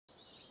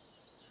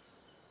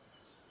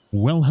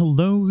Well,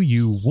 hello,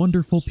 you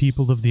wonderful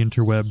people of the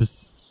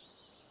interwebs.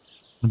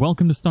 And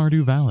welcome to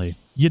Stardew Valley.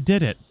 You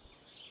did it.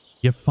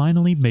 You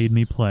finally made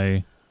me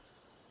play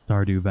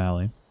Stardew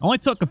Valley. Only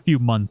took a few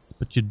months,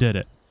 but you did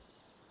it.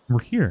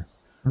 We're here.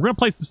 We're going to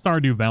play some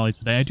Stardew Valley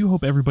today. I do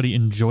hope everybody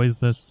enjoys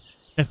this.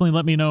 Definitely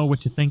let me know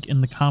what you think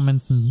in the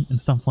comments and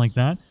stuff like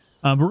that.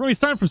 We're going to be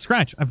starting from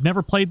scratch. I've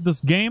never played this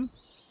game,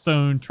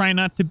 so try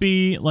not to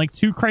be like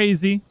too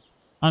crazy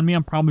on me.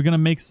 I'm probably going to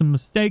make some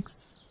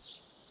mistakes.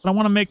 But I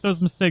want to make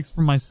those mistakes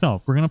for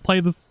myself. We're going to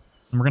play this,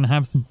 and we're going to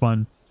have some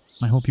fun.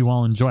 I hope you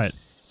all enjoy it.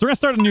 So we're going to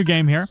start a new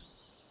game here.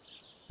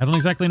 I don't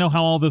exactly know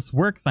how all this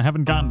works. I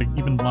haven't gotten to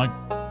even, like...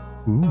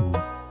 Ooh.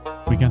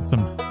 We got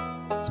some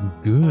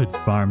good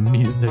farm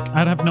music.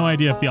 I'd have no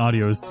idea if the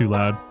audio is too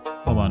loud.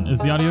 Hold on. Is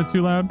the audio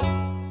too loud?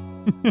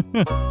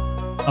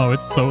 Oh,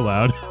 it's so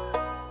loud.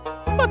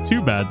 It's not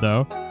too bad,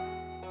 though.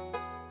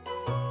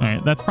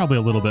 Alright, that's probably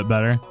a little bit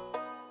better.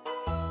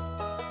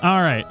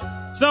 Alright.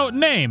 So,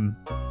 name.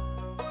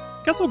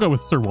 Guess we'll go with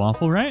Sir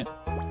Waffle, right?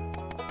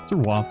 Sir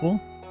Waffle.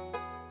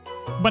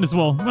 Might as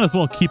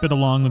well keep it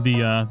along with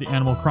the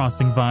Animal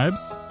Crossing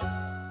vibes.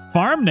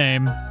 Farm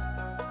name.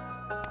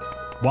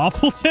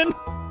 Waffleton?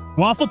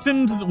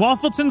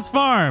 Waffleton's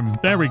Farm.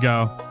 There we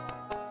go.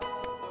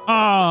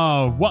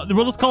 Oh,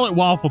 we'll just call it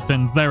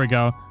Waffleton's. There we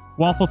go.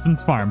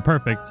 Waffleton's Farm.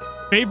 Perfect.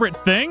 Favorite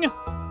thing?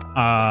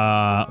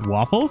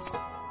 Waffles?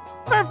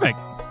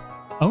 Perfect.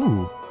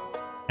 Oh.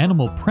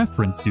 Animal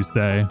preference, you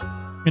say?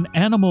 An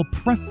animal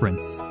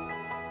preference.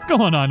 What's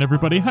going on,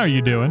 everybody? How are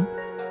you doing?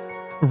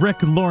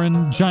 Rick,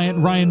 Lauren, Giant,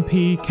 Ryan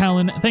P,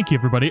 Callan. Thank you,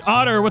 everybody.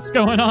 Otter, what's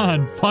going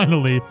on?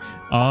 Finally.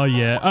 Oh,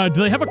 yeah.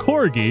 Do they have a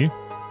corgi?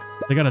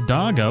 They got a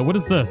doggo. What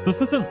is this?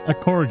 This isn't a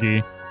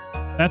corgi.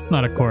 That's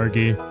not a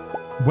corgi.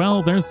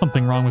 Well, there's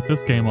something wrong with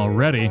this game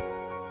already.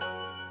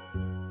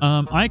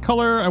 Eye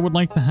color, I would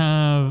like to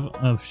have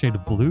a shade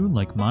of blue,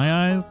 like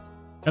my eyes.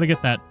 Gotta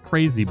get that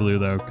crazy blue,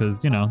 though,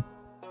 because, you know,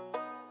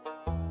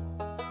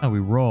 how we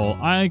roll.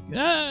 I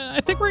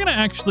think we're gonna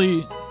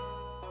actually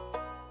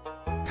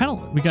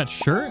we got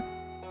shirt.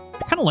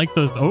 I kind of like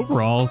those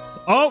overalls.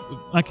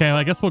 Oh, okay.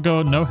 I guess we'll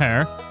go no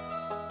hair.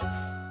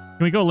 Can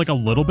we go like a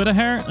little bit of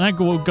hair?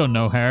 We'll go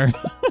no hair.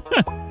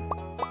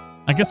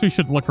 I guess we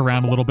should look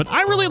around a little bit.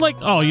 I really like.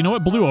 Oh, you know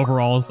what? Blue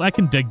overalls. I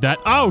can dig that.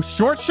 Oh,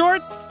 short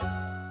shorts.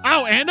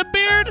 Oh, and a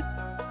beard.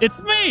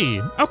 It's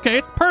me. Okay,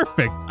 it's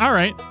perfect. All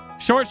right.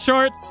 Short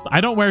shorts. I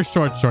don't wear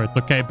short shorts,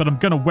 okay? But I'm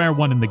gonna wear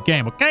one in the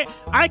game, okay?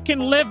 I can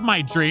live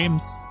my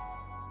dreams.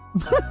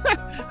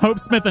 Hope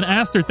Smith and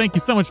Aster, thank you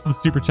so much for the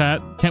super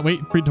chat. Can't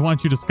wait for to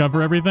watch you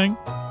discover everything.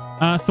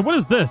 So what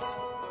is this?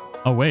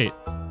 Oh, wait.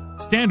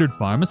 Standard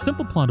farm, a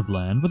simple plot of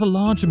land with a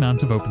large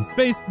amount of open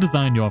space to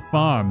design your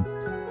farm.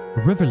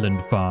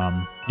 Riverland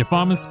farm. Your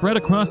farm is spread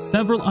across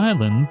several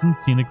islands and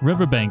scenic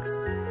riverbanks.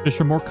 Fish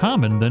are more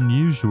common than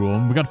usual.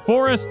 We got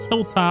forest,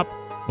 hilltop,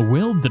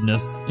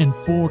 wilderness in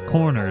four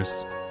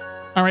corners.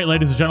 All right,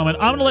 ladies and gentlemen,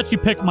 I'm gonna let you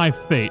pick my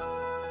fate.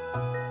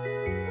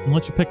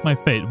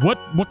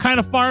 What kind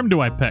of farm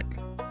do I pick?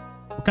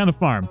 What kind of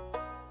farm?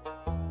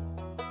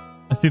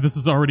 I see this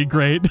is already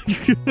great.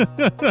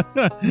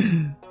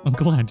 I'm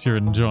glad you're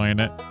enjoying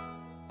it.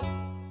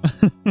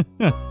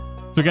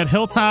 So we got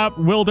hilltop,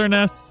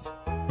 wilderness,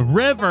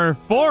 river,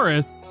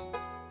 forest.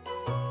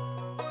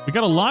 We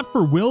got a lot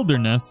for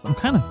wilderness. I'm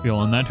kind of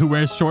feeling that. Who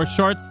wears short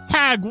shorts?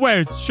 Tag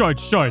wears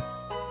short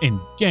shorts in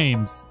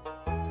games.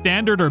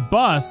 Standard or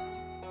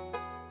busts?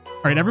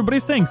 All right,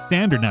 everybody's saying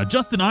standard now.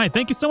 Justin I,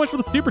 thank you so much for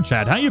the super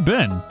chat. How you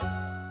been?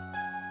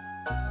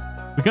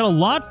 We got a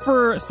lot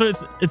for... So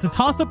it's a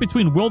toss-up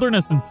between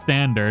wilderness and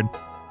standard.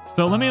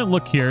 So let me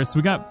look here. So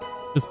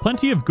there's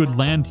plenty of good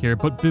land here,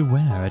 but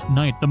beware at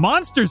night. The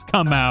monsters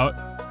come out.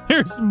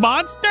 There's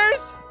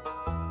monsters?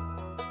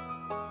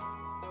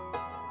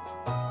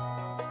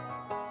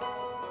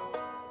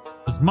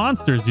 There's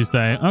monsters, you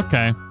say?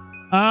 Okay.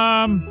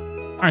 All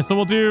right, so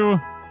we'll do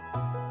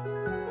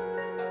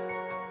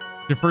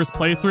your first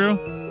playthrough.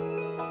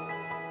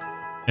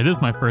 It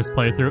is my first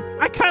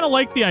playthrough. I kind of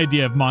like the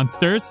idea of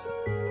monsters.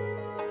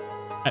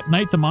 At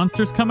night, the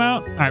monsters come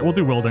out. All right, we'll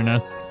do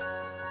wilderness.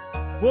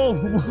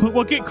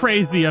 We'll get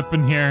crazy up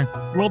in here.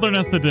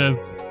 Wilderness it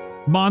is.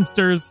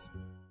 Monsters.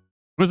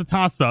 It was a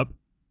toss-up.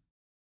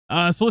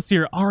 So let's see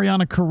here.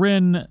 Ariana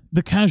Corinne,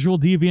 the Casual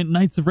Deviant,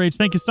 Knights of Rage.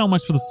 Thank you so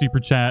much for the super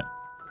chat.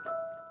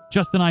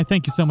 Justin I,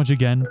 thank you so much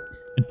again.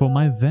 And for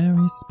my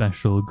very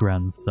special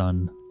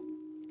grandson.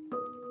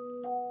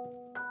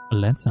 A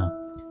letter.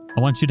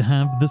 I want you to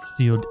have the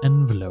sealed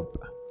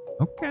envelope.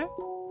 Okay.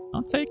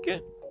 I'll take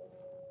it.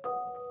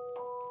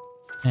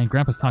 And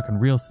Grandpa's talking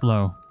real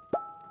slow.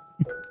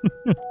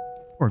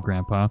 Poor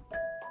Grandpa.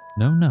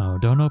 No,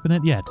 don't open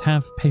it yet.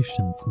 Have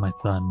patience, my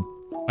son.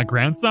 My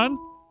grandson?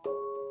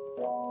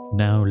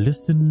 Now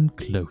listen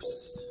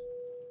close.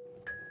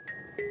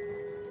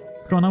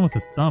 What's going on with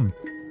his thumb?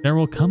 There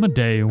will come a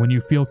day when you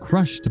feel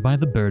crushed by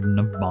the burden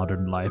of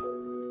modern life.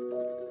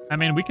 I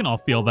mean, we can all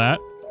feel that.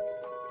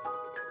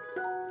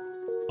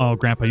 Oh,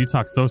 Grandpa, you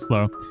talk so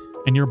slow.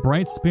 And your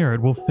bright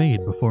spirit will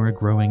fade before a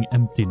growing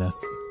emptiness.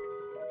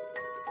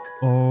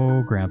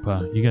 Oh,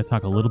 Grandpa, you gotta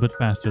talk a little bit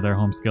faster there,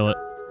 Home Skillet.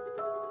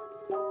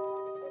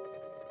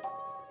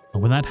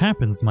 And when that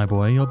happens, my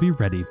boy, you'll be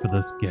ready for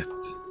this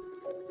gift.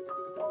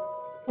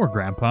 Poor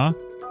Grandpa.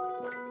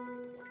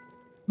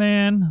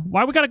 Man,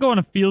 why we gotta go on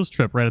a fields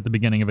trip right at the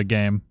beginning of a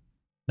game?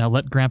 Now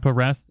let Grandpa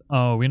rest.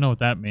 Oh, we know what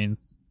that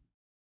means.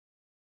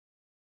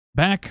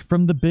 Back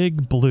from the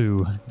big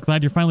blue.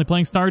 Glad you're finally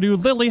playing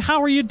Stardew. Lily,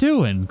 how are you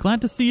doing?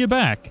 Glad to see you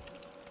back.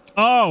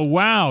 Oh,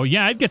 wow.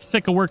 Yeah, I'd get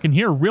sick of working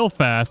here real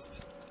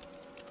fast.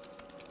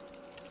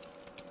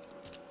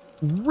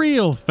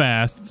 Real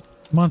fast.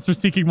 Monster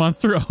seeking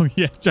monster. Oh,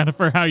 yeah.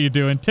 Jennifer, how you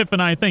doing? Tiff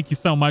and I, thank you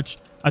so much.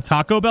 A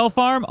Taco Bell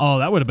farm? Oh,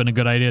 that would have been a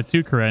good idea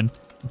too, Corinne.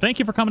 Thank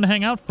you for coming to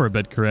hang out for a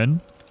bit,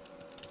 Corinne.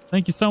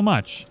 Thank you so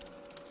much.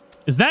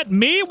 Is that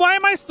me? Why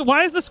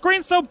is the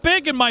screen so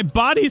big and my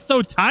body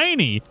so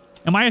tiny?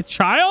 Am I a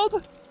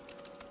child?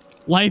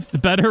 Life's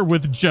better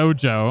with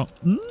JoJo.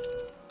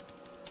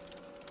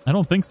 I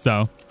don't think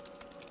so.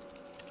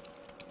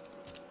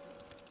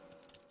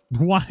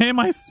 Why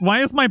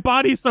is my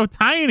body so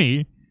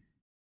tiny?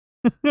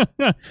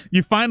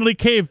 You finally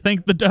caved.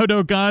 Thank the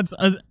dodo gods.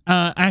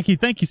 Aki,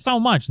 thank you so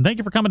much. And thank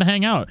you for coming to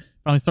hang out.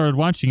 Finally started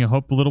watching. I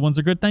hope the little ones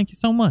are good. Thank you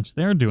so much.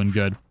 They're doing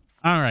good.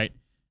 All right.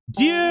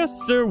 Dear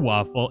Sir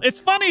Waffle.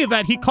 It's funny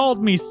that he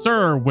called me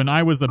Sir when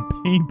I was a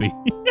baby.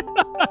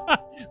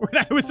 When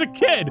I was a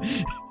kid.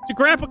 Your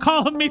grandpa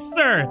calling me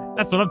Sir.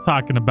 That's what I'm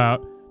talking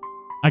about.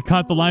 I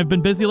caught the live.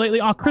 Been busy lately.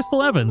 Aw,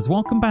 Crystal Evans.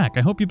 Welcome back.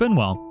 I hope you've been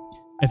well.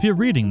 If you're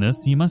reading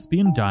this, you must be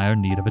in dire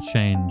need of a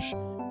change.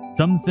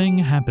 Something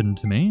happened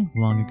to me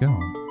long ago.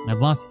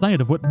 I've lost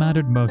sight of what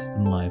mattered most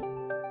in life.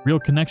 Real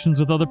connections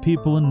with other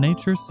people and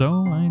nature,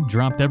 so I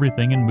dropped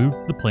everything and moved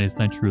to the place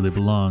I truly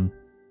belong.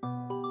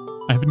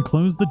 I've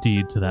enclosed the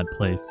deed to that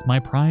place, my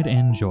pride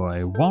and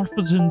joy,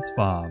 Waffleton's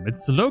Farm.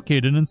 It's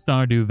located in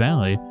Stardew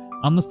Valley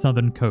on the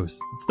southern coast.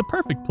 It's the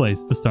perfect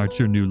place to start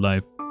your new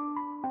life.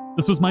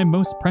 This was my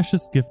most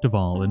precious gift of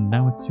all, and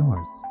now it's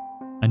yours.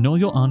 I know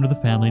you'll honor the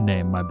family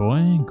name, my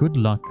boy. Good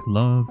luck,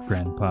 love,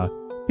 Grandpa.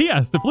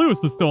 P.S. If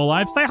Lewis is still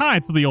alive, say hi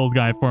to the old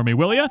guy for me,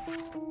 will ya?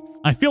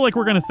 I feel like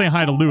we're gonna say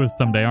hi to Lewis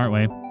someday, aren't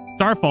we?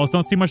 Starfalls,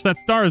 don't see much of that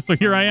stars, so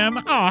here I am.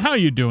 Oh, how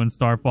you doing,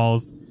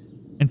 Starfalls?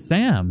 And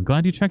Sam,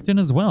 glad you checked in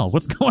as well.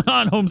 What's going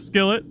on, Home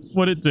Skillet?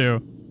 What'd it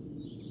do?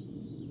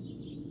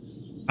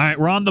 Alright,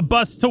 we're on the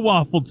bus to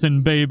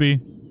Waffleton, baby.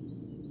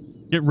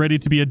 Get ready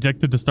to be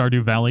addicted to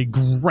Stardew Valley.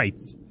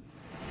 Great.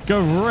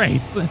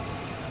 Great.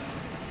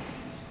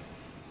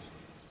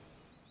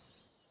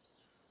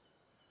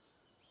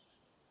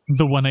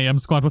 The 1 a.m.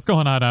 squad. What's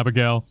going on,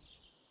 Abigail?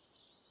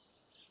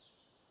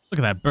 Look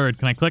at that bird.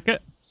 Can I click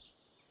it?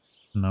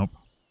 Nope.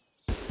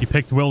 You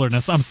picked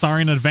wilderness. I'm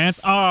sorry in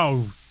advance.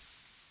 Oh.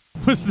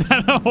 Was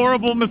that a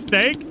horrible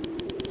mistake?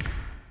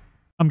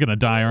 I'm gonna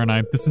die, aren't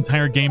I? This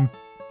entire game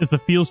is a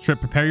fields trip.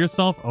 Prepare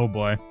yourself. Oh,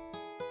 boy.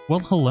 Well,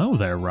 hello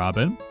there,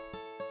 Robin.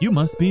 You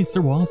must be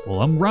Sir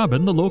Waffle. I'm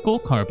Robin, the local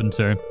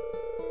carpenter.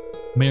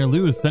 Mayor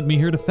Lewis sent me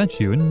here to fetch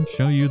you and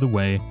show you the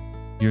way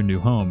to your new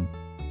home.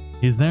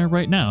 He's there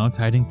right now,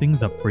 tidying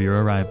things up for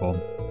your arrival.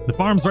 The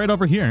farm's right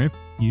over here, if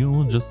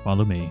you'll just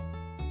follow me.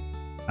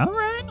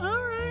 Alright,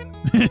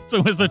 alright.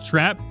 So it's a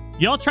trap.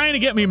 Y'all trying to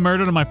get me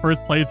murdered on my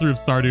first playthrough of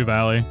Stardew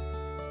Valley.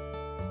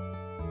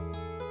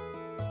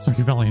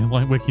 Stardew Valley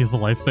Wiki is a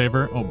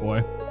lifesaver. Oh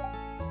boy.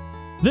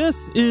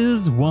 This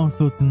is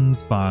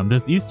Waffleton's Farm.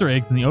 There's Easter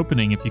eggs in the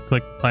opening if you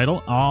click the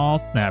title. Oh,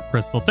 snap,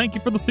 Crystal. Thank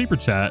you for the super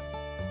chat.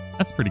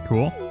 That's pretty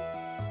cool.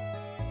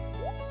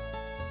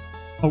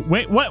 Oh,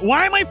 wait, what?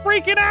 Why am I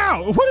freaking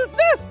out? What is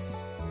this?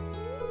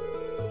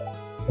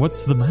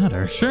 What's the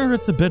matter? Sure,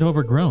 it's a bit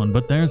overgrown,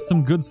 but there's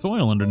some good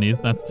soil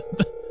underneath. That's...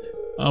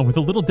 with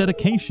a little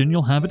dedication,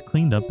 you'll have it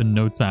cleaned up in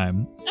no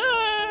time.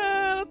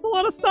 That's a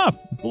lot of stuff.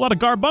 It's a lot of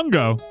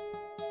garbungo.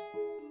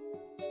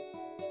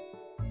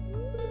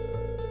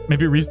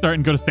 Maybe restart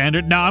and go to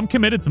standard? No, I'm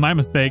committed to my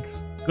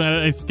mistakes.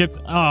 Glad I skipped...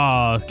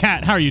 Oh,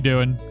 Kat, how are you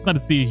doing? Glad to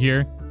see you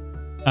here.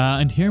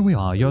 And here we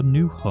are, your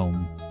new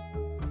home.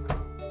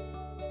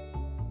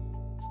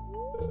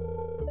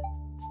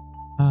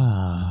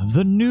 Ah,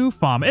 the new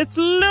farm. It's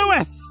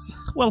Lewis!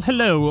 Well,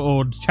 hello,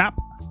 old chap.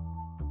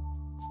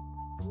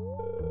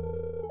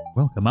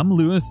 Welcome, I'm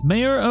Lewis,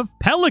 mayor of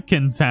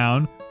Pelican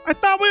Town. I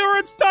thought we were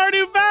in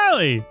Stardew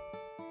Valley.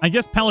 I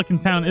guess Pelican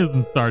Town is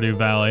in Stardew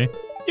Valley.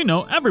 You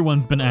know,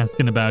 everyone's been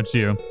asking about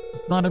you.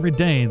 It's not every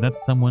day that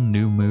someone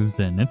new moves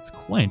in. It's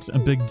quite a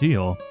big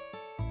deal.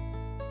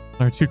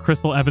 There are 2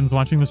 Crystal Evans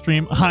watching the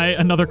stream. Hi,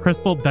 another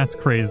Crystal? That's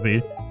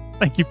crazy.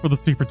 Thank you for the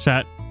super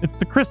chat. It's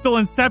the Crystal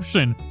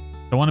Inception.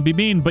 Don't want to be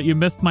mean, but you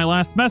missed my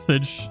last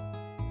message.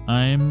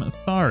 I'm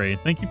sorry.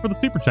 Thank you for the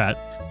super chat.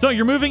 So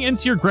you're moving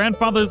into your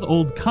grandfather's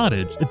old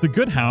cottage. It's a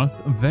good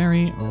house,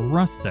 very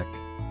rustic.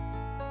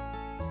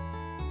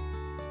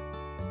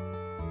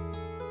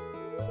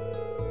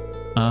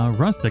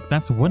 Rustic,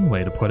 that's one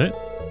way to put it.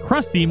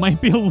 Crusty might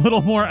be a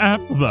little more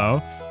apt,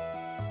 though.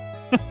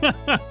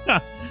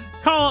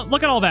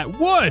 Look at all that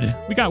wood!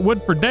 We got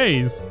wood for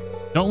days.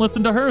 Don't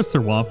listen to her, Sir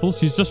Waffle.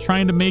 She's just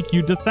trying to make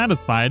you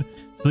dissatisfied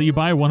so that you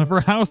buy one of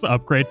her house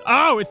upgrades.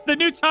 Oh, it's the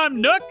new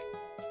Tom Nook?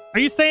 Are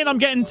you saying I'm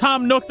getting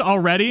Tom Nooked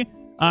already?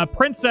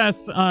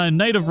 Princess,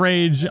 Knight of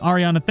Rage,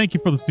 Ariana, thank you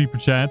for the super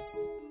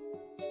chats.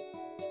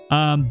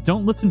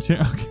 Don't listen to...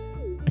 Okay.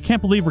 I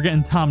can't believe we're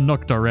getting Tom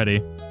Nooked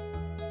already.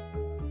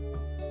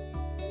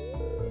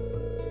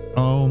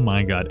 Oh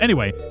my god.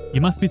 Anyway,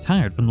 you must be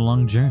tired from the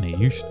long journey.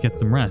 You should get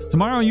some rest.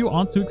 Tomorrow you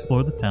ought to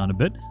explore the town a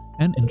bit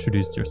and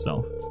introduce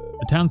yourself.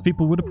 The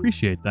townspeople would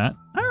appreciate that.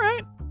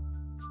 Alright.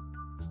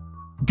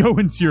 Go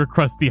into your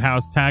crusty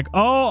house tag.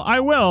 Oh, I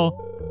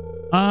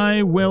will.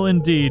 I will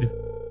indeed.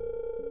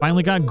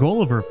 Finally got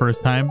Gulliver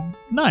first time.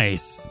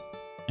 Nice.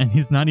 And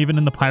he's not even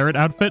in the pirate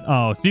outfit?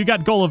 Oh, so you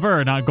got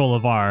Gulliver, not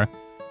Gullivar.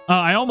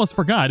 I almost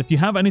forgot. If you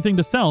have anything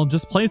to sell,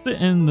 just place it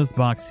in this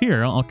box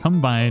here. I'll come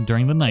by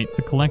during the night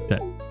to collect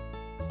it.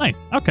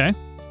 Nice. Okay.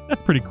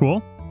 That's pretty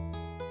cool.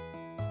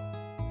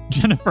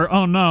 Jennifer.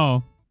 Oh,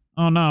 no.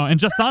 Oh, no. And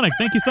Just Sonic,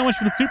 thank you so much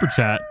for the super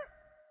chat.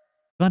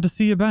 Glad to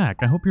see you back.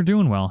 I hope you're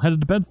doing well.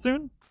 Headed to bed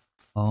soon?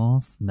 Oh,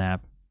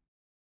 snap.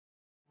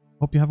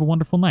 Hope you have a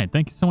wonderful night.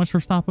 Thank you so much for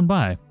stopping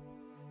by.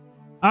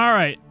 All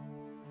right.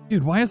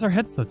 Dude, why is our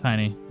head so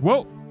tiny?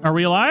 Whoa. Are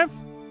we alive?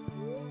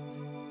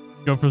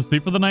 Go for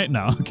sleep for the night?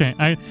 No. Okay.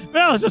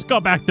 Well, let's just go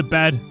back to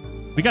bed.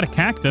 We got a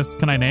cactus.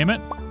 Can I name it?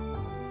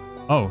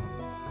 Oh.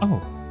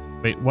 Oh.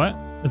 Wait, what?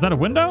 Is that a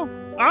window?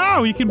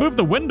 Oh, you can move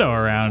the window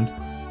around.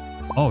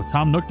 Oh,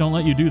 Tom Nook, don't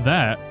let you do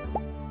that.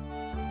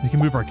 We can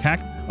move our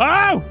cactus.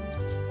 Oh!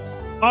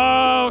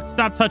 Oh,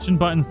 stop touching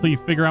buttons till you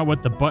figure out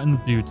what the buttons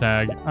do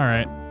tag. All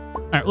right.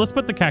 All right, let's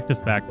put the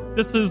cactus back.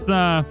 This is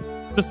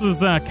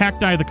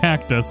Cacti the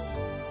Cactus.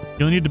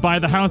 You'll need to buy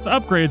the house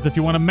upgrades if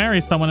you want to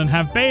marry someone and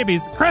have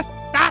babies. Chris,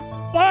 stop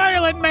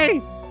spoiling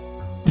me!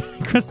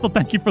 Crystal,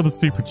 thank you for the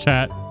super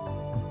chat.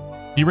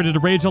 You ready to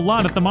rage a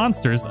lot at the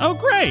monsters? Oh,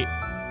 great!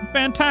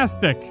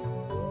 Fantastic.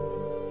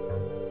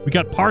 We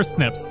got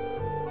parsnips.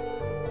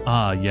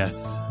 Ah,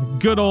 yes.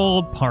 Good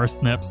old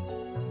parsnips.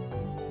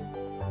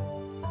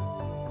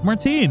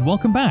 Martine,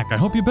 welcome back. I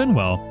hope you've been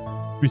well.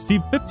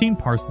 Received 15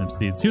 parsnip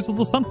seeds. Here's a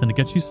little something to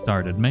get you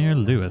started. Mayor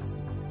Lewis.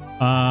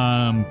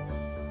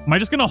 Am I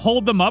just gonna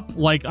hold them up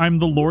like I'm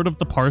the Lord of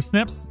the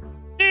Parsnips?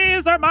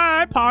 These are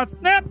my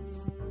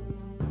parsnips!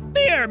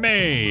 Dear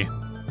me!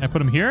 Can I put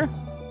them here?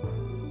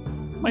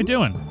 What am I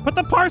doing? Put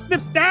the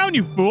parsnips down,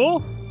 you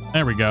fool!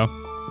 There we go.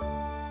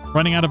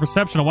 Running out of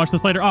reception. I'll watch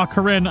this later. Oh,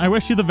 Corinne, I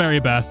wish you the very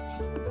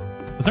best.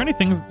 Is there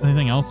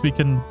anything else we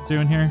can do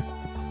in here?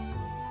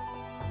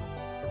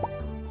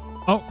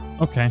 Oh,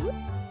 okay.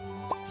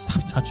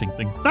 Stop touching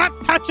things. Stop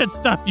touching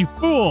stuff, you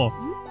fool!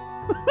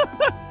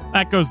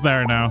 That goes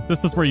there now.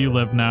 This is where you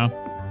live now.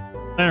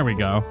 There we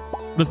go.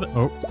 What is it?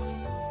 Oh.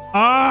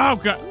 Oh,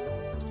 God.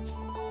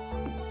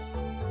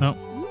 Nope.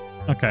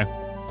 Okay.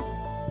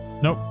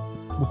 Nope.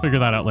 We'll figure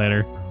that out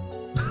later.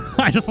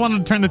 I just wanted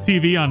to turn the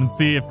TV on and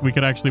see if we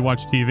could actually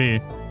watch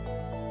TV.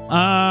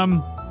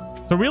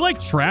 So are we like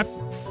trapped?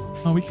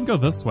 Oh, we can go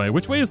this way.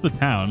 Which way is the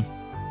town?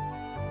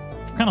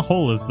 What kind of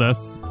hole is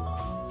this?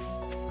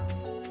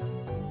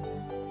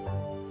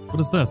 What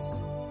is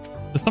this?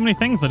 There's so many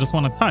things I just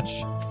want to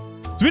touch.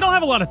 So we don't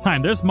have a lot of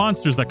time. There's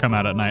monsters that come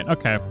out at night.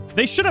 Okay.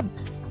 They should have...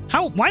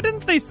 Why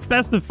didn't they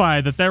specify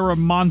that there were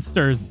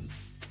monsters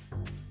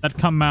that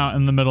come out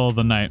in the middle of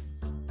the night?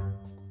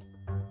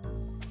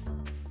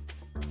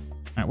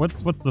 Alright,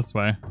 what's this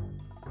way?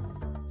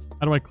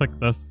 How do I click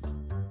this?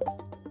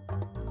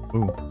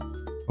 Ooh.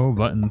 Oh,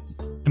 buttons.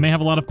 I may have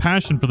a lot of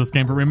passion for this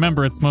game, but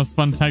remember, it's most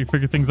fun to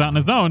figure things out on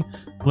his own.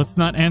 Let's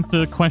not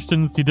answer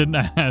questions he didn't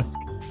ask.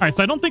 Alright,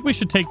 so I don't think we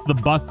should take the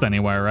bus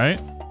anywhere, right?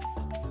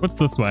 What's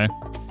this way?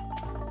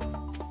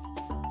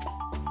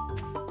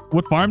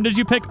 What farm did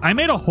you pick? I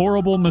made a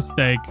horrible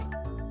mistake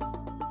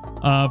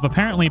of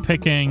apparently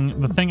picking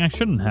the thing I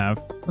shouldn't have.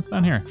 What's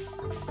down here?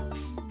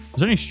 Is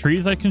there any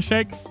trees I can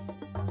shake?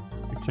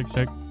 Shake, shake,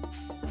 shake.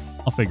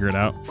 I'll figure it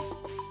out.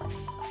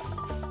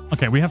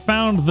 Okay, we have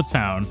found the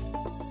town.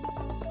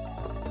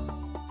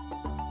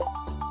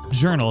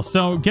 Journal.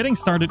 So, getting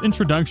started,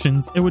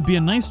 introductions. It would be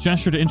a nice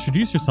gesture to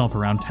introduce yourself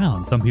around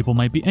town. Some people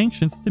might be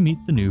anxious to meet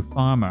the new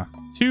farmer.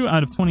 2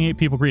 out of 28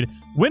 people greeted.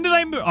 When did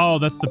I move? Oh,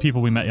 that's the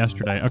people we met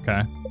yesterday.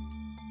 Okay.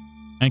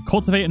 And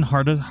cultivate and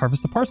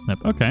harvest a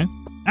parsnip. Okay.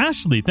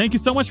 Ashley, thank you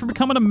so much for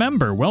becoming a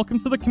member. Welcome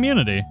to the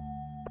community.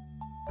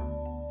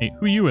 Hey,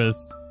 who you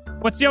is?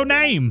 What's your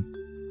name?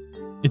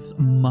 It's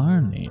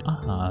Marnie.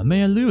 Ah,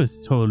 Mayor Lewis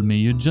told me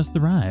you just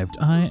arrived.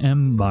 I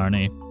am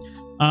Barney.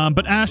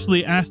 But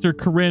Ashley, Aster,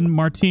 Corinne,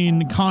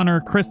 Martine,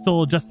 Connor,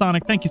 Crystal, Just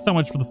Sonic, thank you so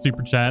much for the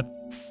super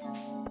chats.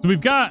 So we've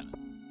got...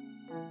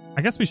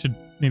 I guess we should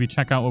maybe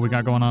check out what we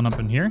got going on up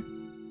in here.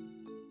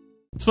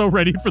 So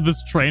ready for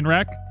this train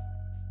wreck.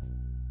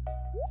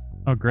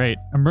 Oh, great.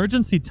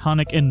 Emergency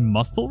tonic and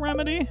muscle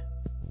remedy? All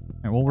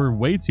right, well, we're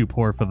way too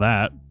poor for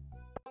that.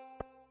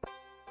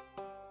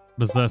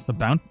 What is this? A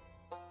bounty?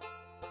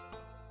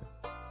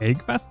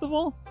 Egg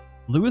festival?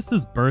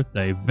 Lewis's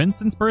birthday.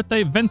 Vincent's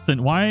birthday?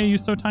 Vincent, why are you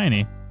so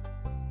tiny?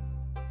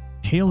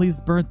 Haley's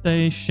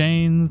birthday.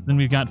 Shane's. Then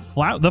we've got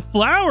the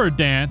flower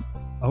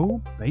dance. Oh,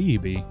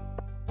 baby.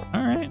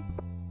 All right.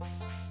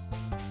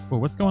 Whoa,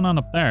 what's going on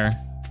up there?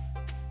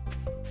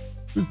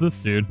 Who's this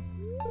dude?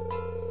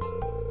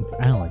 It's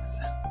Alex.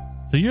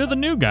 So you're the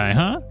new guy,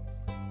 huh?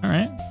 All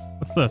right.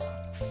 What's this?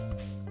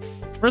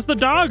 Where's the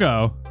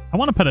doggo? I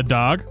want to pet a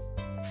dog.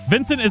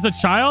 Vincent is a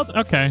child?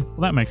 Okay.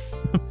 Well, that makes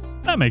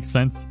that makes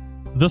sense.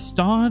 The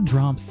Star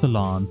Drop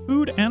Salon.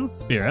 Food and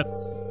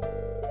spirits.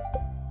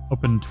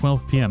 Open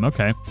 12 p.m.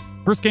 Okay.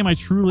 First game I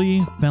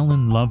truly fell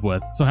in love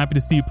with. So happy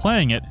to see you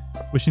playing it.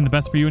 Wishing the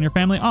best for you and your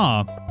family.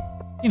 Aw.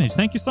 Teenage,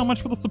 thank you so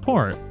much for the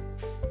support.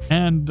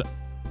 And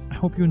I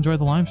hope you enjoy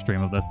the live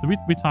stream of this.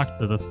 We talked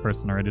to this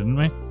person already, didn't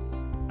we?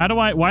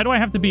 Why do I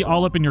have to be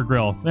all up in your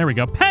grill? There we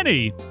go.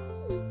 Penny!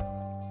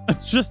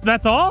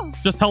 That's all?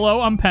 Just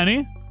hello, I'm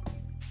Penny.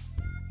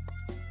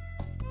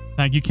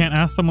 Like, you can't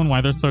ask someone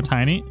why they're so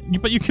tiny,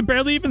 but you can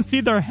barely even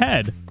see their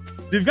head.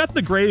 They've got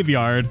the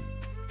graveyard.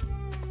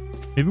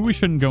 Maybe we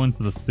shouldn't go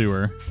into the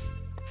sewer.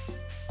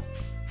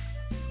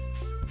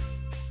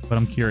 But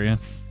I'm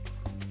curious.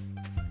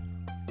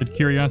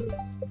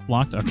 It's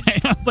locked? Okay.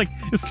 I was like,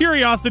 is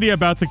curiosity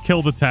about to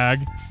kill the tag?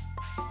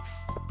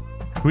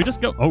 Can we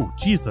just go? Oh,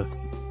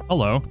 Jesus.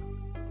 Hello.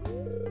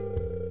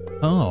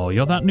 Oh,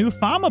 you're that new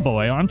farmer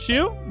boy, aren't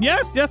you?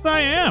 Yes,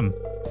 I am.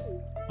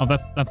 Oh,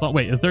 that's all.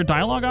 Wait, is there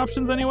dialogue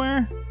options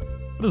anywhere?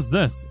 What is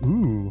this?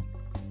 Ooh.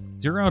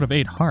 0 out of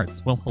 8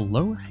 hearts. Well,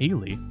 hello,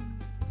 Haley.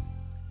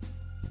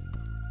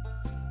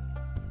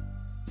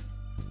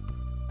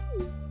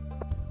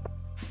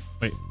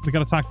 Wait, we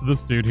gotta talk to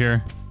this dude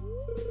here.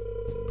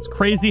 It's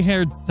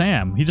crazy-haired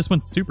Sam. He just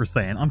went Super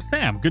Saiyan. I'm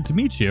Sam. Good to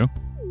meet you.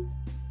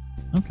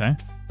 Okay.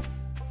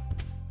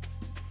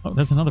 Oh,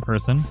 there's another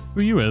person.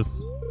 Who you is?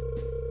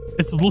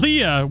 It's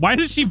Leah. Why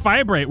did she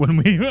vibrate when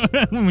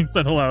we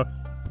said hello?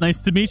 It's nice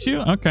to meet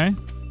you. Okay.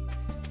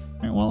 All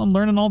right, well, I'm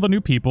learning all the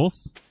new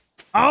peoples.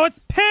 Oh, it's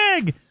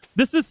Pig!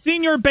 This is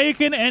Senior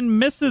Bacon and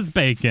Mrs.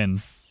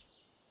 Bacon.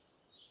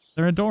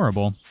 They're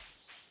adorable.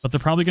 But they're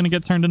probably going to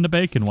get turned into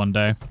bacon one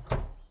day.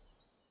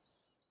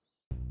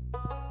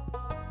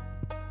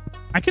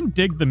 I can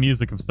dig the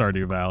music of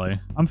Stardew Valley.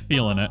 I'm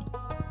feeling it.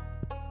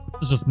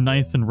 It's just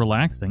nice and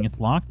relaxing. It's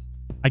locked?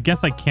 I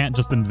guess I can't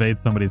just invade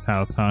somebody's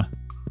house, huh?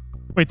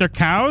 Wait, they're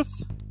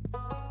cows?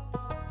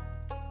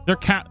 They're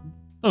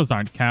Those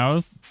aren't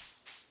cows.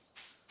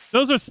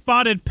 Those are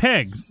spotted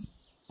pigs.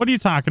 What are you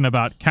talking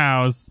about,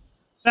 cows?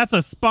 That's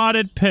a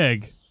spotted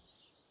pig.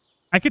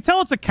 I could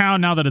tell it's a cow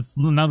now that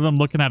I'm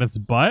looking at its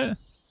butt.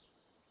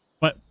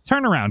 But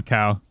turn around,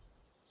 cow.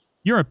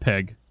 You're a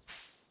pig.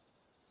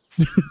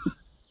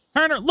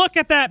 Look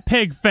at that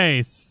pig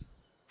face.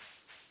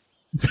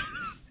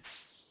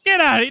 Get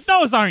out of here.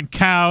 Those aren't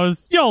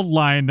cows. You're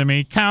lying to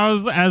me.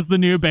 Cows as the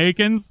new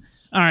bacons?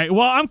 All right,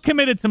 well, I'm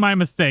committed to my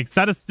mistakes.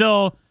 That is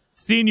still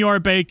Senior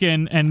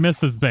Bacon and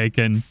Mrs.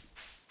 Bacon.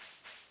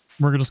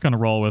 We're just going to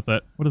roll with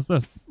it. What is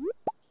this?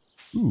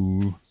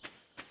 Ooh.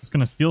 Just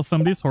going to steal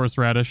somebody's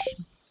horseradish.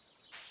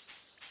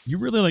 You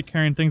really like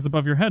carrying things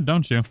above your head,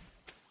 don't you?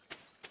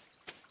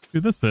 Who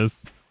this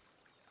is?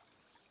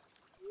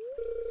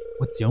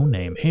 What's your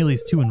name?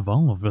 Haley's too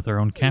involved with her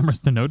own cameras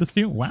to notice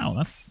you? Wow,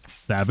 that's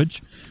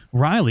savage.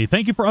 Riley,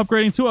 thank you for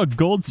upgrading to a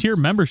gold tier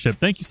membership.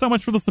 Thank you so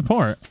much for the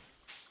support.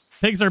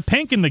 Pigs are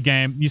pink in the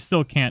game. You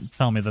still can't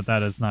tell me that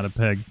that is not a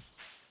pig.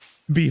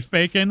 Beef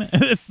bacon?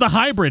 It's the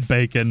hybrid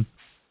bacon.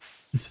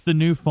 It's the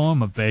new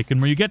form of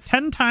bacon where you get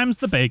 10 times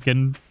the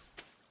bacon,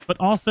 but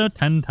also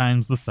 10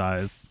 times the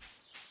size.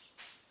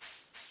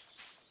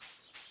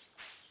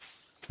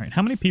 All right,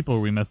 how many people are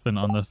we missing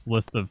on this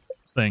list of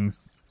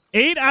things?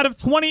 8 out of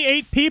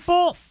 28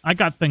 people? I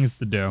got things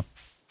to do.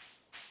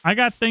 I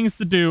got things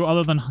to do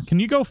other than... Can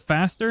you go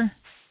faster?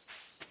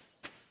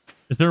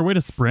 Is there a way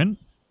to sprint?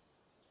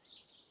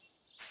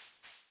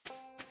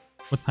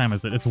 What time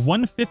is it? It's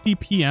 1:50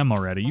 p.m.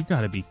 already. You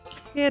gotta be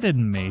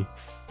kidding me.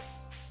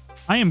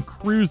 I am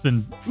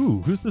cruising.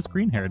 Ooh, who's this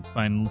green-haired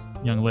fine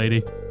young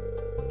lady?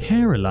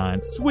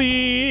 Caroline.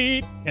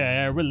 Sweet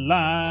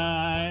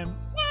Caroline.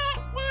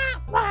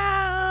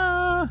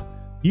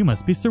 You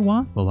must be Sir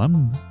Waffle.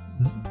 I'm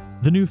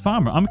the new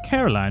farmer. I'm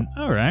Caroline.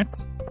 All right.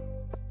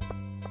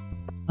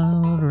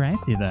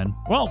 Alrighty then.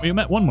 Well, we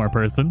met one more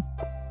person.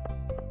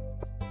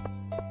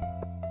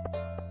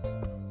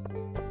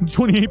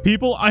 28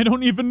 people? I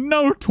don't even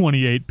know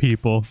 28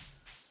 people.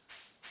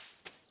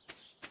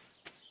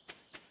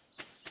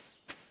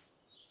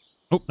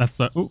 Oh, that's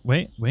the... Oh,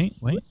 wait.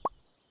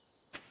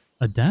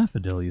 A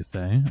daffodil, you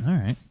say? All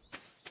right.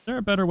 Is there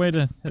a better way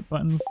to hit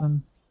buttons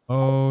than...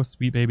 Oh,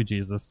 sweet baby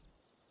Jesus.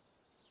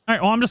 All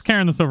right, well, I'm just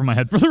carrying this over my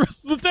head for the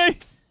rest of the day.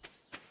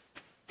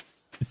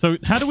 So,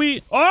 how do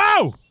we...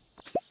 Oh!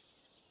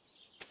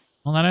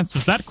 Well, that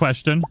answers that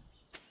question.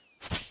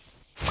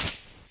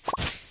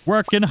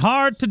 Working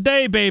hard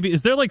today, baby.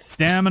 Is there, like,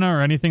 stamina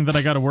or anything that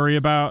I gotta worry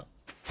about?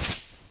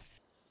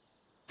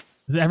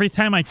 Does every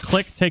time I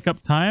click take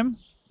up time?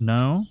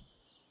 No.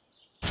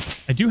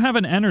 I do have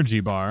an energy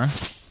bar.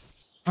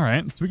 All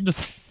right, so we can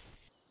just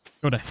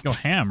go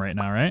ham right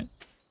now, right?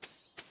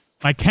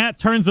 My cat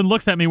turns and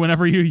looks at me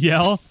whenever you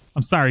yell.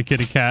 I'm sorry,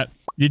 kitty cat.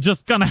 You're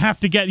just gonna have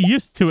to get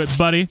used to it,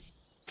 buddy.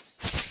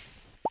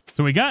 So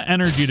So we got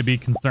energy to be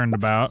concerned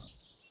about.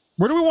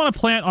 Where do we want to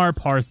plant our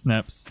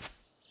parsnips?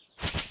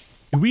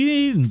 Do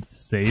we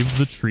save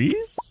the trees?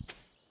 Is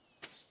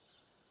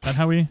that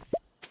how we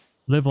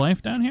live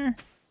life down here?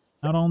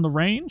 Out on the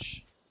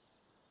range?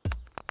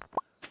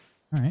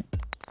 Alright.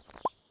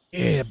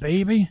 Yeah,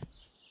 baby.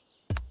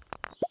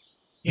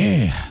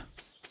 Yeah.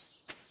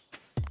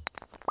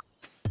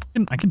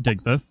 I can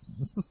dig this.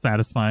 This is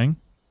satisfying.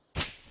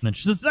 And then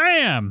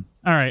Shazam!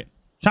 Alright.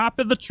 Chop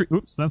of the tree.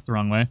 Oops, that's the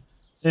wrong way.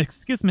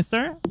 Excuse me,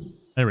 sir.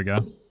 There we go.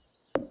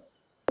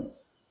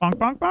 Bonk,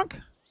 bonk,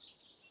 bonk.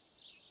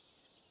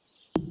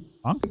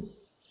 Bonk.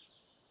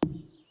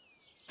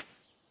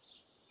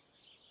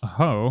 A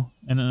hoe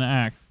and an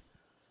axe.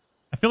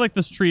 I feel like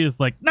this tree is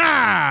like,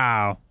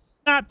 no!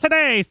 Not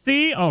today,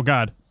 see? Oh,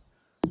 God.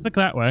 Look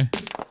that way.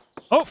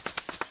 Oh!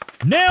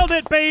 Nailed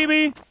it,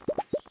 baby!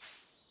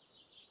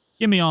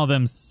 Give me all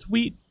them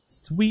sweet,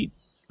 sweet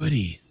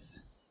goodies.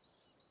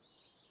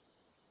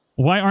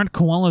 Why aren't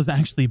koalas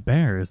actually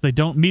bears? They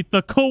don't meet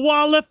the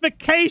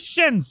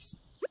qualifications!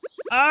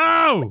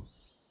 Oh!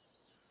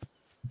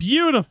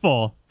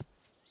 Beautiful.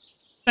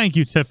 Thank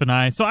you, Tiff and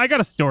I. So I got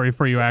a story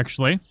for you,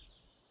 actually.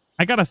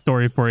 I got a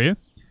story for you.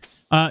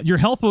 Your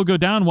health will go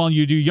down while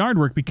you do yard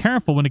work. Be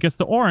careful when it gets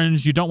to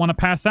orange. You don't want to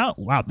pass out.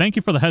 Wow, thank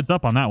you for the heads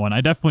up on that one.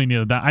 I definitely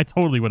needed that. I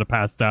totally would have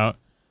passed out.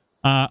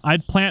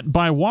 I'd plant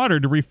by water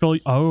to refill...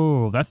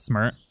 Oh, that's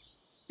smart.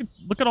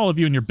 Look at all of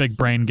you in your big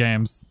brain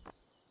games.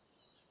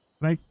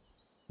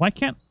 Why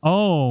can't...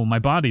 Oh, my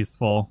body's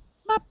full.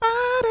 My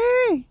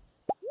body!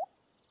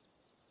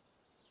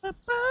 My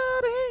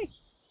body!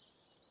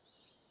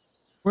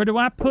 Where do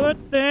I put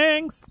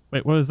things?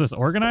 Wait, what is this?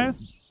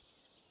 Organize?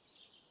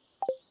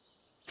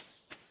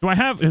 Do I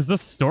have... Is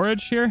this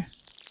storage here?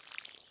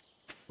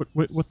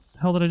 What the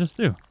hell did I just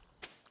do?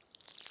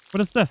 What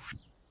is this?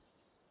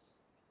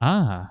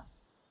 Ah.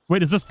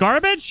 Wait, is this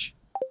garbage?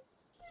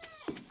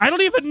 I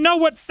don't even know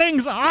what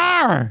things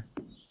are!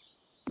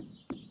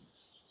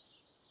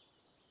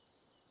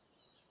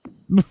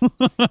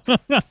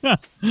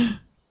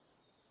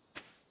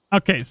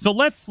 Okay, so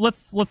let's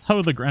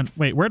hoe the ground.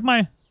 Wait, where'd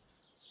my...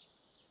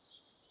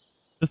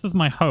 This is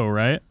my hoe,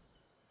 right?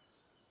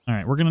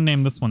 Alright, we're gonna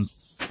name this one...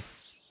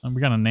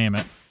 We gotta name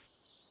it.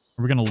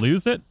 Are we gonna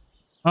lose it?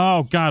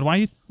 Oh, God,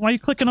 why are you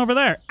clicking over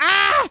there?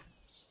 Ah!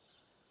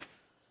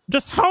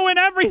 Just hoeing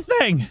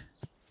everything!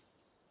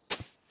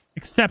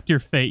 Accept your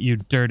fate, you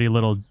dirty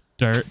little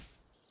dirt.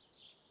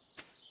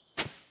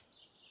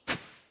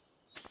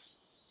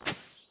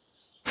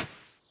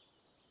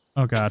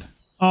 Oh, God.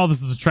 Oh,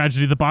 this is a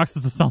tragedy. The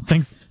boxes of some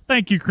things.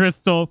 Thank you,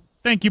 Crystal.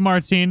 Thank you,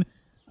 Martine.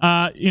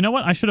 You know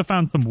what? I should have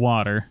found some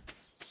water.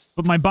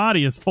 But my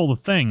body is full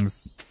of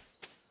things.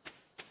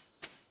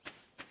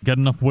 Get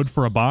enough wood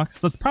for a box?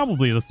 That's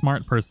probably the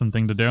smart person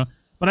thing to do.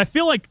 But I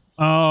feel like...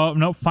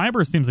 no,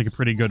 fiber seems like a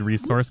pretty good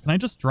resource. Can I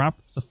just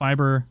drop the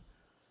fiber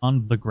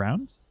on the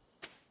ground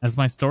as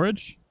my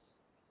storage?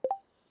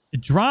 It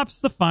drops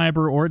the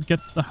fiber or it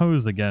gets the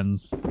hose again.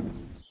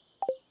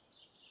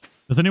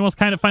 Does anyone else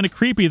kind of find it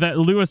creepy that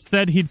Lewis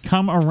said he'd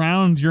come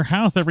around your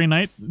house every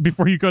night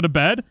before you go to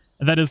bed?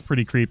 That is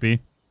pretty creepy.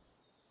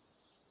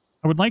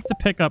 I would like to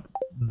pick up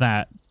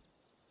that.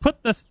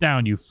 Put this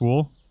down, you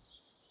fool.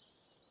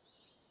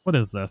 What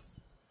is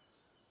this?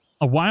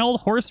 A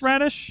wild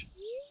horseradish?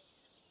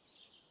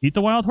 Eat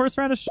the wild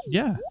horseradish?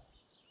 Yeah.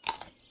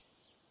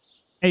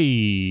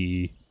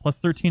 Hey, plus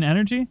 13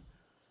 energy? That's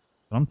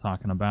what I'm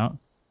talking about.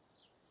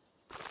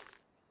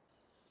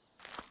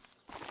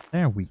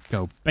 There we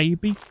go,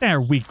 baby.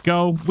 There we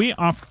go. We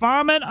are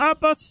farming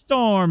up a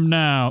storm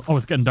now. Oh,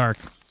 it's getting dark.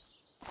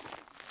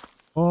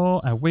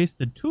 Oh, I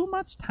wasted too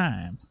much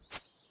time.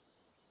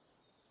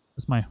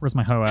 Where's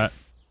my hoe at?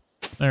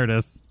 There it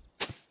is.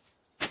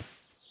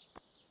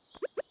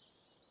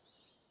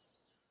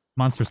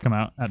 Monsters come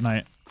out at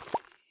night.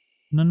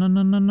 No, no,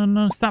 no, no, no,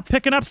 no. Stop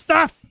picking up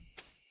stuff!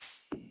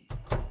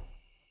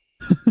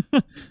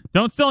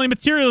 Don't sell any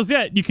materials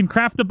yet. You can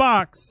craft a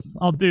box.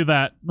 I'll do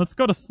that. Let's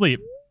go to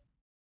sleep.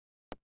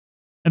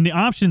 And the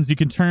options, you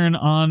can turn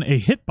on a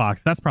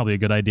hitbox. That's probably a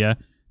good idea.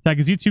 Tag,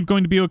 is YouTube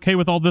going to be okay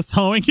with all this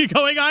hoeing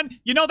going on?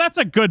 You know, that's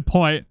a good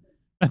point.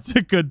 That's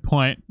a good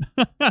point.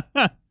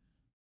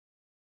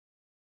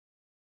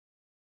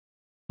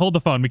 Hold the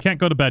phone. We can't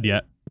go to bed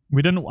yet.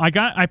 We didn't...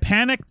 I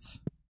panicked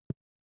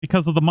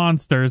because of the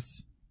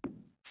monsters.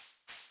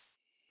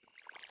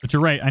 But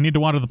you're right. I need to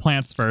water the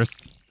plants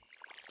first.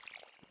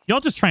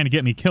 Y'all just trying to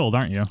get me killed,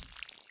 aren't you?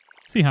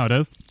 See how it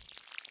is.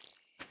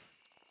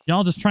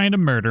 Y'all just trying to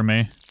murder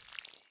me.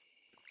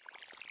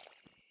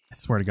 I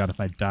swear to God if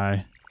I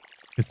die.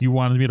 Because you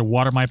wanted me to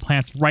water my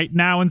plants right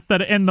now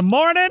instead of in the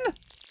morning?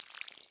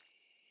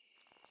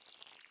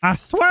 I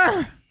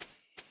swear!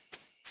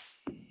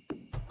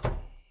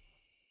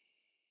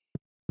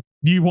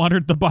 You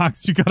watered the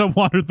box, you gotta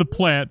water the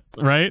plants,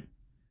 right?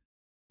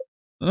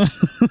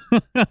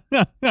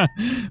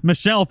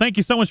 Michelle, thank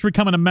you so much for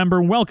becoming a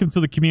member. Welcome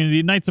to the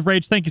community. Knights of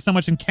Rage, thank you so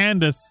much. And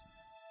Candace,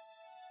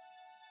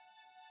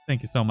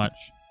 thank you so much.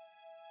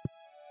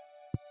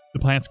 The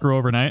plants grow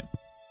overnight.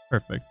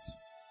 Perfect.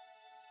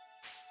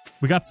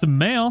 We got some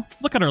mail.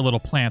 Look at our little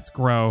plants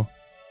grow.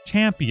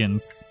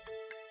 Champions.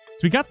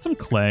 So we got some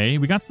clay.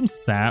 We got some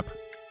sap.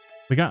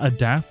 We got a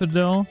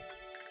daffodil,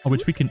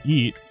 which we can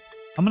eat.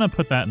 I'm going to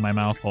put that in my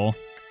mouth hole.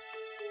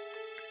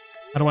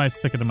 How do I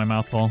stick it in my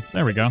mouth hole?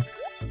 There we go.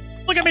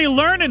 Look at me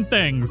learning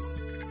things.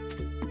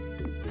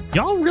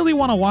 Y'all really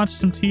want to watch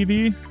some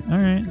TV? All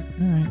right.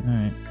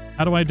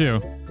 How do I do?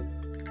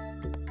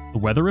 The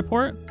weather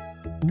report?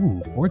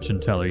 Ooh, fortune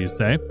teller, you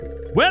say?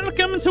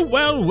 Welcome to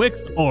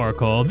Welwick's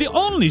Oracle, the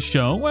only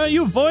show where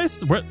the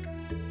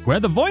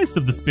voice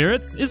of the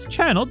spirits is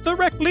channeled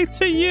directly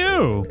to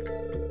you.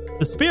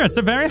 The spirits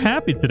are very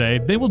happy today.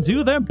 They will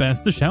do their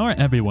best to shower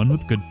everyone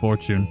with good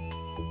fortune.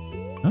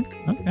 Oh,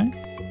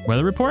 okay.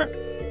 Weather report?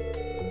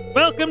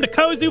 Welcome to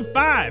Kozu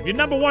 5, your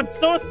 #1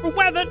 source for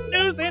weather,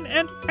 news, and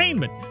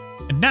entertainment.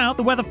 And now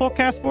the weather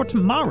forecast for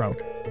tomorrow.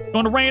 It's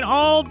going to rain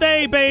all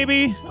day,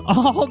 baby.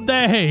 All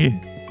day.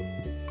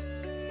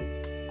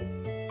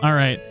 All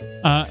right.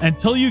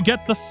 Until you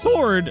get the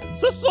sword.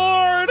 It's a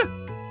sword!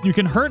 You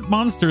can hurt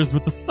monsters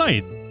with the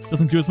scythe.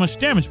 Doesn't do as much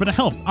damage, but it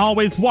helps.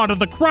 Always water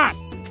the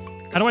crops.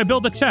 How do I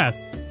build a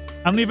chest?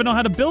 I don't even know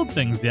how to build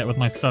things yet with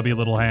my stubby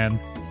little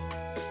hands.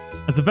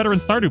 As a veteran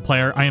Stardew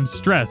player, I am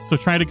stressed, so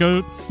try to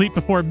go sleep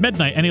before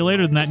midnight. Any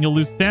later than that, and you'll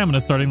lose stamina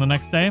starting the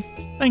next day.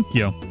 Thank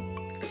you.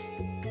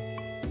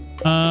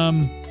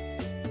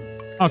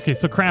 Okay,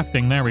 so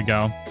crafting. There we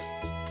go.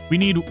 We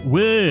need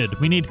wood.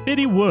 We need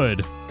 50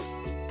 wood.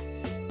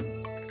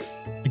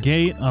 A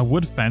gate, a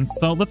wood fence.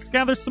 So let's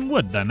gather some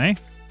wood then, eh?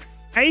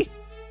 Hey?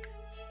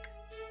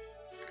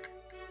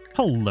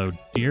 Hello,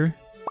 dear.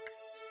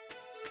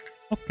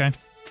 Okay.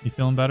 You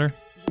feeling better?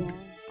 Yeah.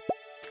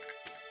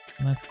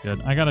 That's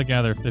good. I gotta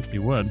gather 50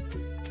 wood.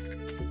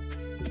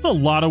 That's a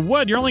lot of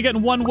wood. You're only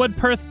getting 1 wood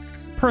per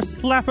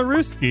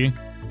slapperooski.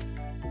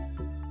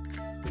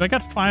 I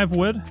got 5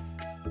 wood.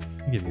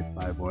 I'll give you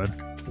 5 wood.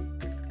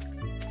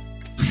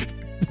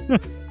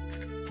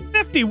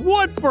 50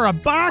 wood for a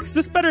box?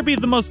 This better be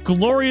the most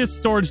glorious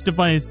storage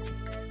device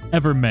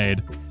ever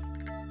made.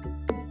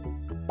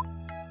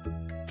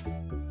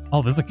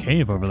 Oh, there's a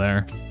cave over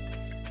there.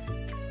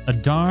 A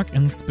dark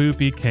and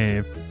spoopy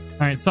cave.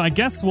 Alright, so I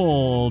guess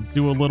we'll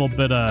do a little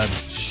bit of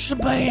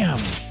shabam.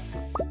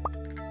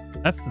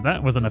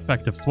 That was an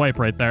effective swipe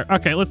right there.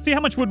 Okay, let's see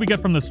how much wood we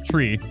get from this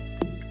tree.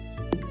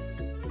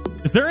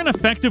 Is there an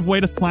effective way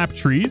to slap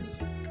trees?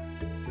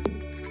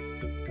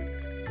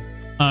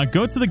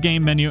 Go to the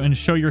game menu and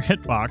show your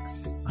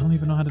hitbox. I don't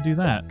even know how to do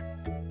that.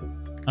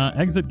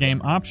 Exit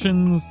game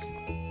options.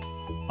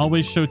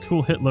 Always show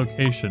tool hit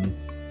location.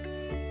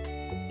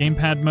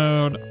 Gamepad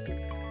mode.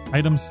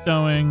 Item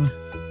stowing.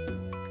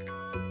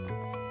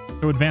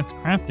 Show advanced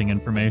crafting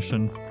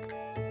information.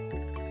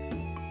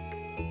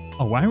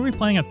 Oh, why are we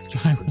playing at such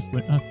high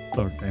resolution?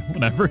 Oh, okay,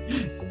 whatever.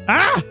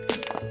 Ah!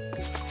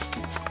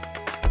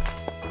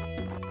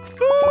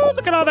 Ooh,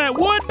 look at all that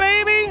wood,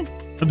 baby!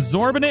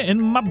 Absorbing it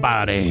in my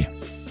body.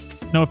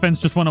 No offense,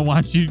 just want to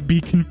watch you be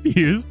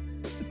confused.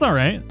 It's all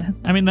right.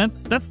 I mean,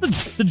 that's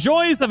the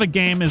joys of a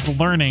game is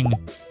learning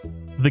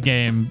the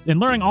game and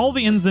learning all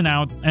the ins and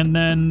outs and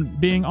then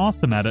being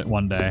awesome at it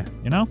one day,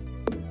 you know?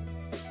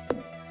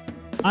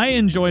 I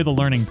enjoy the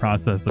learning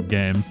process of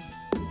games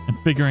and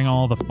figuring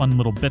all the fun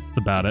little bits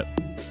about it.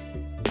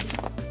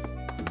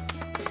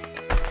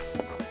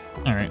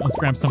 All right, let's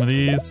grab some of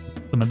these,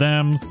 some of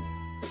thems.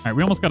 All right,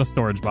 we almost got a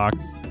storage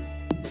box.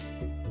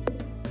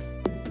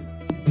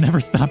 Never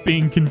stop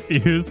being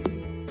confused.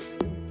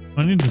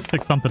 I need to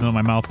stick something in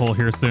my mouth hole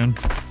here soon.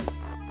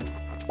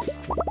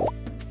 All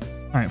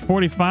right,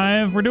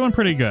 45. We're doing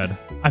pretty good.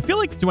 I feel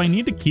like, do I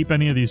need to keep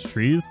any of these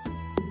trees?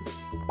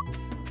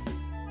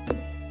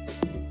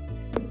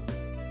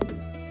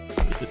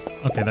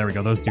 Okay, there we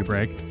go. Those do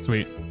break.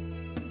 Sweet.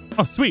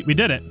 Oh, sweet. We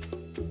did it.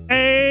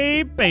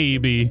 Hey,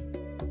 baby.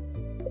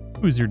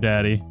 Who's your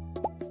daddy?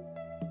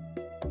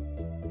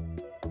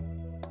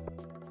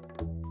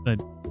 I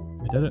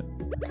did it.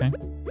 Okay.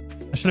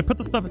 Should I put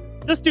the stuff...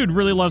 This dude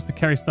really loves to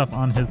carry stuff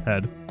on his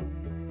head.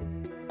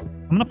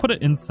 I'm gonna put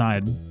it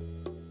inside.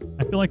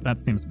 I feel like that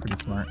seems pretty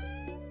smart.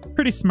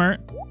 Pretty smart.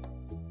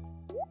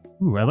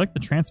 Ooh, I like the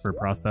transfer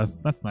process.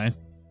 That's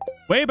nice.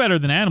 Way better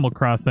than Animal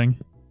Crossing.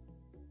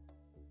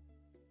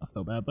 Not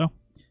so bad, though.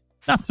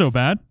 Not so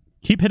bad.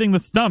 Keep hitting the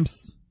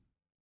stumps.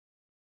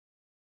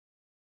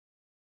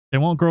 They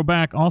won't grow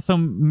back. Also,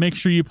 make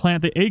sure you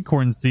plant the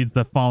acorn seeds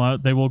that fall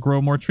out. They will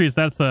grow more trees.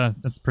 That's a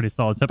pretty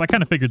solid tip. I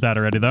kind of figured that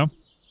already, though.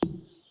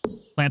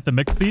 Plant the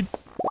mixed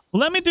seeds.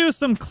 Well, let me do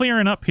some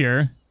clearing up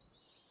here.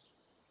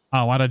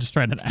 Oh, why'd I just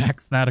try to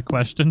ask that a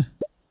question?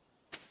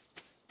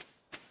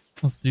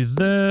 Let's do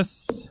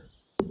this.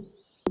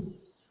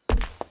 All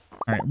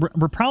right,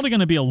 we're probably going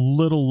to be a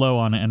little low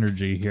on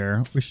energy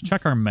here. We should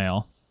check our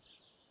mail.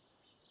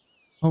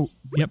 Oh,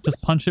 yep,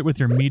 just punch it with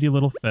your meaty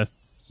little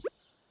fists.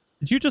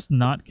 Did you just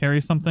not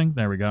carry something?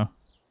 There we go.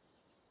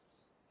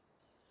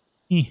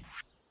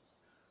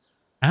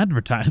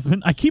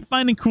 Advertisement? I keep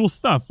finding cool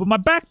stuff, but my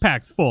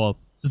backpack's full.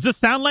 Does this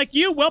sound like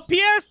you? Well,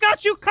 Pierre's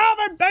got you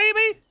covered,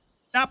 baby!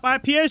 Stop by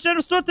Pierre's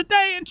General Store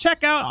today and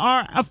check out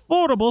our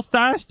affordable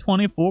size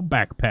 24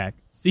 backpack.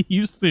 See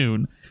you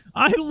soon.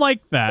 I like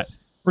that.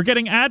 We're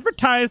getting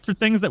advertised for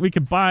things that we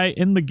could buy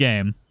in the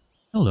game.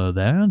 Hello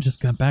there.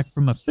 Just got back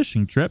from a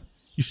fishing trip.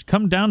 You should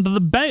come down to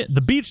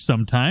the beach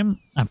sometime.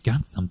 I've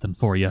got something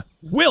for you.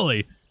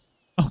 Willie!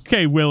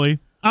 Okay, Willie.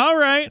 All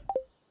right.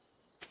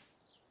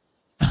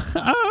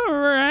 All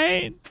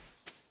right.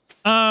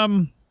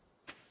 So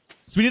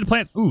we need to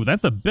plant... Ooh,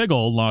 that's a big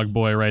old log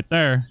boy right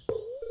there.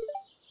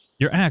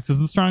 Your axe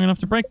isn't strong enough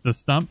to break this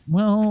stump.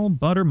 Well,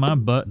 butter my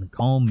butt and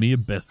call me a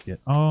biscuit.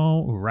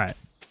 All right.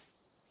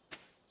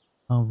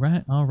 All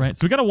right, all right.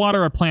 So we gotta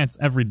water our plants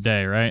every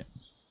day, right?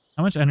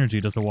 How much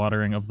energy does the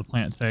watering of the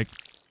plant take?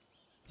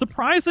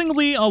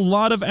 Surprisingly, a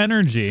lot of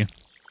energy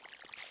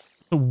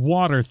to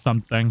water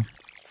something.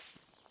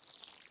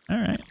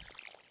 All right.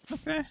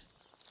 Okay.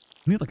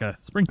 We need like a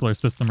sprinkler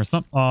system or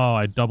something. Oh,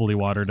 I doubly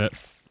watered it.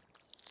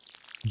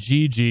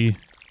 GG.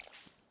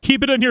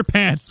 Keep it in your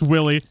pants,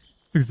 Willie.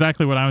 That's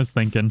exactly what I was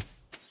thinking.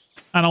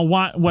 I don't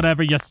want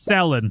whatever you're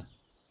selling.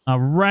 All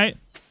right.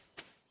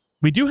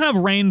 We do have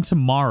rain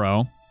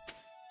tomorrow.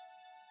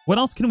 What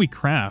else can we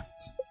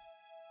craft?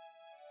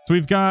 So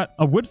we've got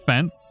a wood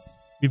fence.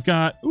 We've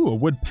got, ooh, a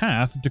wood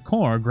path,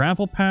 decor,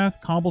 gravel path,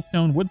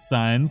 cobblestone, wood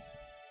signs.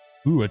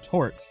 Ooh, a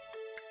torch.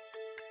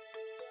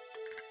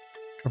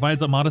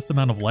 Provides a modest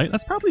amount of light.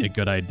 That's probably a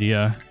good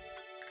idea.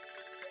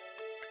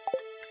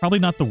 Probably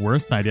not the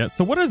worst idea.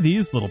 So what are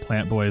these little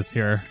plant boys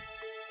here?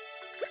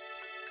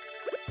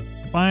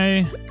 If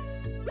I...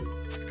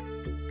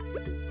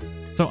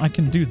 So I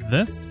can do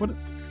this? What?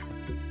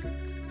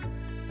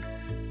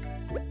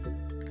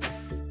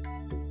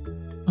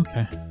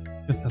 Okay.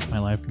 Guess that's my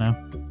life now.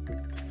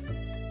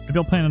 Maybe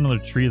I'll plant another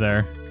tree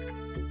there.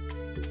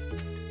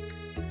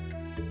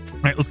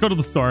 Alright, let's go to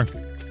the store.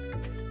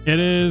 It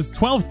is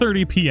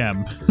 12:30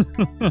 p.m.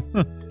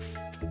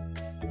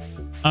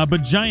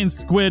 But Giant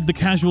Squid, the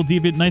Casual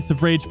Deviant, Knights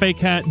of Rage, Fake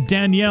Hat,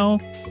 Danielle,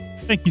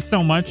 thank you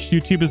so much.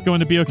 YouTube is going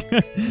to be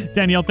okay.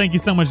 Danielle, thank you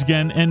so much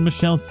again. And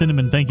Michelle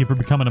Cinnamon, thank you for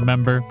becoming a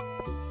member.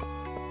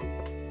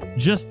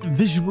 Just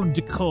visual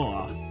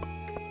decor.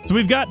 So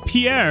we've got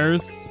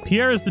Pierre's.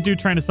 Pierre is the dude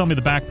trying to sell me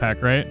the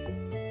backpack, right?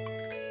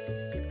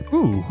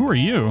 Ooh, who are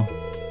you?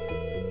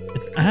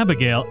 It's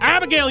Abigail.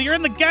 Abigail, you're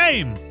in the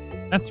game!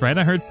 That's right,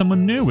 I heard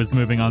someone new was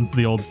moving on to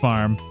the old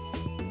farm.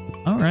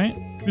 Alright,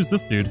 who's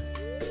this dude?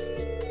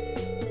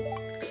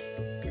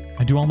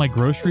 I do all my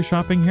grocery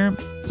shopping here.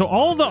 So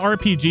all the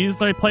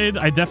RPGs I played,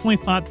 I definitely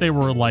thought they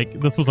were like,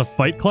 this was a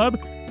fight club,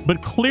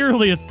 but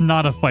clearly it's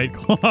not a fight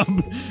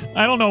club.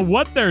 I don't know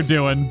what they're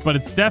doing, but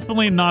it's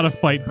definitely not a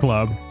fight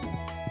club.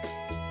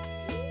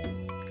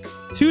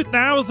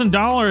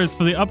 $2,000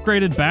 for the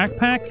upgraded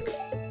backpack?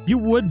 You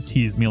would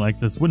tease me like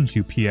this, wouldn't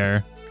you,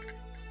 Pierre?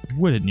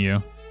 Wouldn't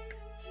you?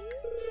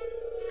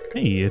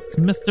 Hey, it's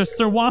Mr.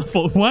 Sir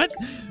Waffle. What?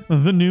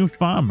 The new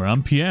farmer.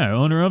 I'm Pierre,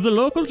 owner of the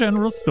local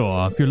general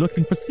store. If you're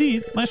looking for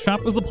seeds, my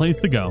shop is the place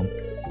to go.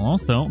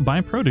 Also,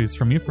 buy produce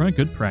from you for a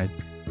good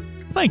price.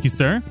 Thank you,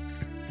 sir.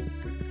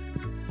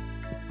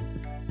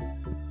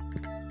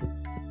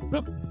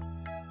 Well,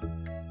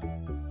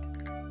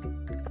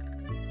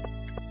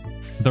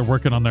 they're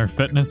working on their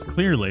fitness,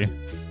 clearly.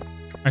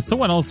 Alright, so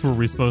what else were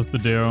we supposed to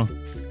do?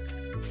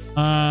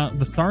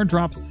 The Star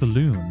Drop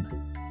Saloon.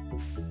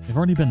 They've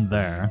already been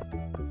there.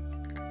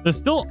 There's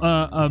still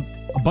a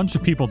bunch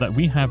of people that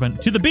we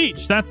haven't... To the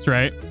beach! That's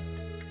right.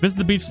 Visit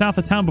the beach south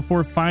of town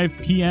before 5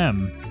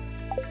 p.m.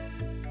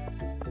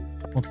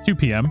 Well, it's 2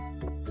 p.m.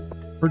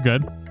 We're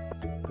good.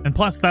 And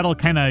plus, that'll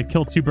kind of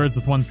kill two birds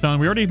with one stone.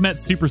 We already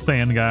met Super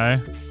Saiyan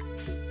guy.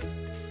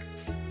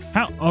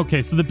 How?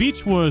 Okay, so the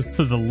beach was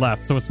to the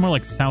left, so it's more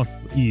like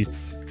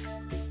southeast.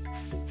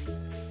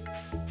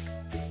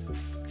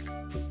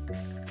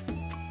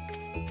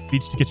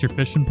 Beach to get your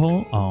fishing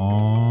pole?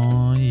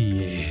 Oh,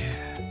 yeah.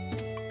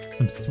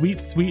 Some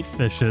sweet, sweet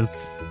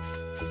fishes.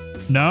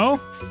 No?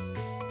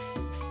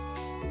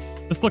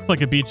 This looks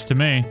like a beach to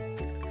me.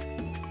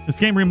 This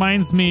game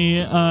reminds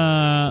me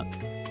of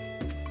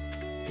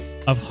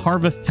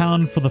Harvest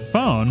Town for the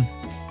phone.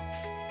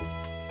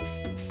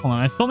 Hold on,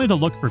 I still need to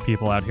look for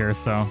people out here,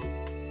 so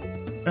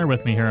bear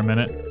with me here a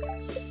minute.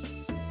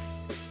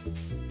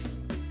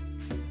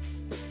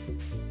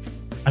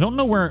 I don't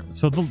know where...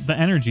 So the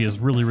energy is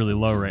really, really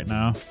low right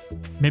now.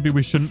 Maybe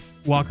we shouldn't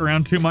walk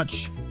around too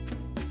much.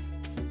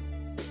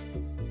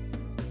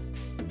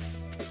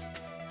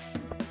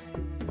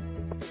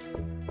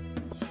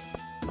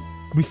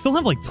 We still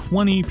have like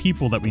 20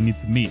 people that we need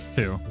to meet,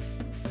 too.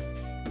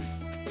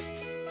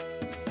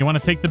 You want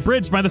to take the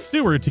bridge by the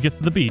sewer to get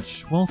to the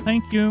beach. Well,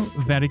 thank you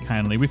very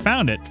kindly. We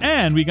found it,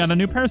 and we got a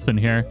new person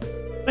here.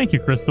 Thank you,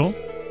 Crystal.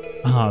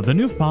 Ah, the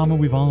new farmer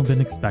we've all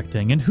been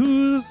expecting, and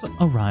whose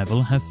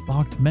arrival has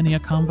sparked many a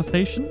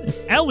conversation.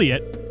 It's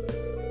Elliot.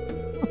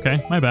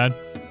 Okay, my bad.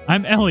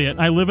 I'm Elliot.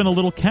 I live in a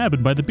little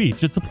cabin by the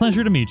beach. It's a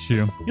pleasure to meet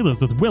you. He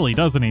lives with Willie,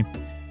 doesn't he?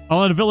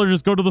 All the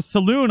villagers go to the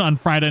saloon on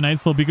Friday night,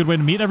 so it'll be a good way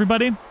to meet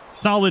everybody.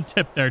 Solid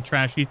tip there,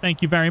 Trashy.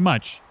 Thank you very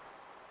much.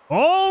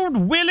 Old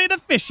Willie the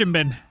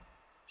fisherman.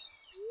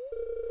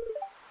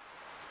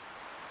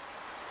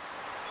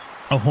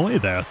 Ahoy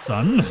there,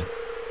 son.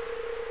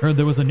 Heard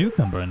there was a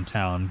newcomer in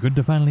town. Good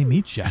to finally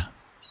meet ya.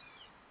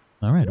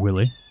 All right,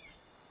 Willie.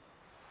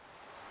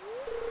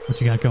 What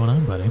you got going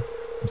on, buddy?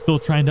 I'm still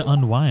trying to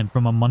unwind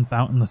from a month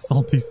out in the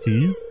salty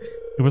seas.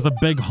 It was a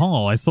big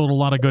haul. I sold a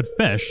lot of good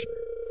fish.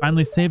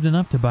 Finally saved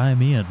enough to buy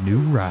me a new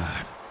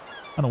rod.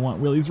 I don't want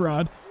Willie's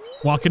rod.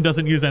 Walking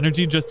doesn't use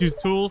energy, just use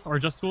tools, or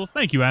just tools.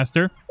 Thank you,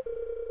 Aster.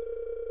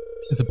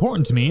 It's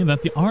important to me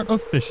that the art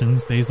of fishing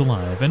stays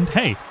alive. And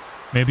hey,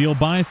 maybe you'll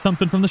buy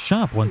something from the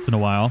shop once in a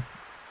while.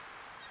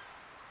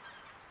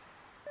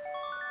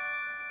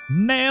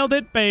 Nailed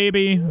it,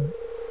 baby.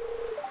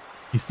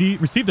 You see,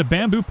 received a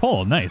bamboo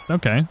pole. Nice,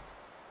 okay.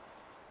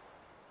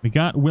 We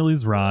got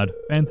Willie's rod.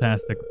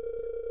 Fantastic.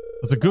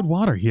 There's a good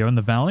water here in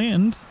the valley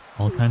and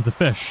all kinds of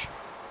fish.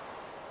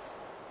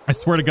 I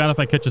swear to God, if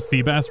I catch a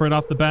sea bass right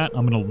off the bat,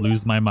 I'm going to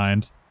lose my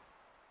mind.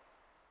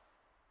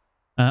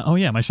 Oh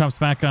yeah, my shop's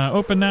back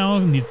open now.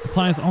 Need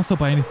supplies. Also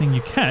buy anything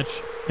you catch.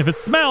 If it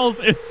smells,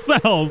 it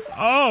sells.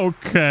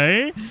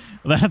 Okay.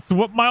 That's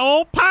what my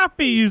old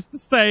poppy used to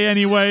say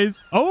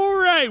anyways. All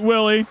right,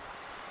 Willie.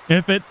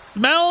 If it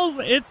smells,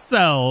 it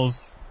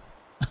sells.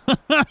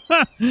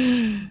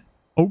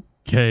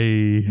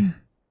 Okay.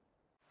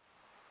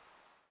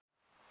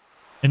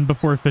 In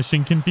before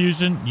fishing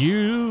confusion,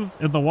 use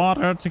in the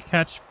water to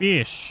catch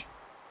fish.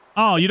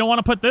 Oh, you don't want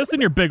to put this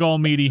in your big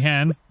old meaty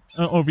hands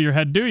over your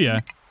head, do you?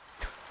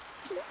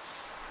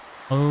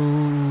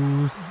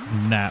 Oh,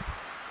 snap.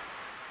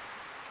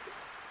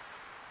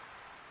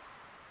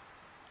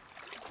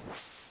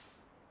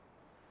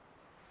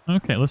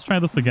 Okay, let's try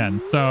this again.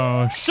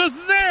 So,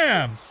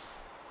 Shazam!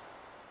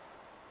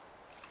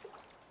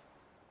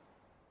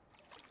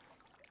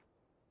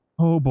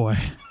 Oh boy.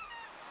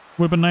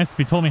 Would have been nice if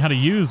he told me how to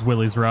use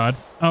Willie's rod.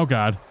 Oh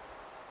god.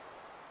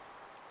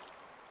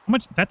 How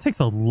much? That takes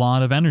a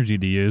lot of energy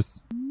to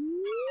use.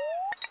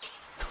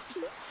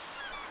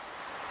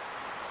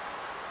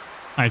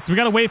 Alright, so we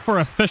gotta wait for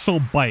official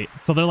bite.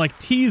 So they're like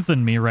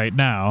teasing me right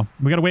now.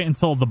 We gotta wait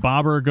until the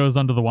bobber goes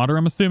under the water,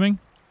 I'm assuming.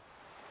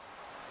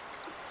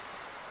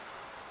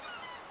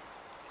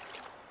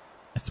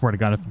 I swear to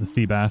God, if it's a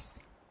sea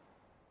bass.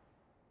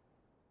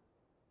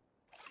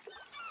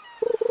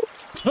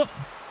 Oh,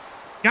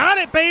 got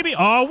it, baby!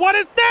 Oh, what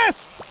is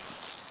this?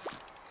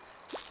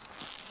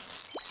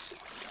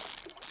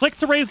 Click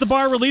to raise the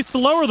bar, release to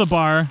lower the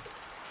bar.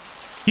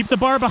 Keep the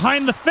bar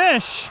behind the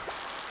fish.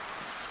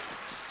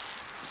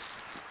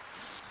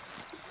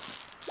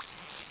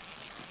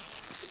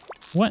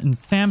 What in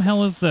Sam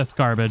hell is this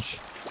garbage?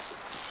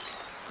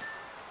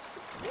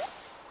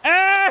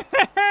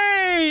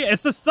 Hey!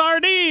 It's a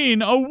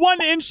sardine! A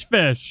 1-inch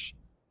fish!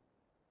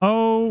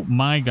 Oh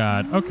my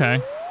god.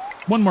 Okay.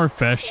 One more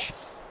fish.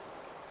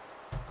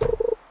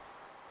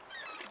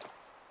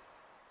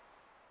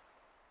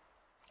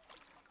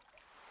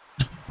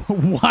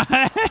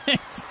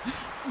 What?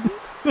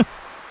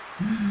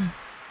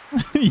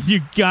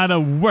 You gotta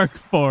work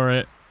for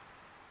it.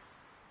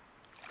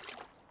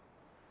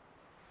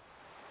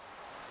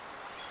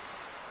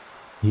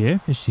 Yeah,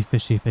 fishy,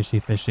 fishy, fishy,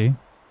 fishy.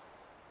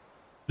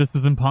 This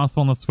is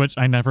impossible on the Switch.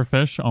 I never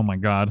fish. Oh my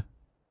god.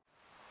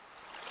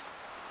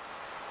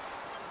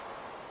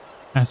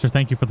 Aster,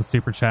 thank you for the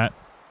super chat.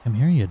 Come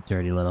here, you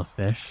dirty little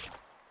fish.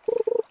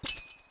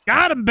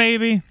 Got him,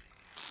 baby!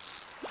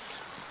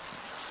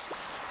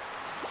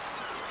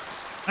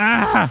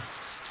 Ah!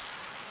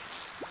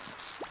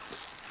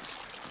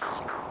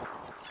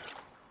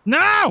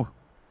 No!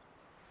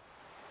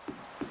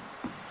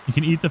 You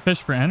can eat the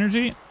fish for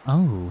energy?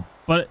 Oh,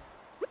 but...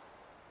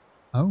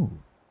 Oh.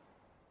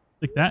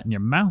 Stick that in your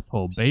mouth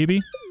hole,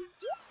 baby.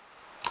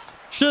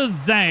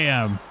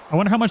 Shazam! I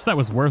wonder how much that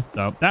was worth,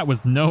 though. That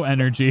was no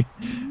energy.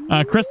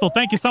 Crystal,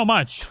 thank you so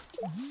much.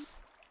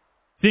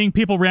 Seeing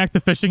people react to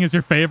fishing is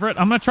your favorite?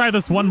 I'm gonna try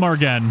this one more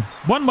again.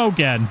 One more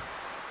again.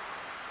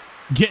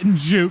 Getting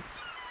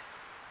juked.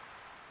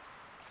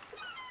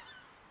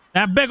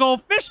 That big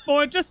old fish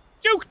boy just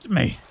juked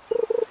me.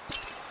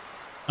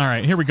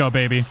 Alright, here we go,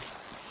 baby.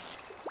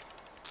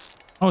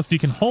 Oh, so you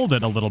can hold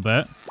it a little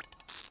bit.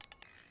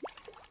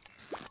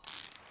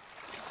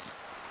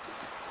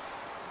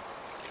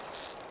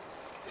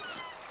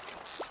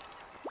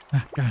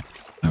 Oh, God.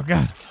 Oh,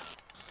 God.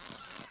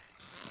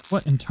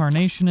 What in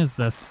tarnation is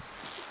this?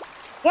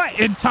 What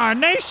in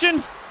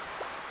tarnation?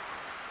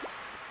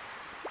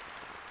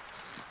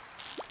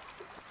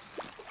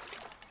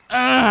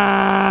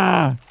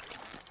 Ah!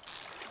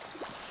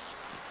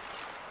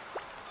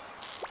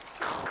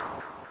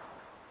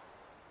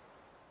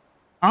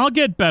 I'll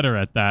get better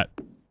at that.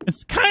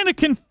 It's kind of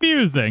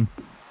confusing.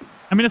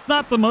 I mean, it's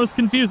not the most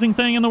confusing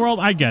thing in the world.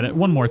 I get it.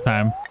 One more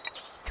time.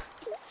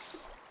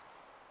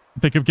 I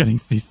think I'm getting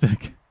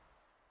seasick.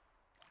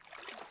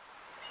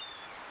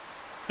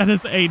 That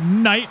is a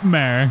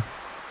nightmare.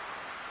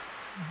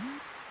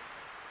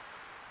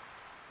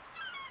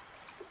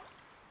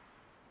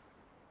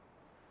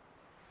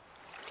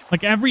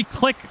 Like every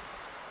click...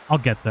 I'll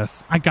get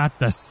this. I got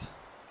this.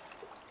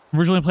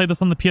 Originally played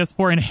this on the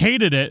PS4 and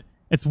hated it.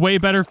 It's way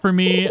better for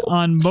me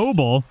on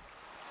mobile.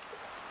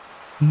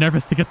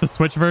 Nervous to get the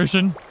Switch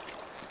version.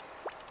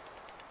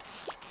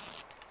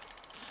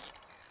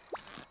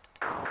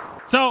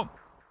 So.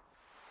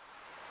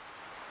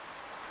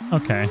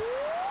 Okay.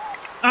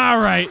 All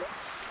right.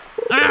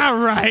 All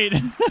right.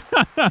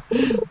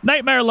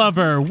 Nightmare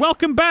Lover,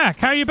 welcome back.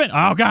 How you been?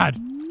 Oh, God.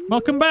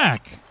 Welcome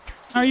back.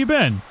 How you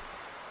been?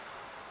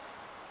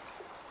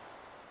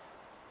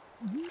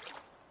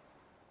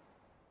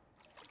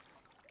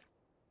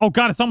 Oh,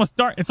 God, it's almost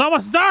dark. It's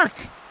almost dark.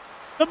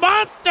 The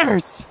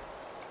monsters.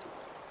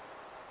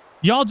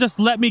 Y'all just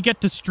let me get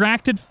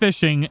distracted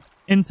fishing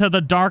into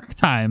the dark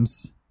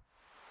times.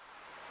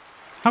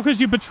 How could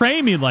you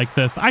betray me like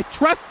this? I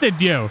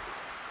trusted you.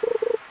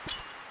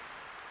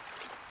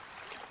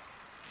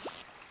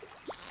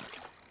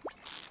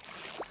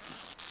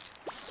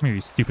 Come here,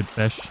 you stupid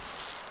fish.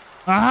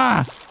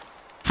 Ah!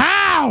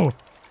 How?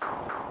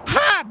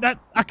 Ha!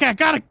 Okay, I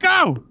gotta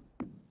go!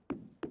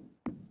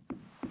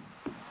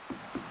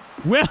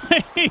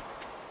 Willie! Am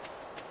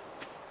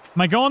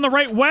I going the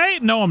right way?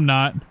 No, I'm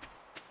not.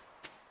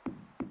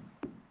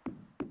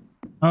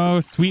 Oh,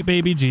 sweet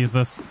baby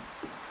Jesus.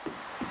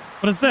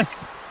 What is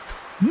this?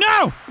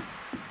 No!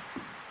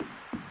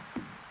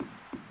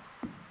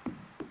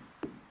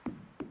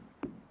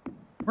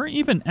 Where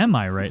even am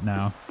I right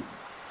now?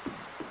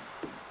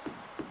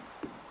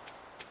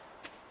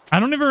 I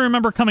don't even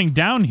remember coming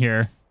down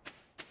here.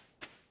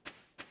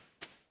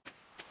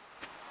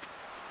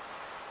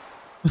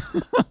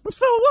 I'm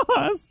so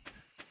lost.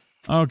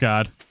 Oh,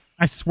 God.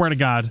 I swear to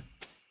God.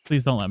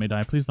 Please don't let me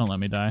die. Please don't let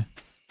me die.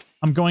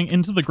 I'm going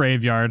into the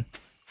graveyard.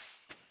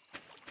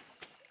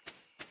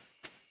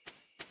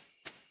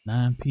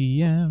 9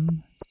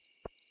 p.m.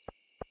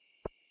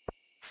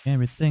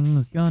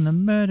 Everything's gonna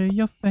murder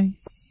your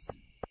face.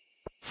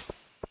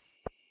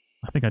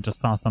 I think I just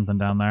saw something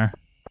down there.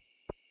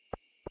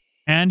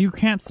 And you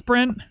can't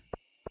sprint?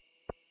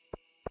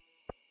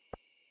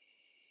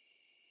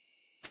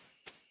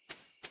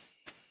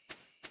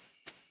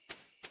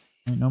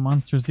 Ain't no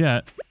monsters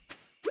yet.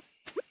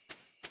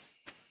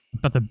 I'm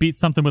about to beat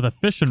something with a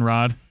fishing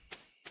rod.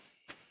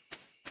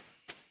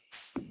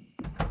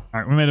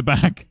 Alright, we made it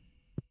back.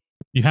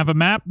 You have a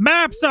map?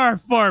 Maps are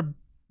for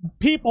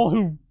people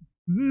who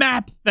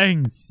map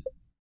things.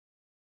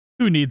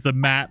 Who needs a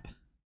map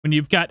when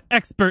you've got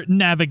expert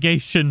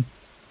navigation?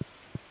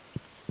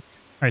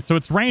 Alright, so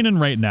it's raining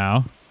right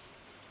now.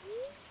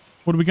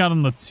 What do we got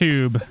on the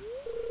tube?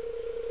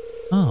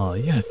 Oh,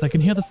 yes, I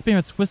can hear the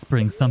spirits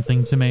whispering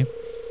something to me.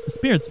 The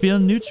spirits feel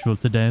neutral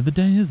today. The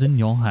day is in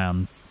your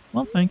hands.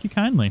 Well, thank you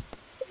kindly.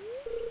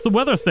 What's the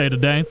weather say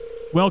today?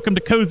 Welcome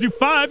to Kozu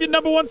 5, your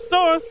 #1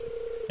 source.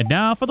 And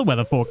now for the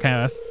weather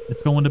forecast.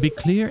 It's going to be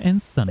clear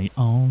and sunny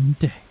all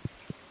day.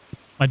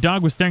 My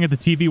dog was staring at the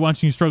TV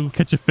watching you struggle to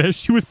catch a fish.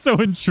 She was so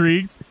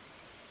intrigued.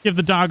 Give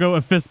the doggo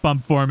a fist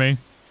bump for me.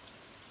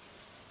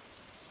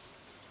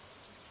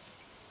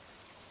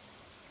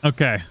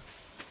 Okay.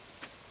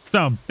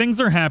 So, things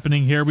are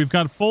happening here. We've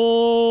got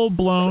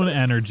full-blown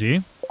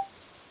energy.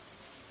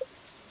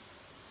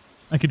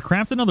 I could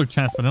craft another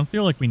chest, but I don't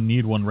feel like we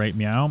need one right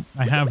meow.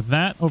 I have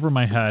that over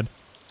my head.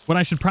 What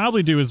I should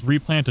probably do is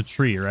replant a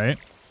tree, right?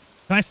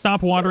 Can I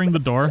stop watering the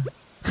door?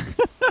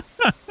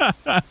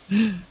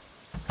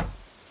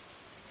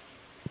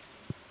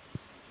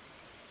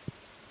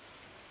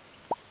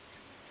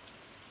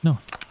 No.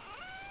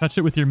 Touch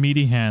it with your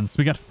meaty hands.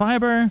 We got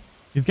fiber.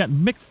 We've got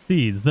mixed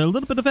seeds. There's a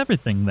little bit of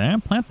everything there.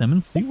 Plant them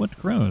and see what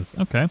grows.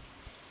 Okay.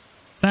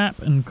 Sap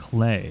and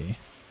clay.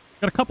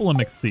 Got a couple of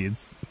mixed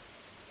seeds.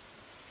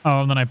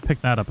 Oh, and then I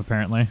picked that up,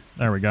 apparently.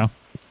 There we go.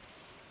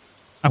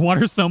 I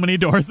water so many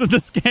doors in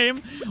this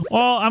game.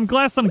 Well, I'm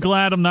glad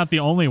I'm not the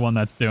only one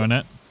that's doing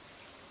it.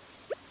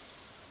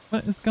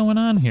 What is going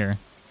on here?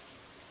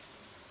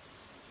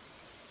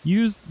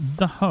 Use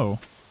the hoe.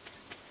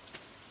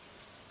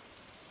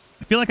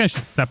 I feel like I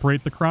should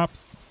separate the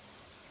crops.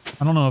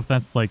 I don't know if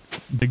that's like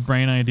big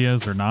brain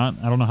ideas or not.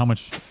 I don't know how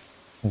much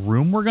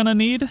room we're gonna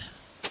need,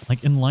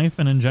 like in life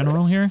and in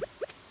general here.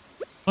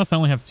 Plus, I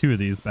only have 2 of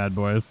these bad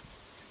boys.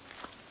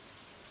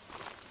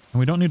 And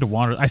we don't need to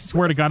water. I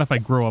swear to God, if I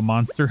grow a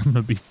monster, I'm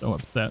gonna be so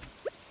upset.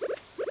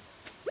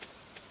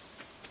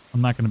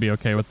 I'm not gonna be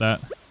okay with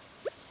that.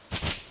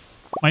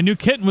 My new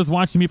kitten was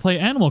watching me play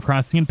Animal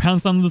Crossing and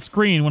pounced on the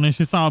screen when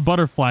she saw a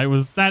butterfly.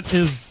 That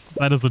is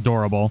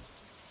adorable.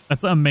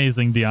 That's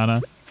amazing,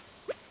 Deanna.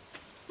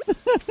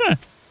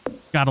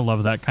 Gotta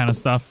love that kind of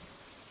stuff.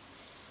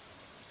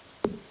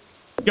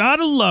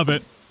 Gotta love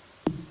it.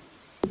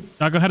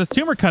 Doggo had his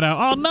tumor cut out.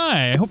 Oh,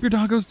 nice. I hope your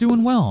doggo's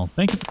doing well.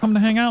 Thank you for coming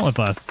to hang out with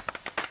us.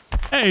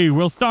 Hey,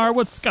 Willstar,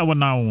 what's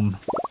going on?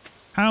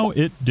 How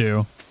it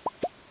do?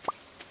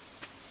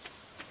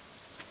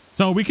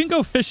 So we can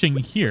go fishing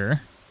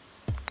here.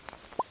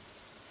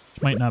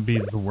 Which might not be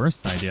the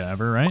worst idea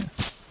ever, right?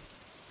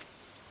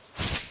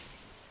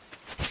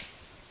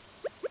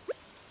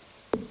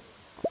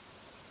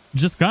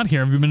 Just got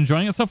here. Have you been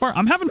enjoying it so far?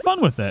 I'm having fun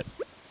with it.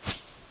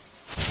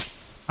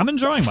 I'm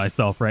enjoying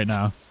myself right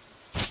now.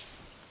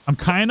 I'm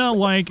kind of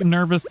like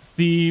nervous to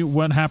see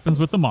what happens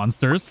with the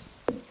monsters.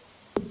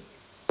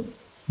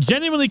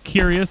 genuinely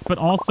curious, but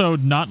also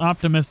not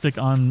optimistic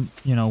on,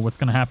 you know, what's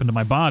going to happen to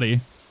my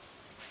body.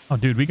 Oh,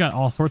 dude, we got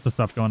all sorts of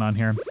stuff going on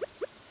here.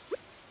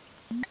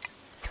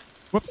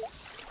 Whoops.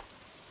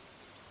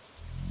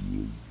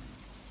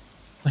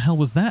 The hell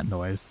was that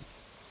noise?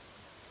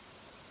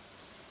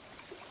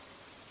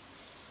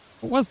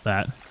 What was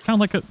that?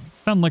 Sounded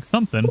like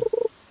something.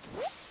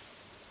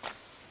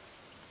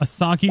 A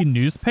soggy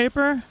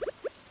newspaper?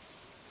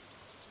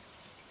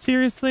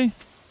 Seriously?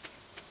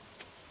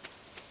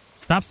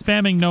 Stop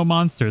spamming no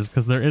monsters,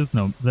 because there is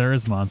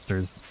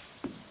monsters.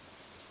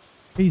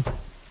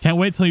 Jesus. Can't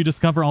wait till you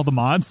discover all the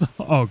mods.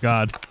 Oh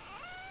god.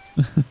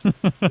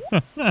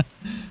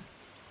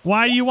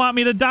 Why do you want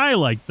me to die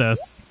like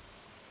this?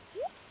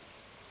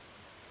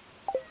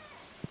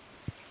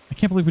 I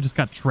can't believe we just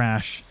got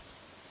trash.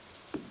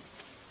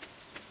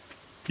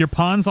 Your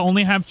pawns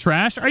only have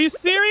trash? Are you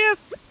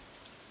serious?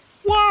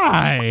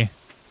 Why?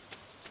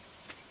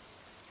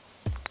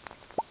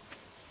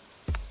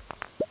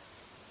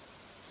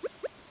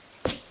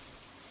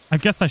 I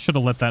guess I should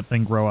have let that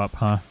thing grow up,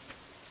 huh?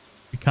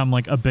 Become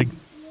like a big...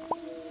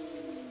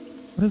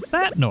 What is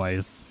that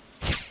noise?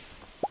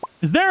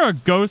 Is there a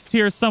ghost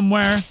here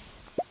somewhere?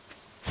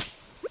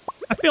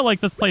 I feel like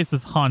this place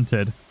is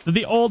haunted. Did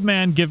the old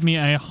man give me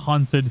a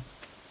haunted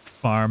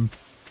farm?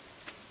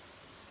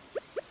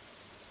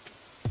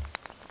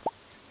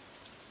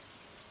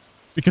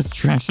 Because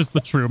trash is the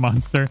true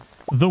monster.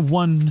 The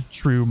one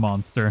true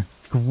monster.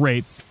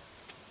 Great.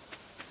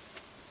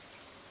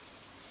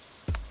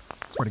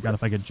 Swear to God,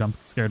 if I get jump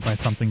scared by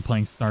something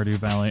playing Stardew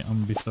Valley, I'm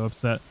gonna be so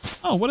upset.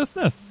 Oh, what is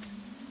this?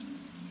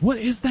 What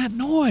is that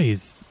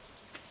noise?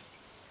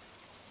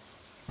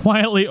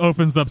 Quietly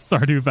opens up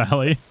Stardew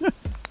Valley.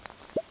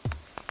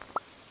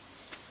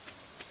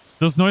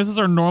 Those noises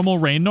are normal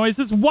rain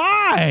noises?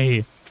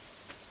 Why?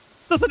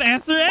 This doesn't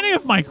answer any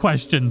of my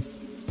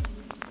questions.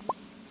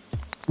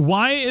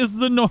 Why is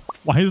the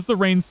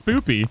rain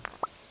spoopy?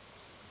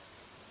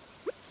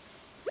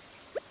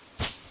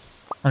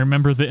 I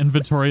remember the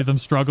inventory of them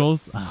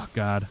struggles. Oh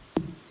god.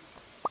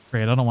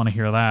 Great, I don't want to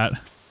hear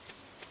that.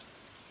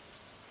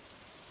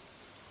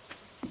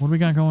 What do we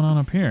got going on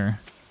up here?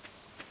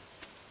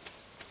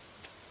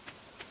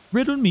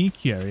 Riddle me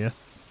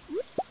curious.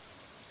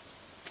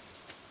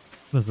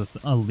 What is this?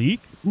 A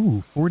leek?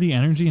 Ooh, 40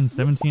 energy and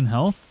 17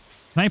 health.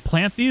 Can I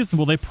plant these and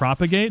will they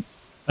propagate?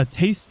 A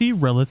tasty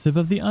relative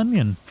of the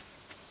onion.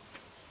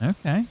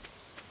 Okay.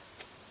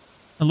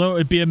 Hello,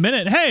 it'd be a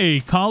minute.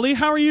 Hey, Collie,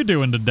 how are you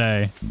doing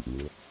today?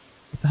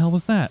 What the hell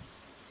was that?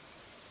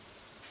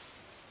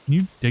 Can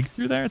you dig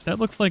through there? That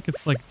looks like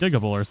it's like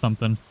diggable or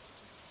something.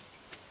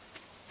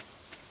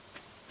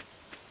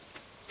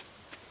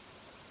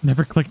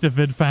 Never clicked a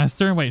vid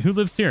faster. Wait, who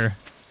lives here?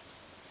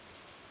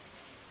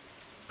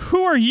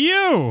 Who are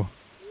you?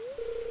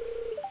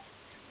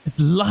 It's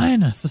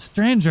Linus, a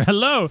stranger.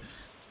 Hello.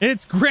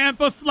 It's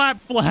Grandpa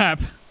Flap Flap.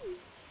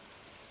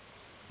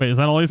 Wait, is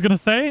that all he's gonna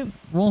say?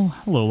 Well,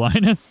 hello,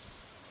 Linus.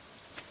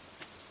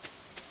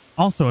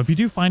 Also, if you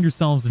do find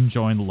yourselves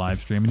enjoying the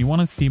live stream and you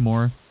want to see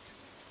more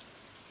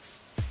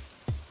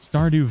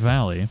Stardew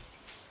Valley,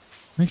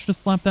 make sure to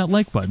slap that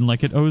like button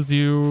like it owes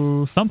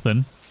you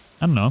something.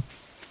 I don't know.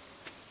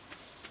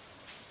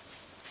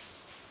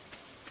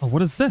 Oh,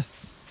 what is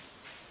this?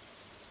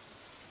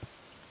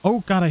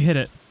 Oh, God, I hit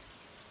it.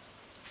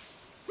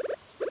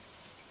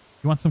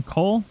 You want some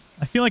coal?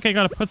 I feel like I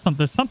gotta put some...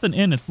 There's something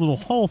in its little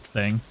hole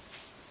thing.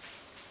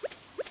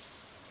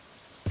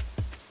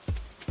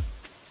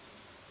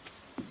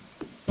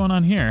 What's going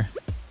on here?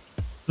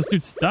 Is this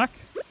dude stuck?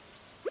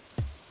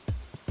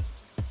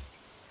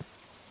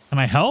 Can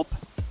I help?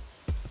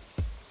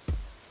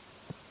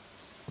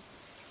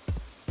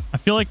 I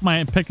feel like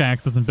my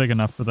pickaxe isn't big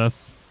enough for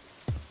this.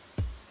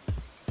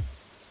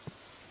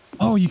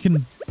 Oh, you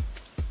can...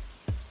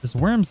 There's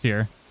worms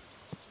here.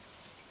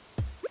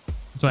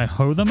 Do I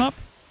hoe them up?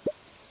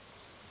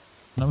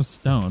 That was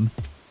stone.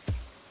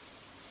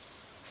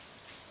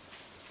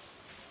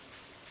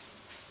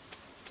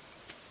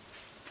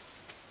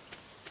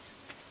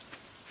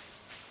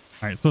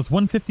 Alright, so it's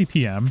 1:50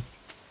 p.m.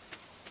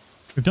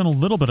 We've done a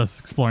little bit of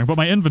exploring, but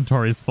my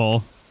inventory is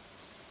full.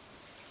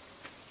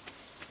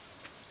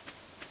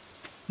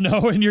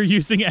 No, and you're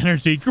using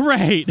energy.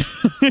 Great!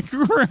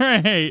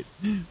 Great!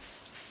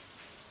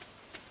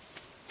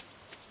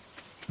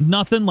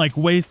 Nothing like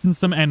wasting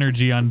some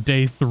energy on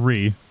day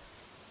 3.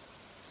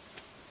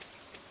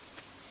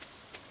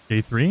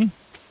 Day 3?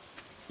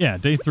 Yeah,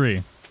 day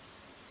 3.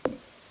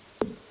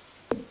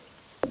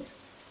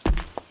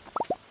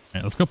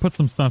 Alright, let's go put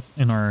some stuff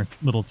in our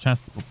little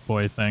chest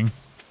boy thing.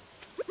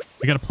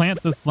 We gotta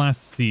plant this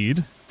last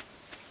seed.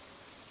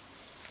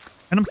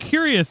 And I'm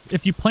curious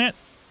if you plant...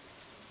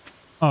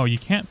 Oh, you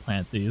can't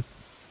plant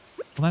these.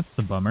 Well, that's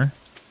a bummer.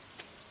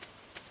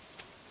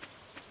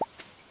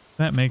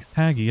 That makes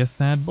Taggy a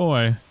sad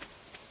boy.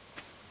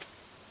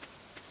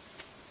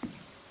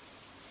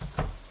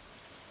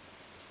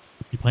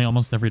 You play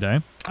almost every day?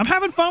 I'm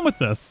having fun with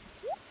this.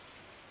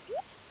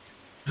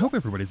 I hope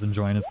everybody's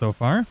enjoying it so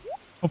far.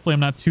 Hopefully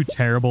I'm not too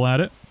terrible at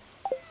it.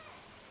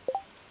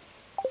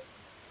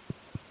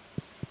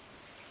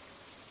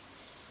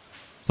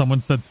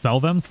 Someone said sell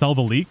them, sell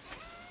the leeks.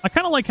 I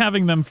kind of like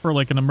having them for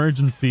like an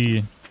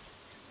emergency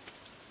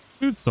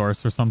food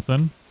source or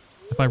something.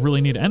 If I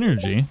really need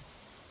energy.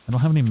 I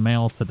don't have any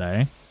mail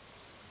today.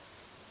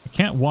 I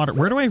can't water.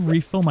 Where do I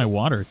refill my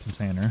water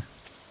container?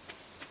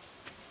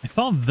 I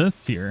saw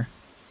this here.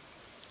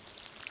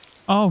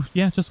 Oh,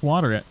 yeah, just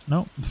water it.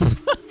 Nope.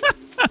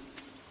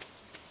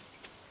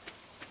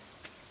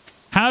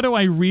 How do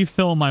I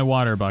refill my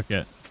water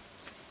bucket?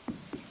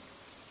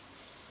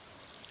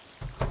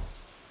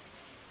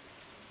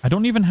 I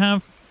don't even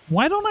have...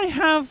 Why don't I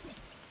have...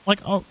 Like,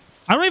 oh,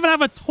 I don't even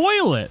have a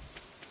toilet.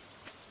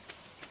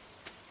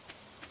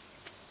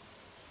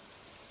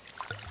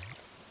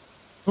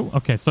 Oh,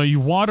 okay, so you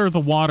water the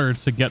water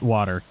to get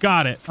water.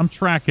 Got it. I'm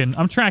tracking.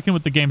 I'm tracking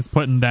what the game's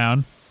putting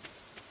down.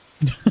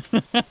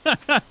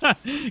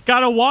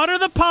 Gotta water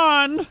the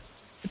pond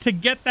to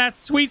get that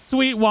sweet,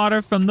 sweet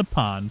water from the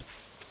pond.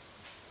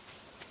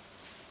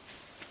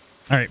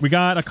 All right, we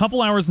got a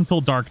couple hours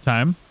until dark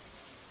time.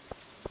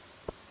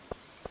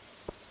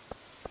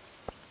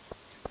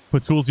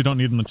 Put tools you don't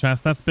need in the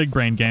chest. That's big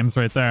brain games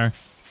right there.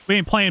 We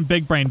ain't playing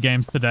big brain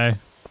games today.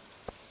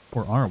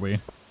 Or are we?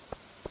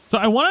 So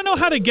I want to know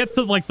how to get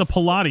to, like, the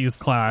Pilates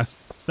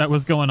class that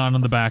was going on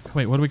in the back.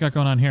 Wait, what do we got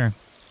going on here?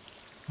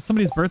 Is it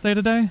somebody's birthday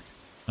today?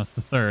 No, it's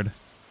the 3rd.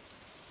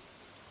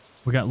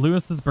 We got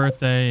Lewis's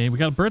birthday. We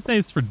got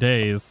birthdays for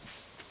days.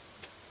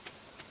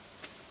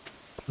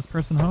 Is this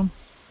person home?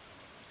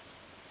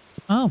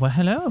 Oh, well,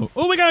 hello.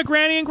 Oh, we got a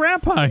Granny and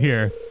Grandpa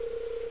here.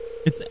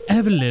 It's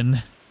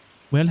Evelyn.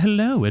 Well,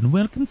 hello, and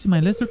welcome to my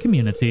little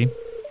community.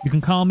 You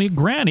can call me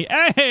Granny.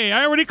 Hey,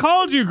 I already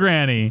called you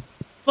Granny.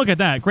 Look at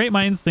that. Great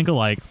minds think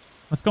alike.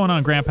 What's going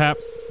on,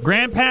 Grandpaps?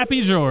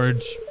 Grandpappy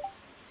George.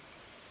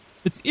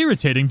 It's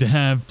irritating to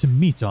have to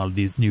meet all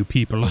these new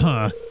people,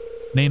 huh?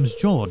 Name's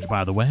George,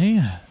 by the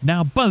way.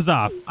 Now buzz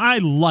off. I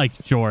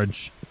like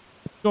George.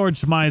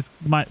 George is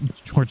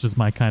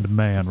my kind of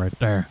man right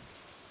there.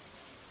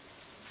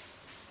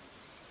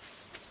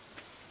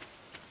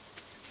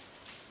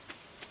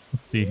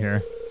 Let's see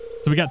here.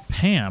 So we got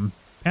Pam.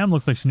 Pam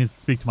looks like she needs to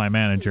speak to my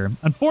manager.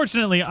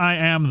 Unfortunately, I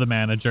am the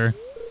manager.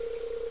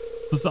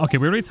 Okay,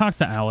 we already talked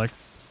to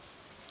Alex.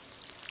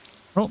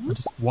 Oh, I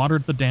just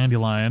watered the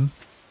dandelion.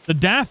 The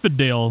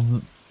daffodil.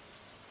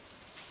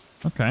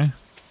 Okay.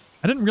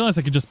 I didn't realize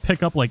I could just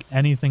pick up, like,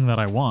 anything that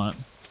I want.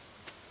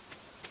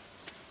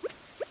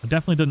 I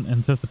definitely didn't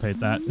anticipate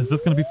that. Is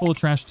this going to be full of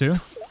trash, too?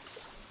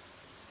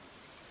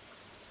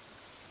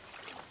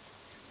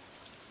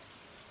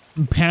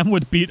 Pam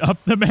would beat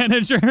up the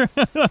manager?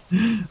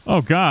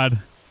 Oh, God.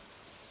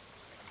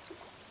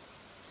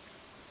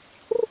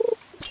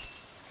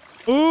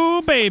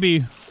 Ooh,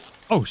 baby.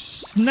 Oh,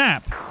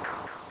 snap.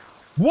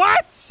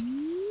 What?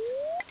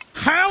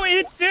 How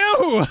it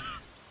do?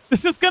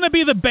 This is going to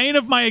be the bane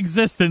of my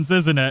existence,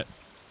 isn't it?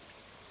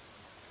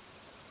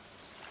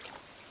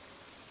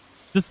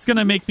 This is going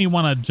to make me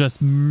want to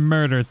just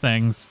murder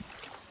things.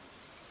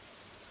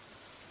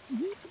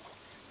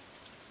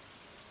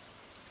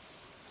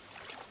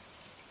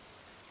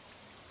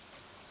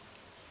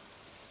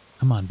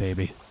 Come on,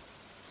 baby.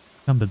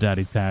 Come to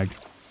Daddy Tag.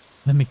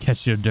 Let me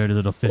catch your dirty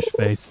little fish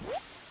face.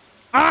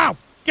 Oh,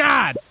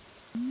 God!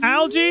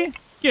 Algae?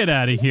 Get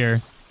out of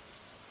here.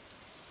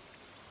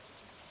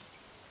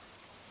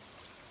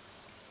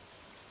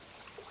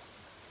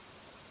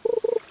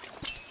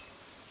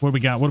 What do we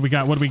got? What do we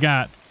got? What do we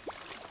got?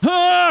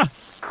 Ah!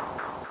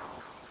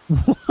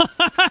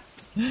 What?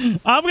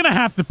 I'm gonna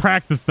have to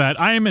practice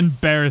that. I am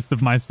embarrassed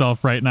of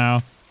myself right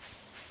now.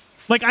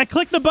 Like, I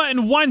click the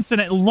button once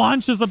and it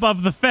launches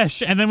above the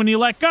fish, and then when you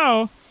let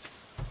go,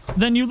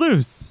 then you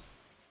lose.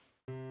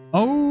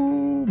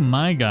 Oh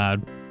my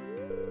God.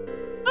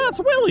 Oh, it's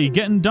Willie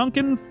getting drunk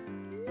on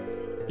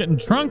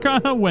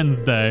a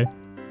Wednesday.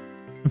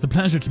 It's a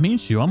pleasure to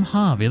meet you. I'm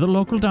Harvey, the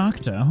local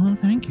doctor. Oh,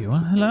 thank you.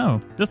 Hello.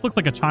 This looks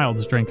like a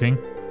child's drinking.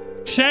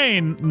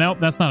 Shane! Nope,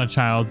 that's not a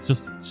child.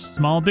 Just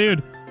small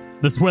dude.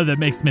 This weather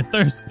makes me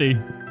thirsty.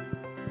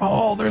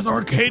 Oh, there's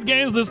arcade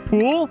games. There's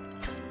pool.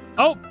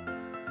 Oh.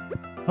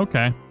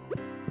 Okay.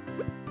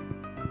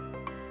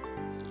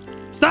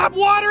 Stop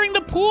watering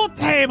the pool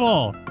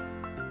table!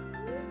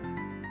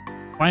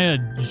 Buy a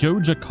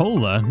Joja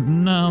Cola?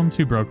 No, I'm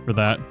too broke for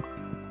that.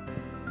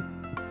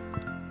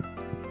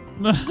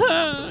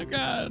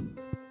 God.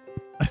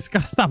 I just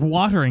gotta stop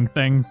watering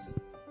things.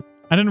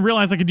 I didn't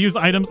realize I could use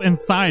items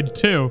inside,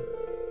 too.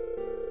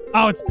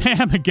 Oh, it's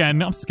Pam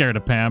again. I'm scared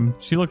of Pam.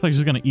 She looks like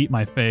she's gonna eat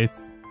my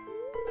face.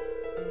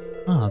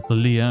 Oh, it's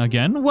Leah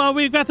again. Well,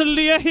 we've got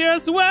Leah here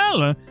as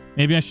well.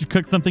 Maybe I should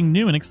cook something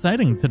new and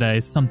exciting today.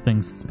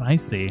 Something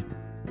spicy.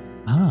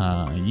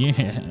 Ah,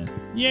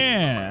 yes.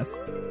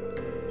 Yes.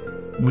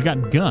 We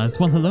got Gus.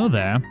 Well, hello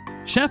there.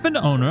 Chef and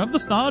owner of the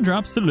Star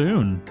Drop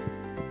Saloon.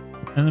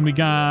 And then we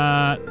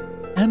got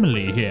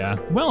Emily here.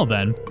 Well,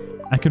 then.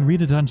 I can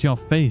read it onto your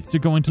face.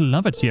 You're going to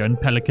love it here in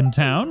Pelican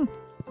Town.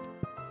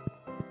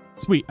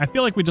 Sweet. I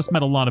feel like we just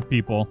met a lot of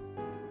people.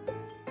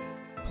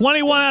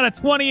 21 out of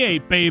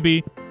 28,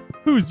 baby.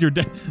 Who's your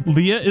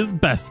Leah is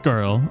best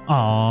girl.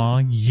 Aw,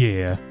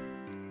 yeah.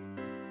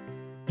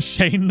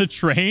 Shane the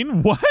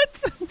train?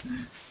 What?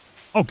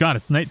 Oh god,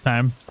 it's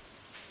nighttime.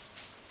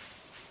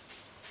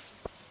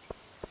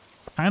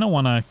 Kinda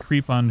wanna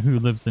creep on who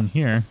lives in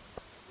here.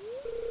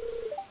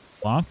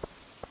 Locked.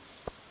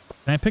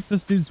 Can I pick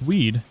this dude's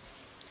weed?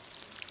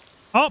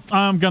 Oh,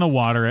 I'm gonna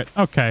water it.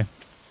 Okay.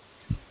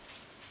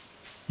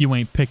 You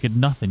ain't picking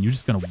nothing. You're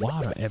just gonna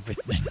water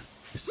everything.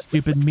 Your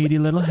stupid meaty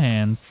little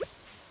hands.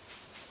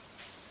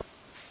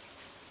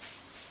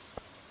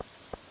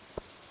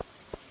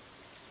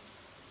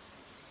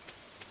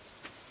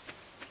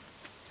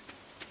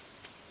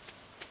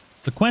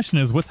 The question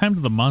is, what time do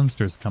the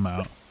monsters come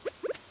out?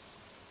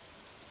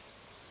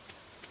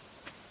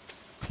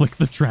 Click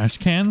the trash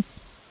cans?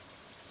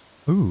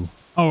 Ooh.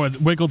 Oh, it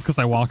wiggled because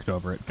I walked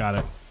over it. Got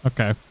it.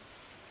 Okay.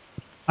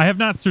 I have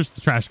not searched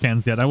the trash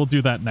cans yet. I will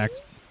do that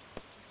next.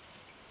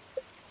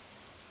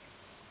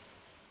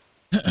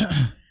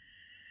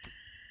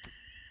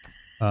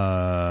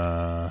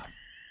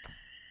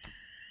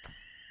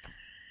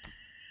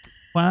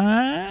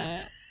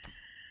 What?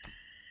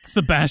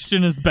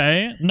 Sebastian is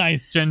Bay?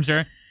 Nice,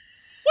 Ginger.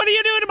 What are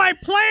you doing to my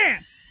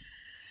plants?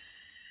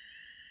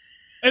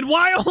 And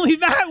why only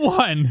that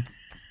one?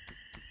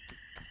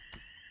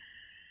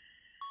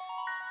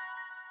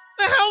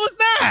 The hell was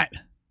that?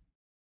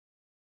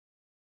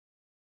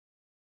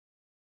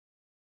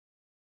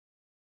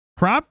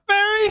 Crop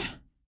fairy?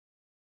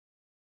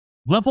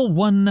 Level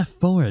 1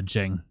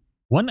 foraging.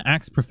 1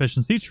 axe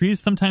proficiency. Trees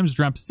sometimes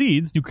drop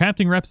seeds. New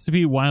crafting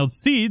recipe, wild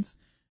seeds.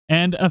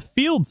 And a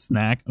field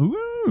snack.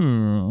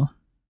 Ooh.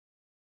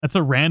 That's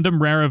a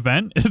random rare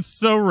event. It's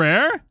so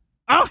rare.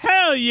 Oh,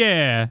 hell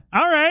yeah.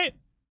 All right.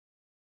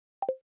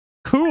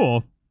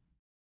 Cool.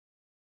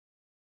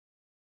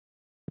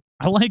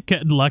 I like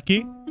getting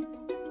lucky.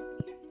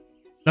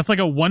 That's like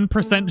a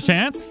 1%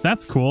 chance.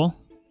 That's cool.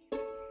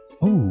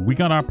 Oh, we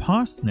got our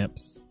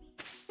parsnips.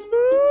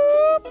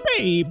 Ooh,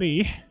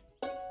 baby.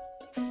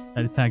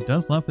 That attack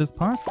does love his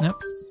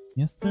parsnips.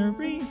 Yes,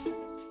 sirree.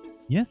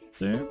 Yes,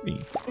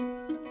 sirree.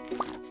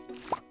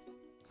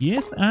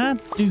 Yes, I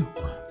do.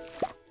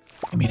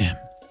 Give me them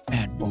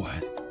bad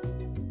boys.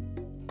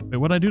 Wait,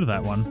 what'd I do to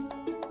that one?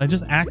 Did I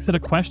just axe it a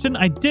question?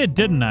 I did,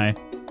 didn't I?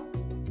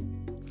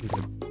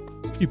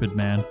 Stupid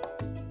man.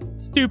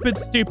 Stupid,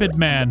 stupid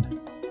man.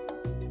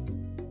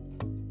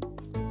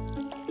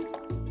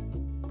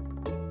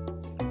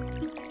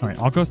 Alright,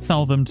 I'll go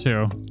sell them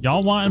too.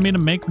 Y'all wanted me to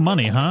make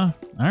money, huh?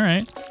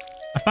 Alright.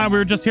 I thought we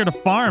were just here to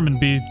farm and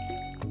be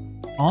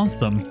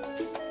awesome.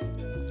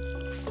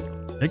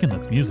 Digging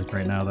this music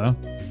right now, though.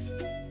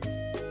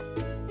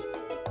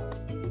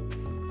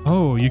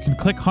 Oh, you can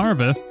click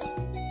harvest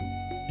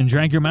and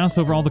drag your mouse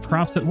over all the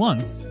crops at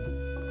once.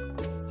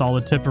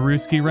 Solid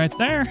tipperooski right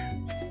there.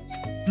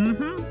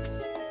 Mm-hmm.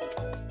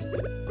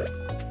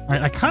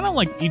 Alright, I kind of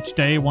like each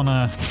day want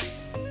to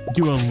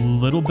do a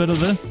little bit of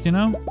this, you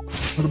know?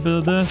 A little bit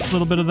of this, a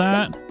little bit of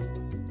that.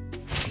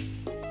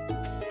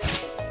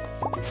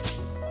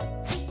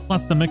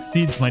 Plus the mixed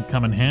seeds might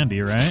come in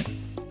handy, right?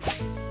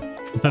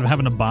 Instead of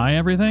having to buy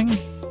everything.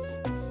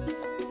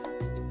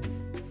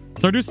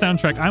 Stardew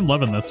soundtrack, I'm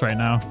loving this right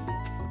now.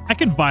 I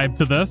can vibe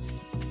to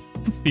this.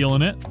 I'm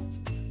feeling it.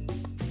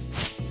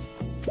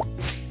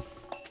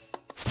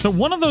 So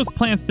one of those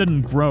plants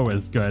didn't grow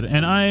as good,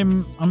 and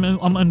I'm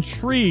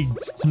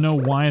intrigued to know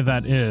why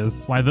that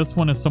is. Why this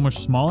one is so much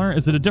smaller.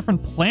 Is it a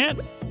different plant,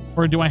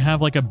 or do I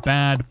have like a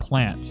bad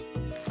plant?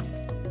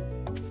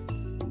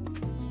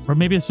 Or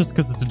maybe it's just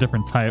because it's a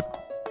different type.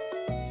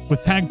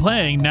 With tag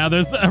playing, now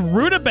there's a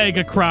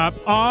rutabaga crop.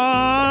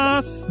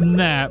 Aw,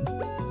 snap.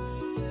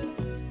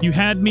 You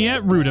had me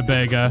at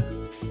rutabaga.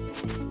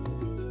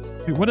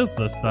 Wait, what is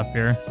this stuff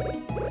here?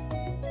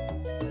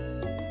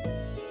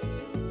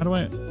 How do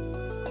I...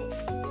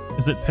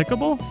 Is it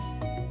pickable?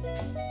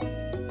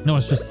 No,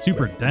 it's just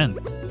super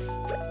dense.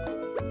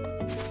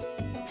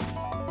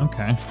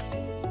 Okay.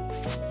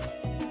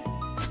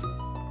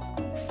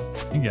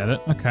 You get it.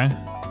 Okay.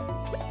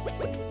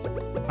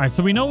 Alright,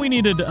 so we know we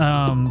needed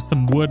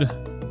some wood.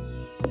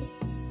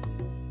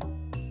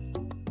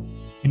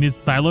 You need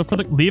silo for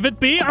the... Leave it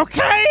be?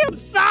 Okay, I'm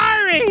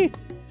sorry!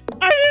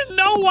 I didn't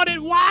know what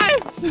it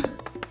was!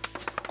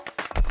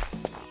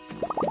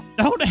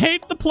 Don't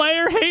hate the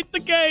player, hate the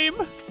game!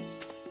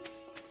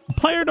 The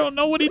player don't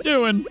know what he's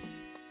doing.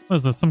 What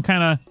is this, some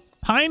kind of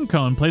pine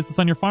cone? Place this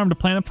on your farm to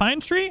plant a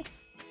pine tree?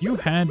 You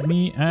had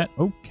me at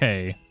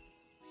okay.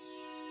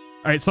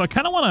 Alright, so I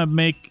kind of want to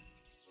make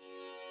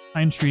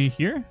pine tree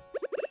here.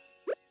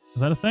 Is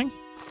that a thing?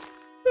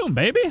 Boom,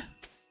 baby.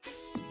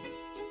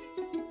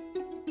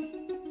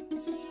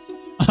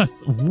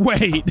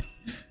 Wait.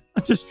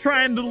 I'm just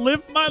trying to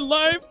live my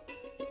life,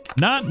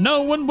 not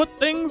knowing what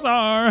things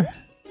are.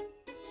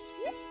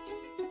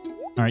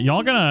 Alright,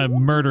 y'all gonna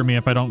murder me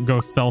if I don't go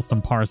sell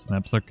some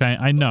parsnips, okay?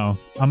 I know.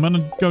 I'm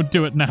gonna go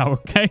do it now,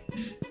 okay?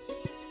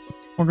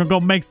 We're gonna go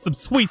make some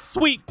sweet,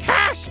 sweet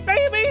cash,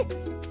 baby!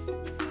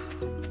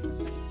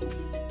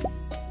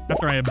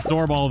 After I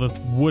absorb all this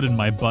wood in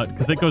my butt,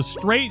 because it goes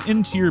straight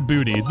into your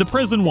booty. The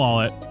prison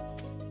wallet.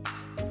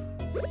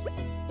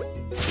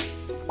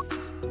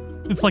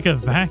 It's like a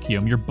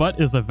vacuum. Your butt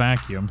is a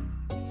vacuum.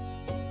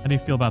 How do you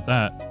feel about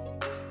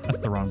that? That's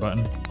the wrong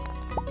button.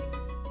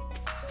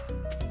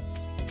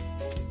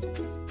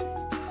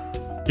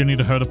 Do you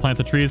need a hoe to plant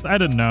the trees? I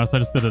didn't know, so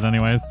I just did it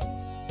anyways.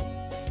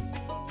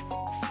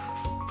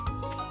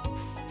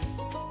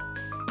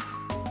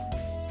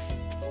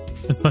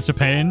 It's such a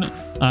pain.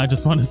 I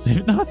just want to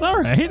save... No, it's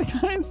alright,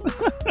 guys.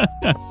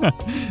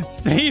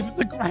 Save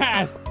the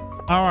grass.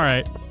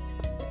 Alright.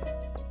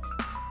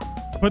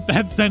 Put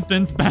that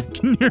sentence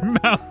back in your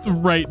mouth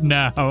right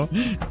now.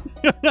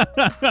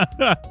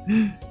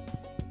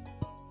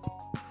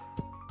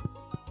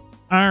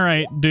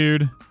 Alright,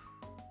 dude.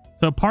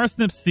 So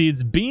parsnip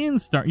seeds, bean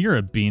start. You're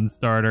a bean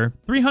starter.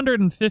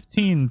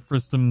 315 for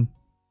some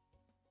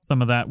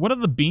of that. What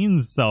do the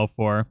beans sell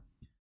for?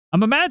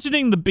 I'm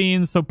imagining the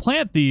beans. So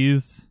plant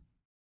these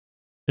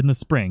in the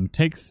spring.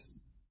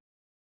 Takes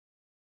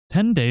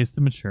 10 days to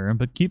mature,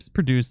 but keeps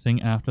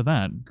producing after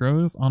that.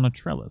 Grows on a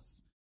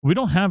trellis. We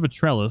don't have a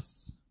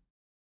trellis.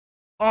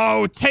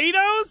 Oh,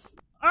 potatoes?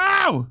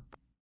 Oh!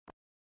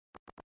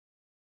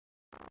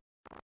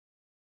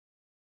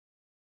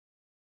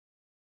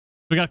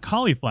 We got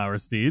cauliflower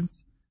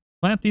seeds.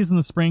 Plant these in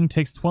the spring.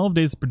 Takes 12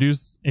 days to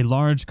produce a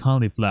large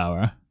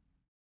cauliflower.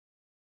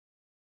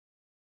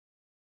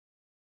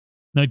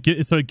 No,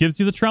 so it gives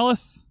you the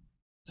trellis?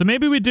 So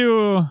maybe we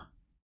do...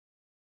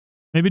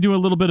 Maybe do a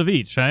little bit of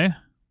each, eh?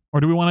 Or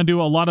do we want to do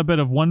a lot of bit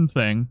of one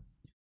thing?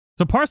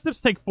 So parsnips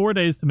take 4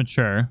 days to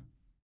mature.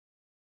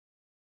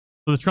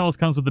 So the trellis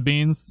comes with the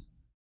beans.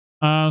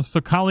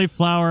 So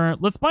cauliflower...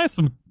 Let's buy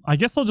some... I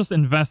guess I'll just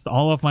invest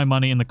all of my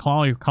money in the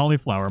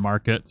cauliflower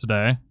market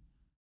today.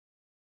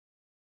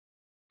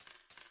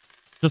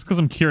 Just because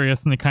I'm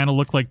curious and they kind of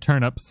look like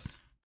turnips.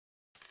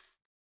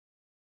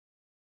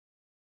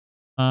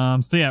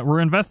 So yeah,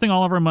 we're investing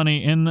all of our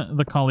money in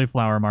the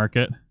cauliflower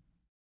market.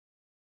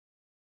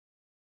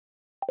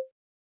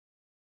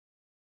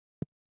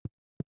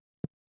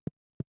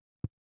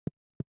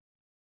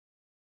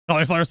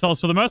 Cauliflower sells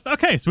for the most?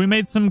 Okay, so we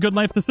made some good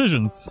life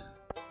decisions.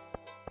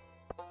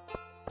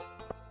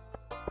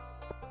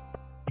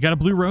 You got a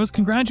blue rose?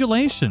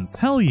 Congratulations!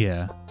 Hell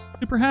yeah.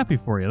 Super happy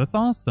for you. That's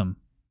awesome.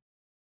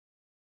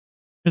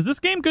 Is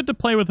this game good to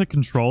play with a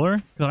controller?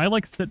 Because I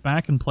like sit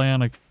back and play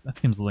on a... That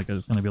seems like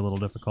it's going to be a little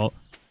difficult.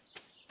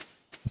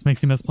 This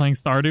makes you miss playing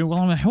Stardew?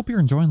 Well, I hope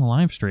you're enjoying the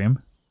live stream.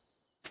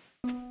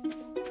 Alright,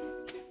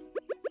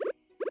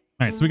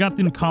 so we got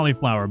the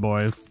cauliflower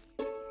boys.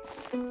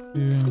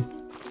 Yeah.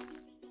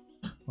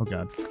 Oh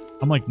god.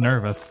 I'm like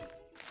nervous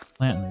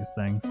planting these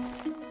things.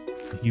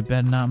 You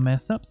better not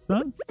mess up,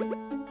 son.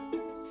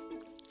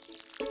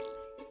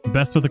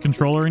 Best with a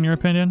controller in your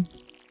opinion?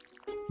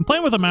 I'm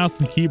playing with a mouse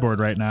and keyboard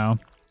right now.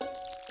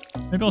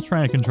 Maybe I'll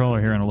try a controller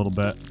here in a little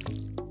bit.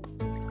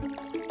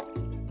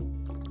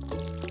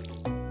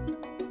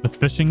 The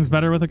fishing's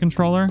better with a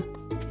controller?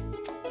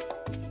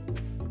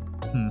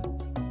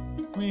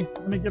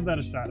 Let me give that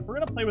a shot. If we're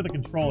gonna play with a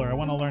controller, I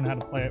want to learn how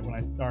to play it when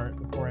I start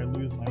before I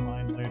lose my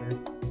mind later.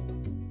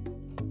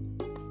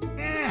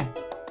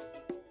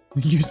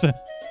 Use a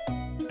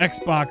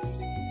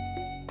Xbox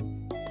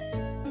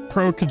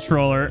Pro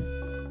controller.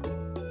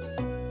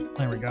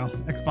 There we go.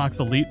 Xbox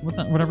Elite,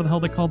 whatever the hell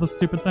they call this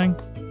stupid thing.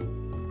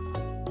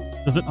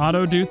 Does it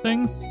auto do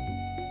things?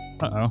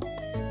 Uh-oh.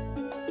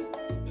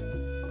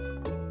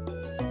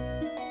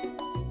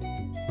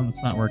 Oh,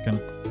 it's not working.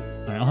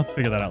 Alright, I'll have to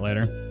figure that out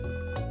later.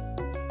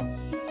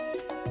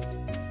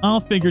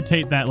 I'll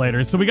figure-tate that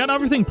later. So we got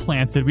everything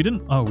planted. We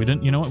didn't... Oh, we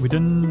didn't... You know what? We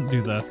didn't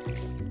do this.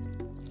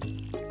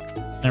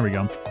 There we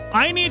go.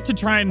 I need to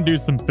try and do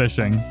some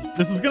fishing.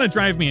 This is going to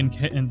drive me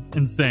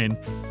insane.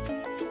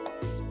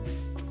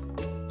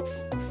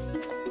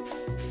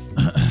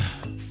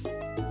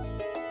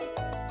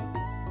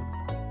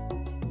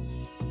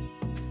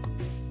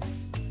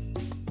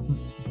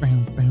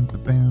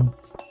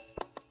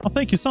 Oh,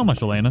 thank you so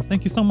much, Elena.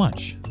 Thank you so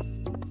much.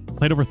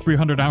 Played over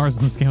 300 hours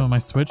in this game on my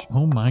Switch.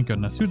 Oh my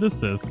goodness, who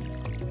this is?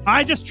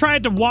 I just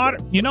tried to water...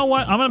 You know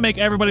what? I'm gonna make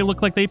everybody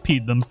look like they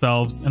peed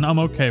themselves, and I'm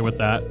okay with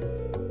that.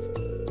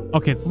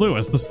 Okay, it's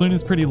Lewis. The saloon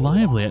is pretty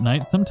lively at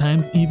night.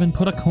 Sometimes even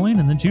put a coin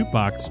in the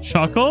jukebox.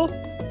 Chuckle?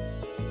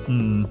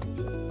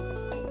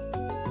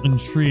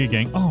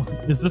 Intriguing. Oh,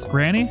 is this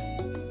Granny?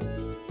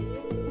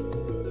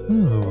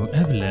 Ooh,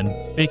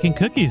 Evelyn. Baking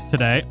cookies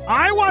today.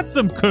 I want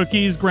some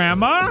cookies,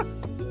 Grandma!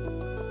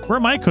 Where are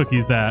my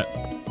cookies at?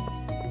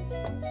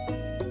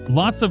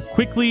 Lots of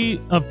quick,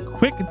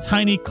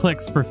 tiny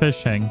clicks for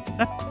fishing.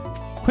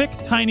 Quick,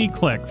 tiny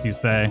clicks, you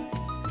say?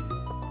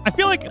 I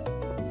feel like...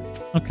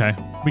 Okay,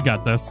 we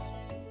got this.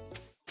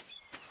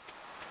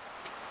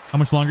 How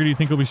much longer do you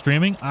think we'll be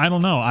streaming? I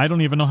don't know. I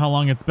don't even know how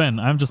long it's been.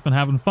 I've just been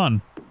having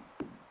fun.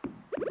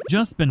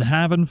 Just been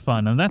having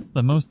fun, and that's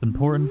the most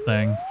important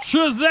thing.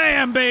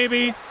 Shazam,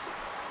 baby!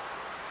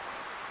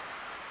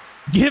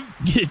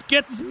 It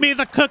gets me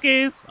the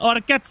cookies, or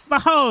it gets the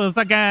hose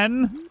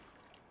again.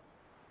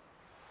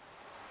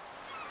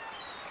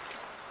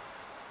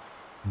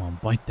 Come on,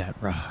 bite that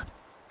rod.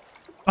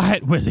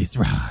 Bite Willie's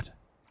rod.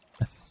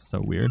 That's so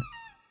weird.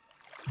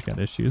 I got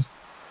issues.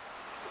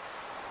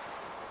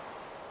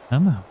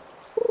 Come on.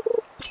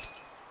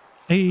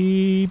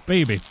 Hey,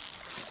 baby.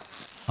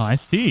 Oh, I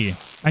see.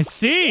 I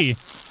see.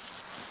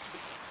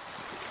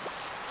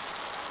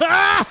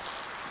 Ah!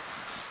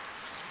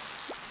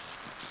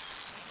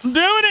 I'm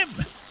doing it.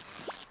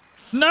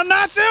 No, I'm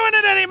not doing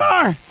it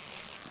anymore.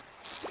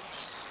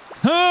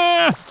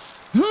 No.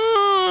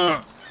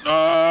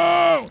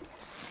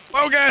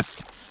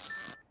 Focus.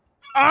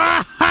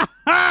 Ah, ha,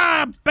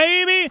 ha,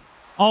 baby.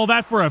 All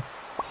that for a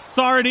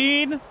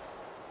sardine?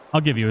 I'll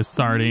give you a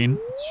sardine.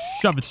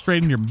 Shove it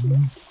straight in your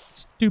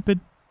stupid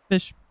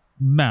fish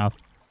mouth.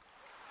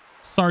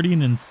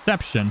 Sardine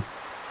inception.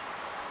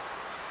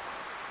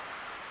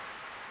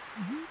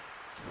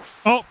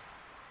 Oh,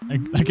 I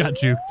got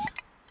juked.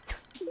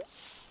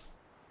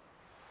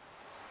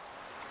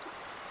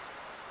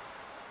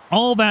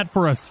 All that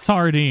for a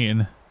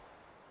sardine.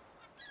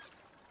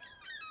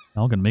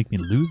 All gonna make me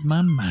lose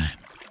my mind.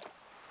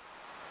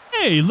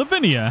 Hey,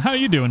 Lavinia, how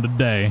you doing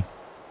today?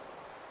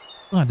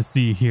 Glad to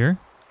see you here.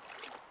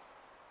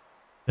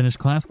 Finished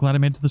class, glad I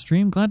made it to the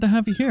stream. Glad to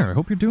have you here. I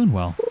hope you're doing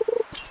well.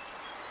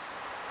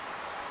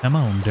 Come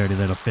on, dirty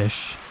little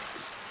fish.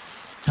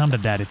 Come to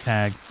Daddy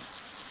Tag.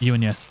 You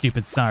and your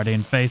stupid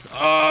sardine face.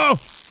 Oh!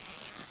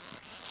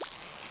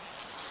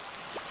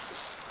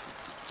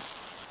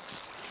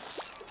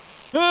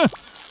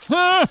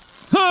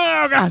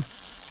 Oh, God!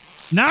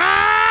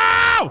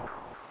 No!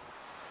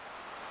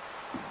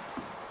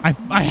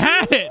 I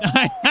had it!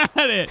 I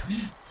had it!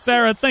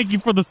 Sarah, thank you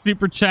for the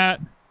super chat.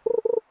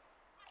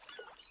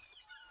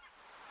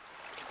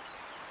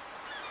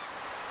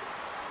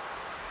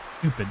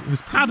 Stupid. It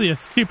was probably a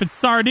stupid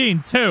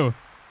sardine, too.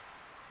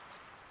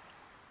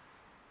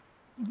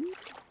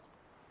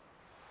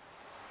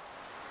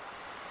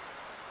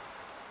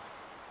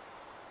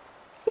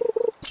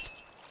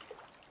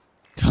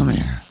 Come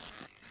here.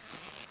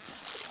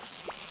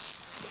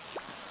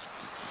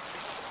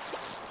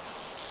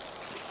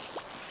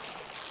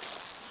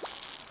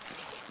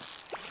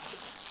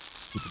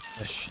 Stupid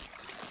fish.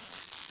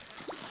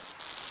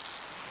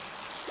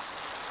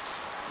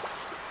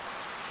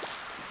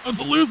 It's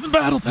a losing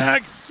battle,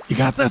 Tag. You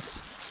got this.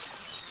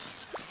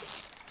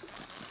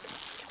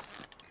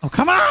 Oh,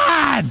 come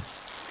on!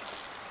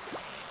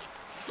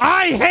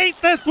 I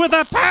hate this with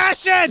a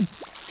passion!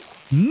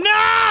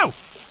 No!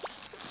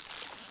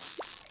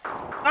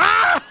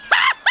 Ah!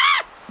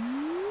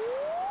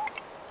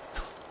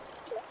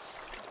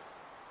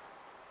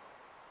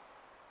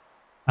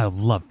 I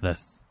love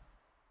this.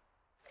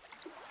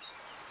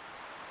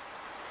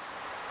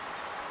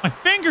 My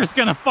finger's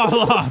gonna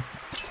fall off.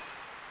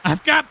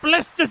 I've got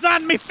blisters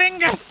on me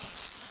fingers.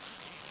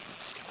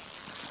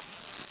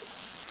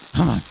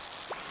 Come on.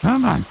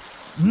 Come on.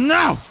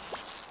 No!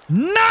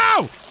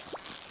 No!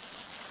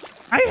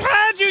 I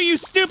had you, you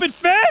stupid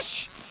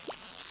fish!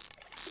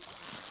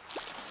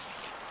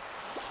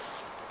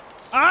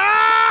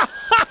 Ah!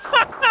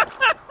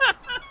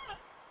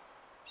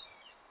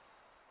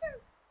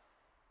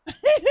 I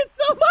hate it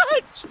so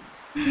much!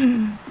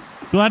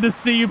 Glad to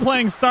see you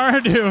playing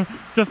Stardew.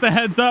 Just a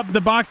heads up, the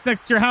box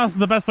next to your house is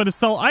the best way to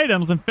sell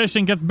items, and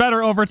fishing gets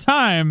better over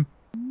time.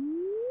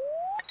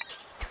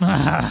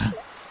 I'm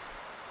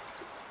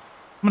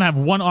gonna have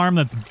one arm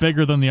that's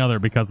bigger than the other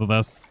because of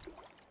this.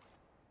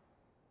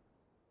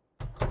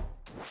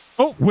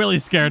 Oh, Willie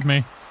scared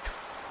me.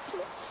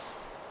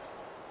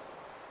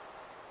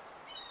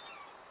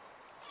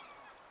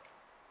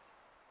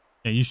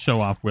 Yeah, you show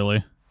off,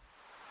 Willie.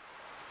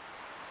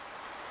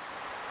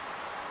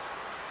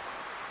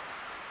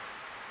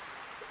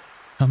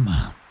 Come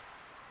on.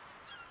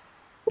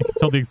 You can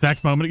tell the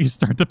exact moment you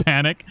start to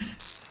panic.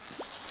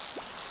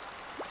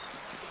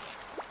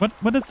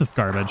 What is this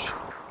garbage?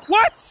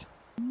 What?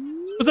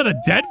 Was it a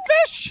dead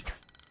fish?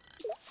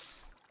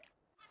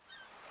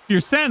 For your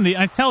sanity,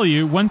 I tell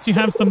you, once you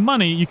have some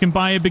money, you can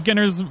buy a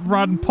beginner's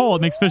rod and pole.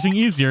 It makes fishing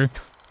easier.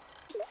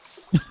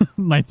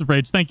 Knights of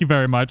Rage, thank you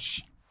very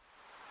much.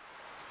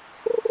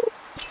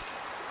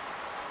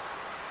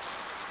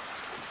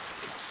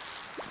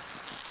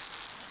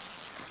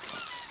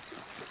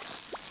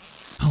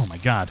 Oh my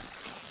god.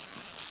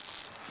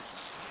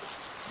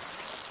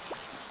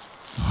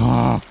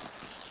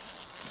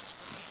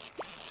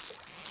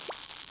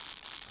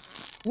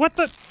 What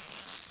the?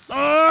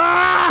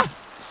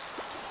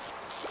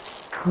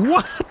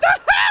 What the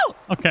hell?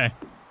 Okay.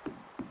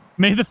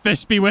 May the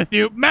fish be with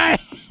you. May!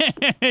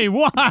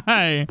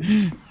 Why?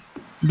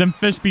 Them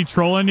fish be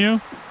trolling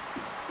you?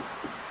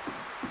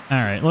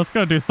 Alright, let's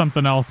go do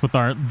something else with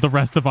the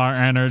rest of our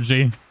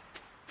energy.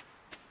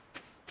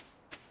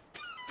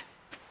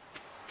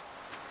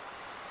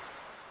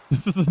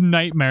 This is a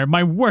nightmare.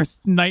 My worst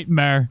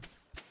nightmare.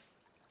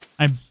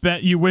 I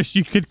bet you wish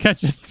you could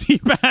catch a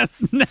sea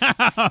bass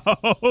now.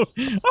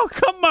 Oh,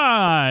 come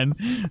on.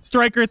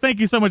 Striker, thank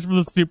you so much for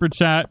the super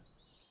chat.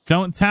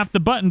 Don't tap the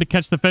button to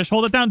catch the fish.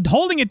 Hold it down.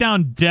 Holding it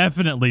down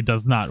definitely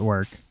does not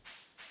work.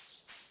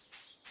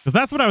 Because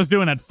that's what I was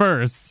doing at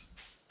first.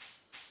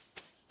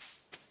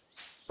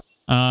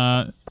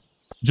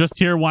 Just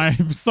hear why I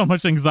have so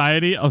much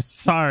anxiety. Oh,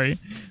 sorry.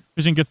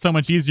 Fishing gets so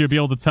much easier to be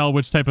able to tell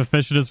which type of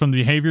fish it is from the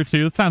behavior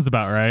too. That sounds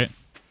about right.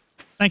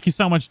 Thank you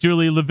so much,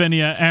 Julie,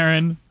 Lavinia,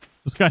 Aaron.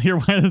 Just got here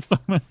when so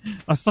much.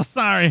 I'm so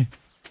sorry.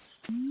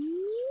 All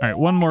right,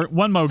 one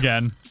more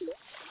again.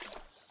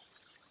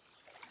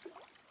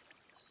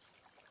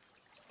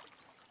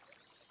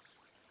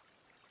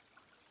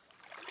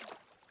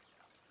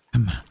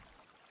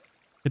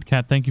 Kid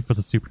Cat, thank you for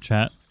the super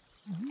chat.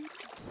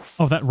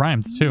 Oh, that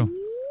rhymes too.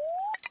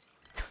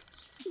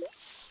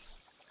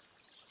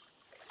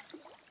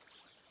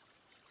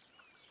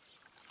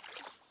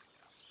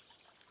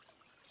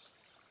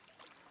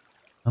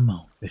 Come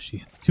on,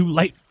 fishy. It's too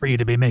late for you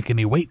to be making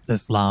me wait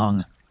this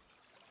long.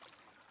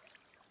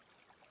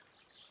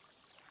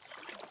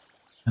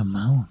 Come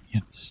on,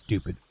 you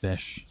stupid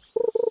fish.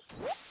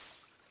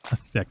 A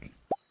stick.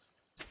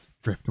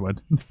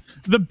 Driftwood.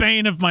 The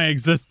bane of my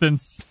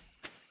existence.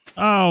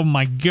 Oh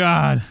my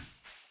god.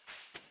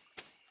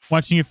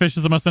 Watching you fish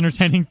is the most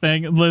entertaining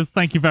thing. Liz,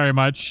 thank you very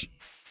much.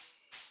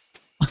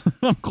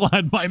 I'm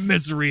glad my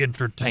misery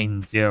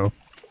entertains you.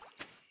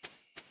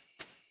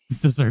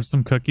 Deserve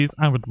some cookies?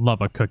 I would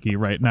love a cookie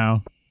right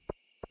now.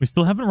 We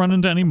still haven't run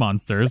into any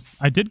monsters.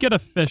 I did get a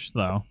fish,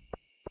 though.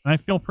 And I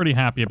feel pretty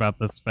happy about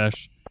this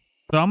fish.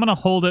 So I'm going to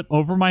hold it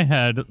over my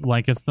head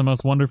like it's the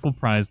most wonderful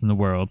prize in the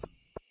world.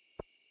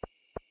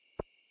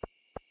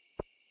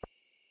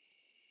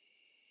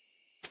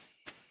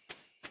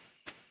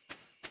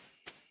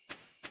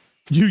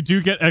 You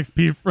do get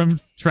XP from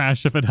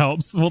trash if it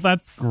helps. Well,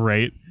 that's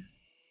great.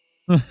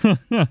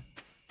 Alright,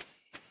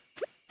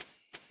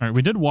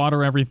 we did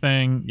water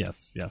everything.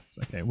 Yes.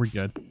 Okay, we're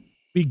good.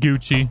 Be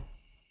Gucci.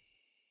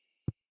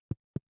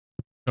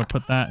 Go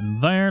put that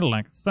in there,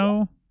 like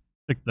so.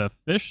 Stick the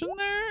fish in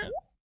there, I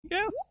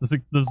guess?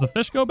 Does the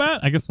fish go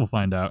bad? I guess we'll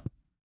find out.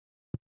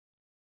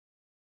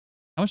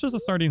 How much does a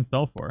sardine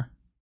sell for?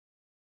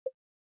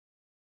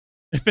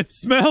 If it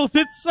smells,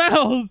 it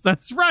sells!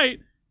 That's right!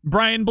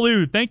 Brian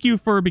Blue, thank you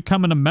for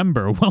becoming a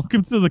member.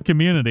 Welcome to the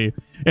community.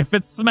 If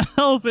it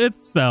smells, it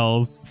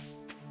sells.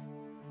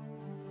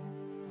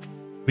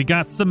 We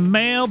got some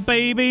mail,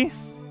 baby.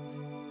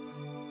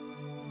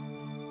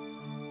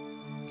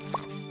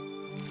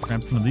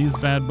 Grab some of these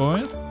bad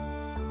boys.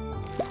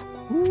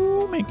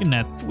 Ooh, making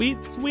that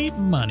sweet, sweet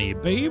money,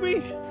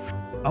 baby.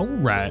 All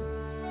right.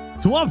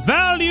 To our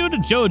valued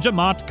Joja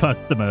Mart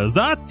customers,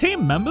 our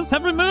team members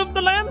have removed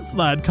the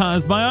landslide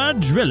caused by our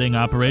drilling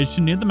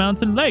operation near the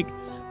mountain lake.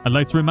 I'd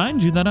like to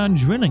remind you that our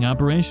drilling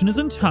operation is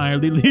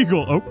entirely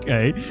legal.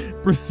 Okay.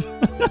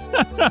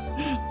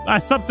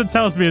 Something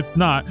tells me it's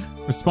not.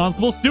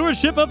 Responsible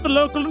stewardship of the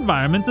local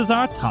environment is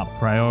our top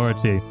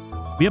priority.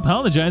 We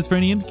apologize for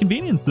any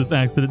inconvenience this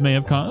accident may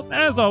have caused.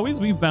 As always,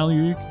 we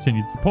value your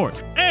continued support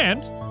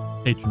and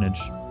patronage.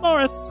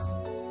 Morris.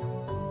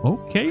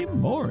 Okay,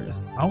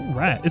 Morris. All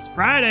right. It's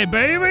Friday,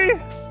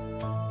 baby.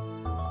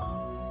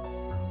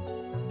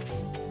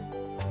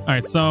 All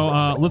right,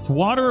 so let's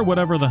water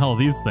whatever the hell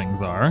these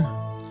things are.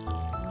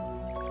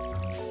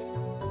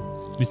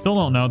 We still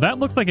don't know. That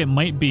looks like it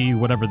might be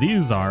whatever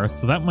these are,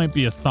 so that might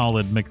be a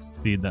solid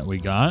mixed seed that we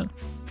got.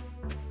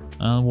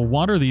 We'll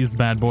water these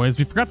bad boys.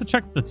 We forgot to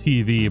check the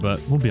TV,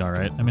 but we'll be all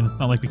right. I mean, it's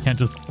not like we can't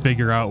just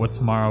figure out what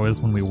tomorrow is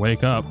when we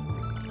wake up.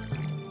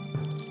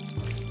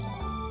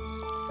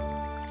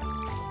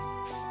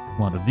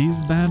 Water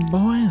these bad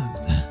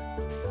boys.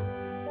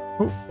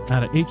 Oh,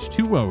 out of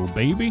H2O,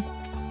 baby.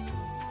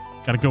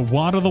 Gotta go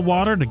water the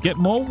water to get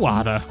more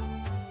water.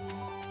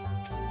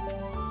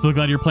 So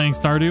glad you're playing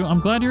Stardew.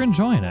 I'm glad you're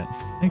enjoying it.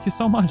 Thank you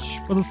so much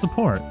for the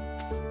support.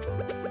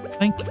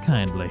 Thank you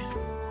kindly.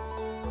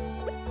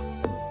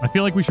 I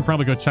feel like we should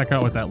probably go check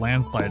out what that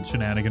landslide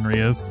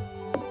shenaniganry is.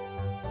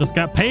 Just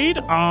got paid?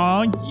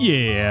 Aw,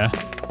 yeah.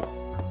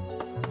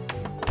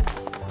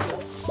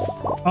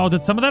 Oh,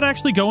 did some of that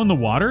actually go in the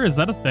water? Is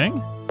that a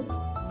thing?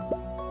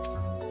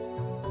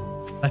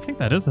 I think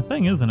that is a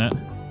thing, isn't it?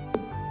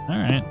 All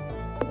right.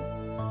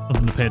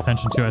 Something to pay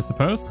attention to, I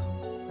suppose.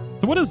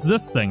 So what is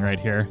this thing right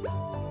here?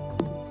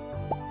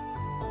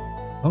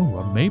 Oh,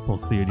 a maple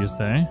seed, you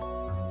say?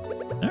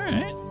 All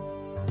right.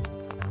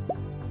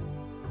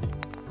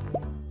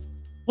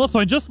 Well, so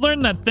I just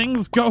learned that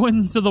things go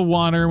into the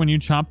water when you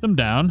chop them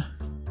down.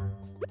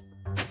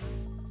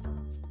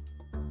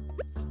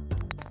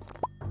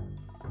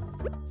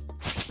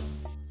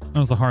 That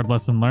was a hard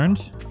lesson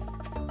learned.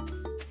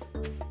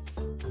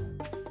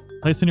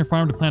 Place on your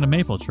farm to plant a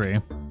maple tree.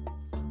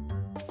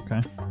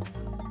 Okay.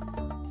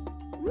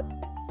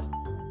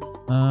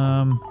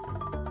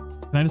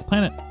 Can I just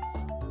plant it?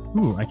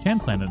 Ooh, I can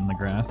plant it in the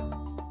grass.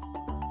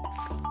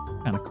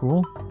 Kind of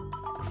cool.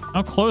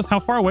 How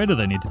far away do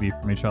they need to be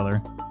from each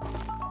other?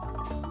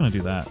 I'm gonna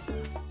do that.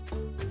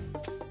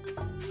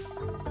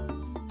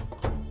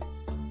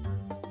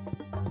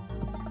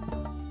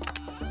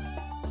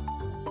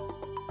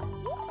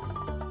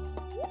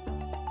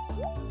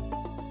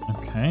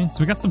 Okay, so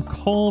we got some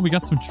coal, we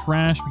got some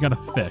trash, we got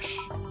a fish.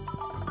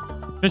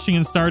 Fishing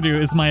in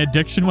Stardew is my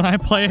addiction when I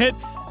play it,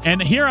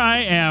 and here I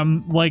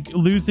am, like,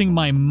 losing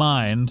my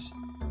mind.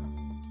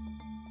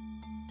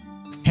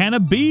 Hannah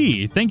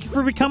B, thank you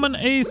for becoming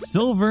a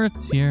silver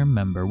tier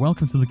member.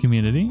 Welcome to the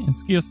community. And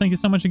Skios, thank you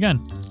so much again.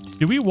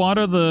 Do we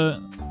water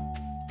the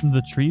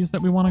trees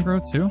that we want to grow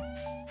too?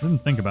 I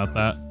didn't think about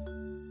that.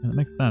 That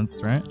makes sense,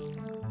 right?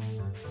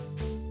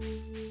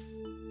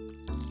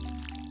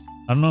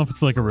 I don't know if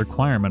it's like a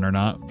requirement or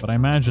not, but I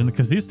imagine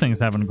because these things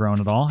haven't grown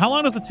at all. How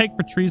long does it take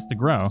for trees to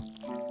grow?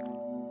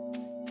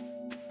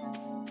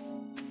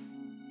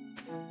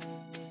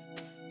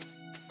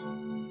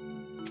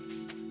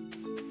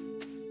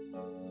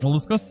 Well,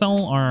 let's go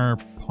sell our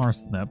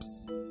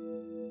parsnips.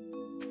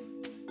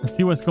 Let's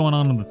see what's going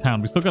on in the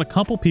town. We still got a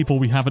couple people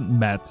we haven't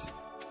met.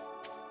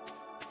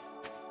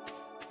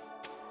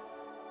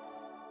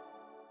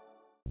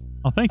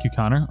 Oh, thank you,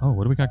 Connor. Oh,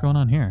 what do we got going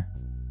on here?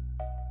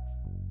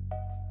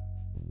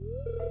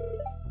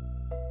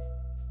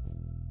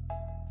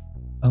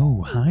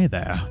 Oh, hi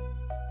there.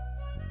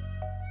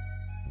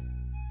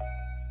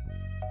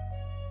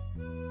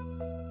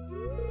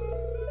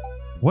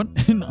 What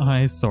an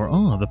eyesore.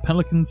 Oh, the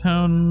Pelican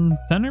Town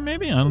Center,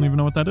 maybe? I don't even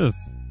know what that is.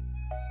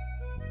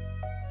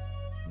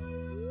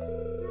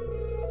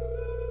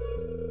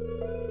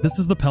 This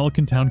is the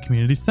Pelican Town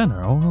Community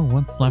Center, or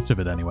what's left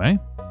of it anyway.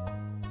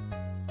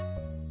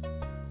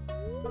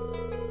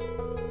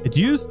 It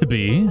used to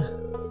be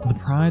the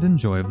pride and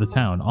joy of the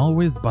town,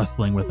 always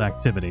bustling with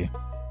activity.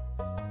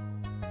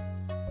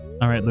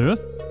 Alright,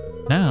 Lewis.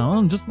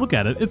 Now, just look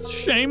at it. It's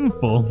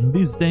shameful.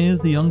 These days,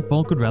 the young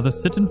folk would rather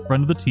sit in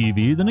front of the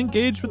TV than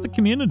engage with the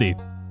community.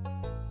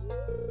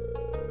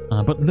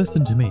 But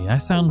listen to me. I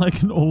sound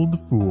like an old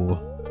fool.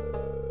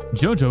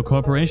 Joja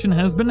Corporation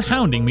has been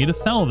hounding me to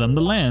sell them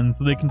the land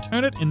so they can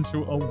turn it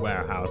into a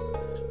warehouse.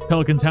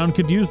 Pelican Town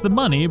could use the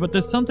money, but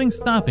there's something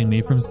stopping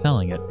me from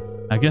selling it.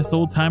 I guess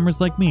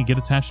old-timers like me get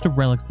attached to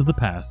relics of the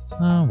past.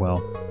 Oh,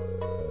 well.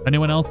 If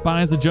anyone else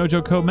buys a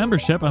Joja Co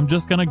membership, I'm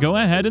just gonna go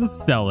ahead and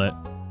sell it.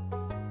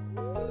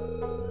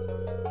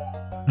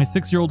 My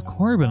 6-year-old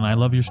Corbin, I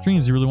love your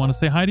streams. You really want to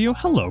say hi to you?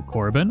 Hello,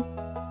 Corbin.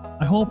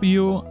 I hope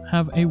you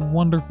have a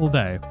wonderful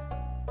day.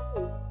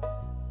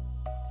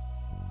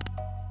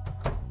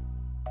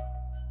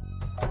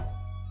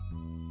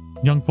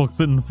 Young folks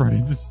sitting in front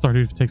of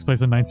Stardew takes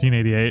place in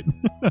 1988.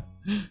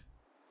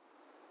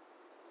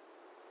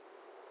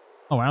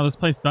 Oh wow, this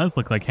place does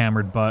look like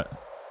Hammered Butt.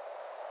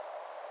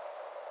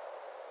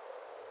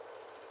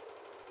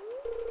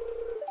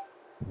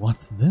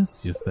 What's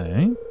this, you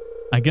say?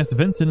 I guess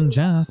Vincent and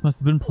Janice must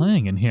have been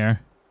playing in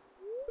here.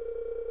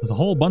 There's a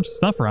whole bunch of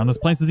stuff around. This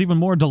place is even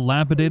more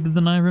dilapidated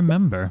than I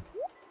remember.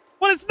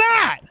 What is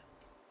that?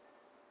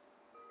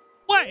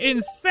 What in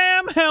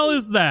Sam hell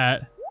is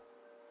that?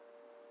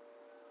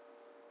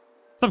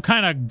 Some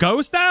kind of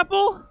ghost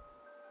apple?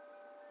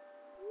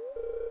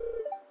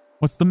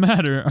 What's the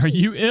matter? Are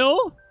you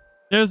ill?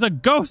 There's a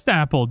ghost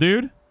apple,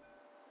 dude.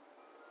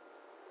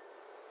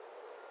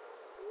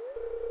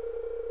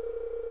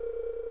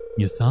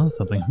 You saw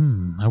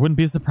something. I wouldn't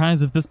be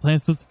surprised if this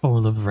place was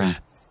full of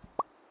rats.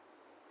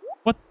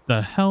 What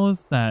the hell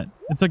is that?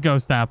 It's a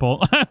ghost apple.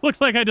 It looks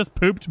like I just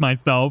pooped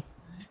myself.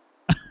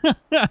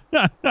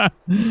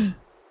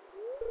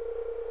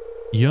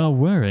 You're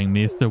worrying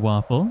me, Sir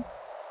Waffle.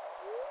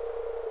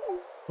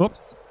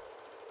 Whoops.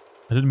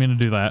 I didn't mean to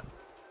do that.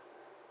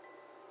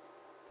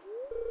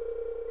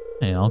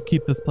 Hey, I'll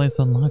keep this place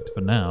unlocked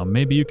for now.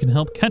 Maybe you can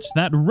help catch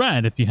that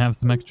rat if you have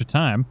some extra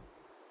time.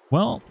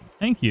 Well,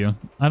 thank you.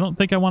 I don't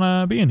think I want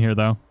to be in here,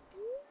 though.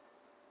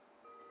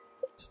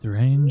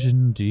 Strange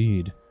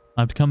indeed.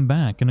 I've to come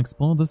back and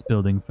explore this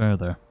building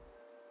further.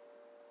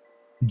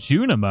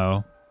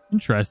 Junimo.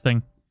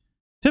 Interesting.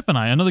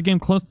 Tiffany, another game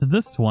close to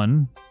this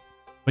one.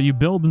 But you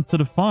build instead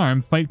of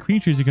farm, fight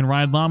creatures, you can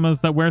ride llamas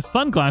that wear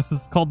sunglasses.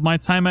 It's called My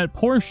Time at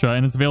Porsche,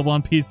 and it's available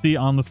on PC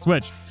on the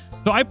Switch.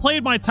 So I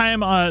played My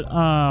Time at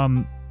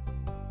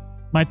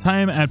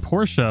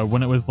Porsche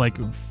when it was like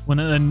when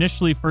it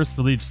initially first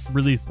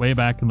released way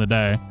back in the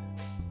day.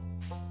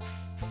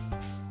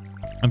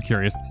 I'm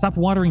curious. Stop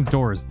watering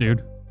doors,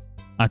 dude.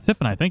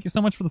 Tiffany, thank you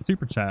so much for the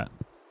super chat.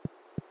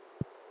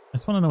 I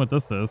just want to know what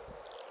this is.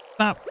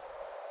 Stop.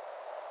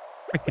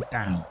 Break it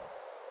down.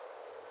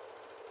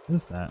 What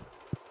is that?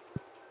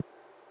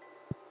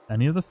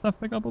 Any of this stuff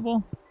pick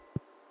upable?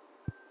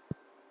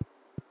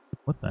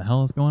 What the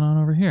hell is going on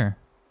over here?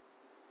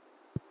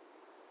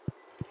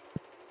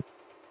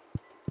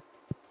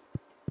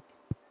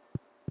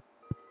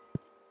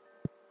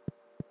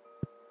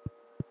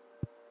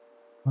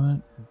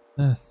 What is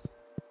this?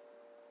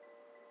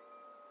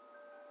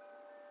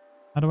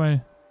 How do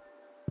I...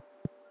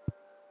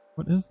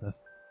 What is this?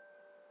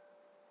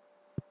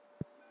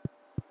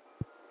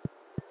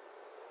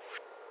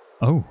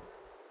 Oh.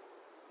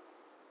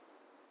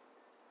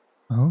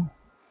 Oh,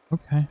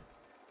 okay.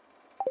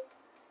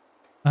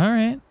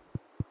 Alright.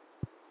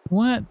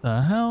 What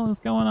the hell is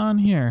going on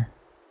here?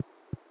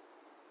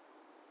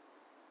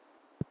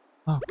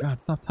 Oh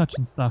god, stop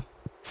touching stuff.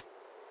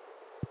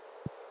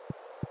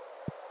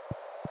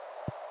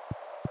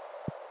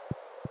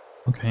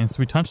 Okay, so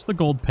we touched the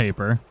gold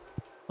paper.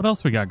 What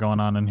else we got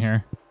going on in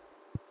here?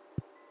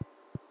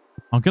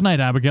 Oh, good night,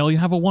 Abigail. You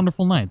have a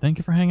wonderful night. Thank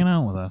you for hanging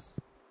out with us.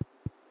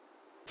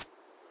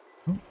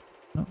 Oh,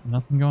 no,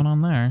 nothing going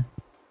on there.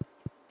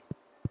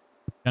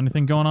 Got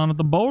anything going on at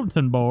the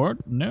bulletin board?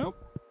 Nope.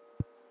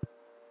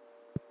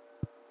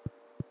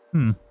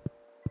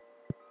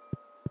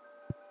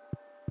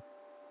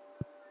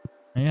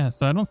 Yeah,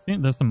 so I don't see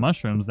it. There's some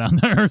mushrooms down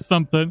there or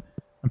something.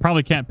 I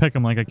probably can't pick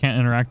them, like I can't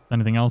interact with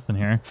anything else in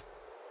here.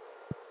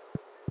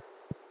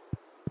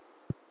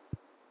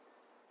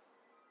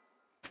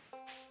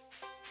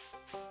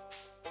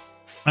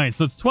 Alright,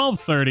 so it's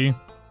 12:30.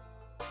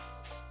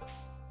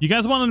 You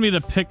guys wanted me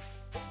to pick...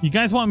 You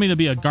guys want me to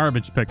be a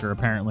garbage picker,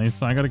 apparently,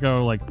 so I gotta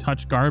go, like,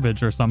 touch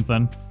garbage or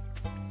something.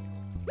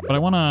 But I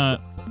wanna...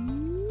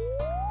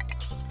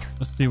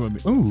 Let's see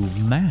what... Ooh,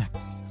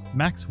 Max.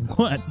 Max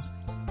what?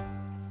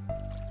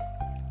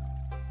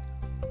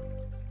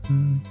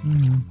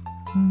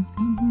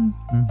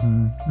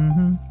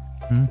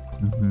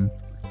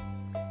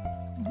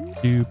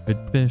 Stupid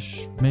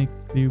fish makes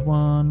me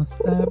wanna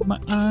stab my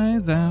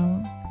eyes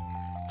out.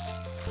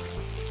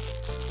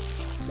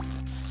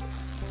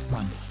 Come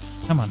on.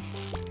 Come on.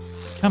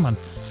 Come on.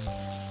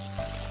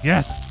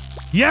 Yes!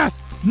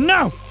 Yes!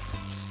 No!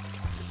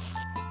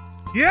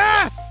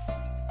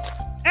 Yes!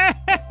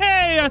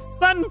 Hey, a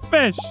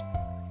sunfish!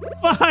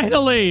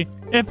 Finally!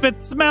 If it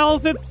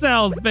smells, it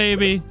sells,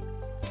 baby.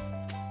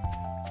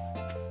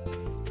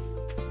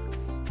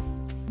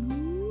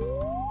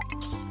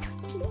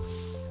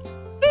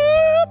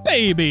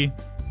 Baby.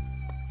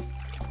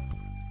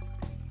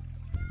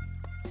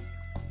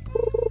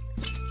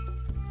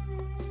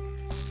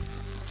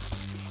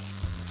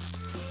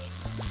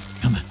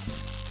 Come on.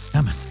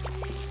 Come on.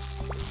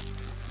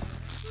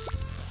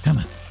 Come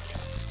on.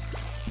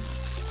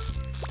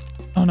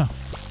 Oh no.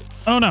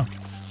 Oh no.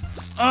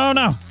 Oh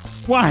no.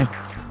 Why?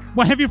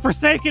 Why have you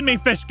forsaken me,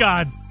 fish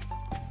gods?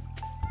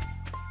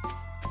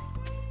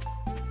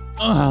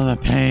 Oh, the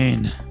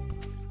pain.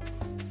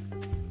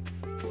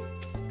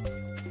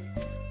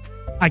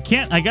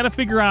 I gotta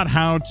figure out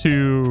how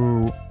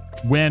to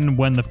win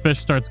when the fish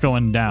starts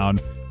going down.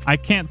 I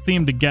can't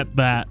seem to get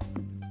that.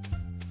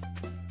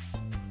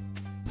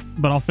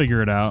 But I'll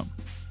figure it out.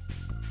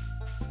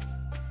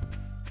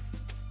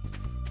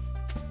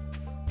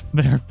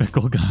 They're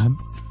fickle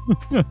gods.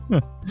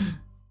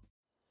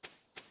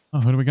 Oh,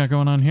 who do we got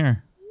going on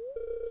here?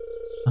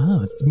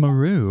 Oh, it's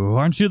Maru.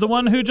 Aren't you the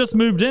one who just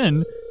moved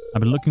in?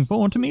 I've been looking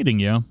forward to meeting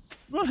you.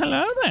 Well,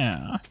 hello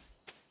there.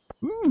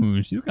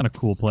 Ooh, she's got a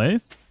cool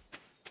place.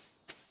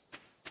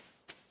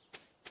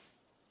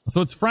 So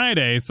it's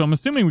Friday, so I'm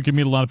assuming we can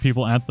meet a lot of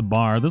people at the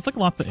bar. There's like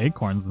lots of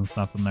acorns and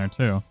stuff in there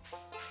too.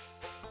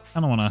 I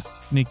don't want to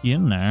sneak you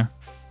in there.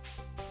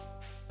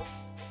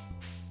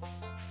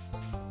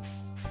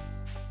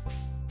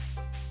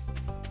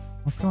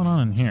 What's going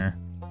on in here?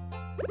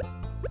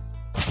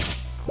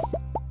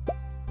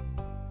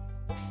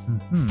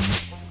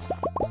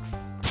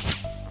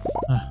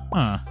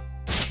 Uh-huh.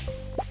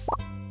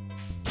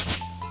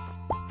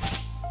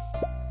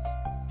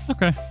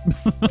 Okay.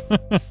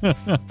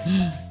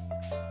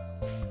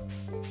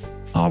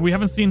 Oh, we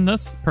haven't seen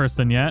this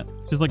person yet.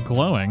 She's like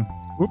glowing.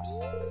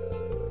 Oops.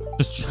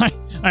 Just try.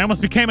 I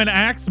almost became an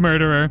axe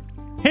murderer.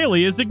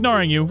 Haley is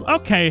ignoring you.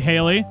 Okay,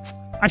 Haley.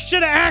 I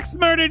should have axe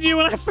murdered you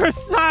when I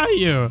first saw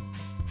you.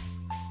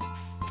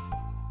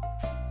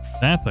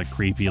 That's a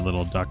creepy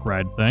little duck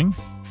ride thing.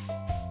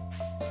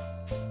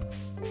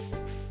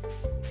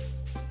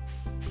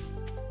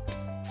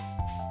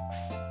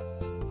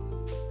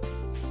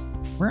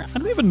 I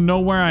don't even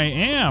know where I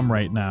am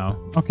right now.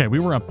 Okay, we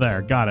were up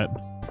there. Got it.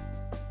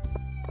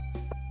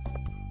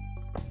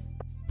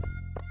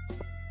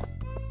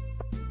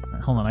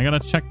 Hold on, I gotta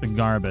check the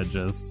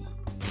garbages.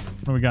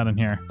 What do we got in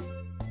here?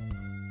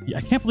 Yeah,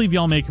 I can't believe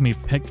y'all making me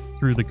pick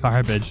through the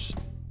garbage.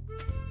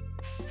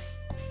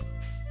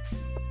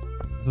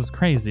 This is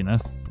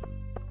craziness.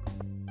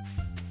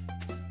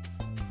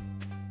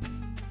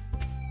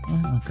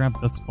 I'll grab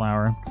this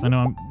flower, because I know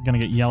I'm gonna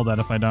get yelled at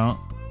if I don't.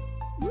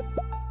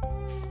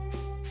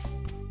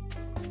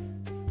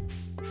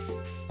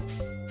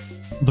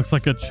 Looks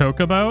like a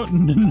chokeabout?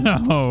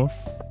 No.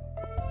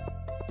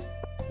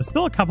 There's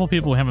still a couple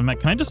people we haven't met.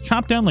 Can I just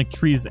chop down like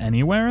trees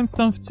anywhere and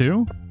stuff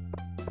too?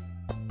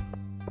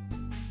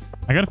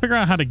 I gotta figure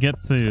out how to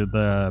get to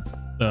the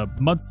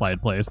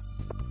mudslide place.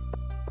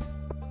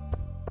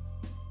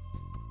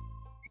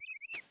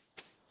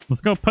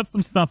 Let's go put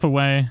some stuff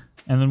away,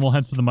 and then we'll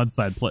head to the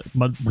mudslide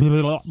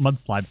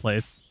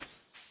place.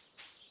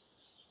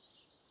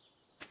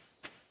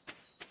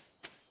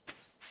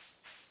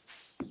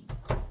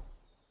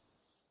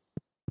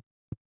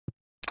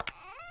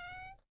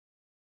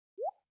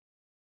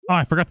 Oh,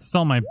 I forgot to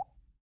sell my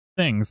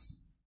things.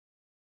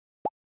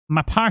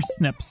 My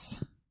parsnips.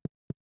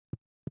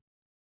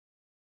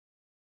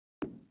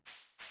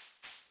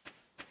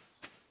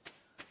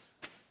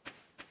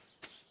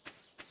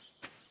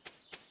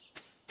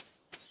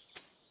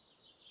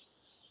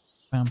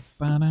 Bam,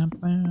 ba-dam,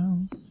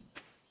 bam.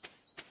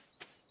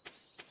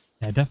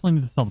 Yeah, I definitely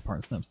need to sell the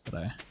parsnips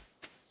today.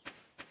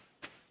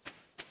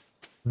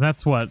 'Cause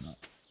that's what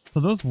So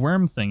those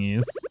worm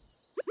thingies.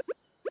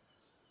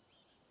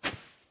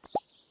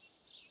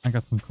 I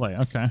got some clay.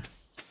 Okay.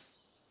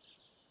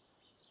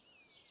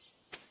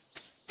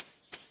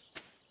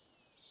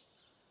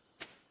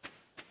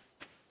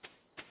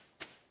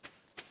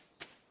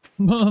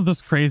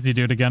 This crazy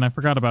dude again. I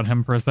forgot about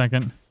him for a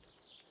second.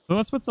 So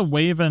what's with the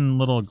waving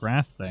little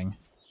grass thing?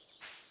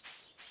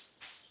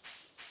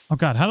 Oh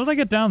god, how did I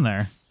get down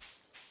there?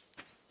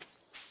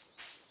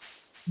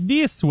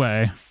 This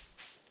way.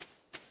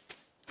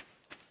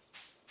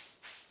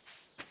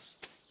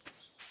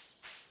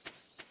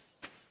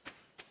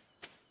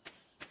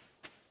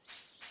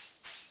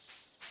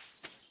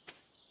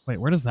 Wait,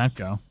 where does that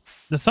go?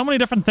 There's so many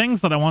different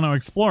things that I want to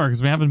explore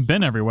because we haven't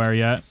been everywhere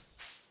yet.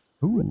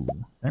 Ooh,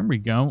 there we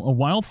go. A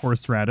wild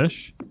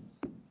horseradish.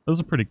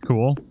 Those are pretty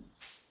cool.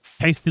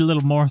 Tasty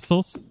little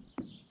morsels.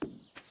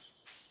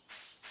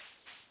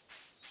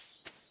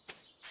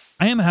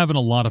 I am having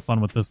a lot of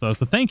fun with this, though,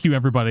 so thank you,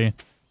 everybody,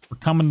 for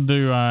coming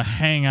to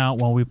hang out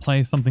while we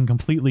play something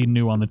completely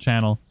new on the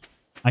channel.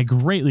 I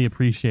greatly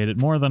appreciate it,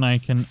 more than I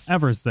can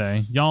ever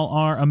say. Y'all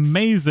are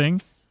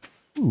amazing.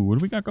 Ooh, what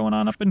do we got going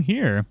on up in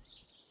here?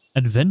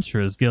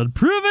 Adventurers Guild.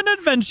 Proven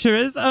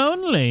adventurers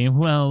only.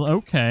 Well,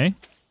 okay.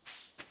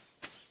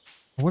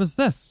 What is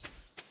this?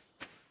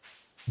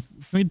 Can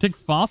we dig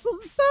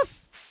fossils and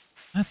stuff?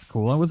 That's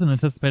cool. I wasn't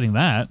anticipating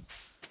that.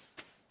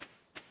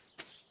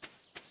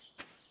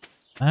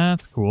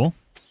 That's cool.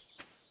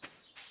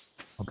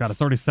 Oh god,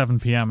 it's already 7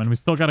 p.m. and we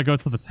still gotta go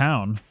to the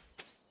town.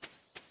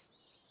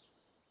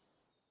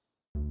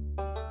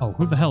 Oh,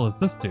 who the hell is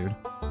this dude?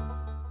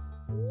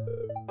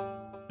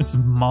 It's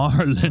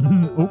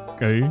Marlin.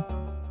 Okay.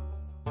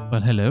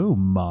 But hello,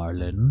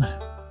 Marlin.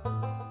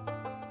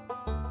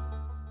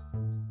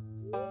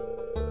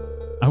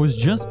 I was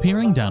just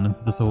peering down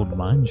into this old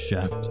mine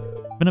shaft.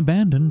 Been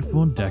abandoned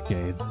for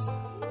decades.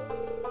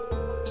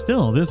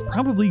 Still, there's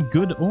probably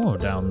good ore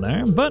down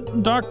there,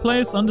 but dark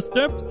place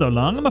undisturbed for so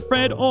long, I'm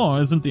afraid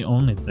ore isn't the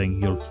only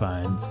thing you'll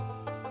find.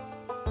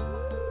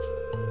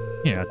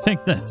 Here,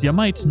 take this. You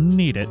might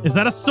need it. Is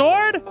that a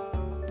sword?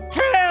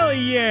 Hell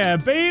yeah,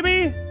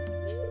 baby!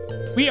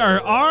 We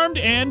are armed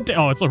and...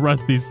 Oh, it's a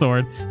rusty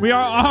sword. We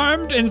are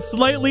armed and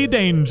slightly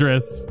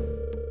dangerous.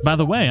 By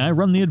the way, I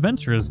run the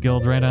Adventurers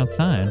Guild right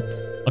outside.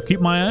 I'll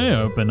keep my eye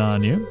open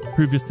on you.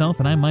 Prove yourself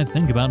and I might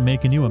think about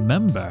making you a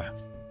member.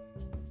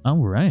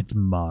 Alright,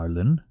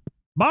 Marlin.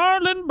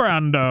 Marlin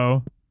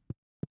Brando!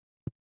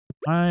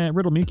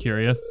 Riddle me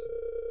curious.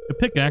 The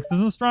pickaxe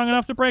isn't strong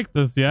enough to break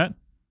this yet.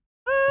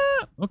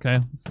 Okay,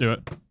 let's do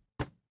it.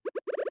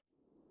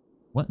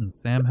 What in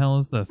Sam hell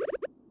is this?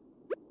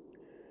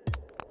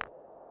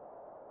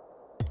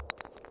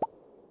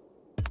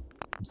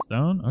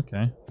 Stone?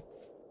 Okay.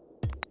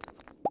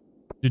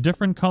 Do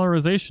different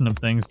colorization of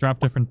things drop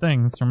different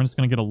things, so I'm just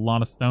gonna get a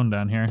lot of stone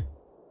down here.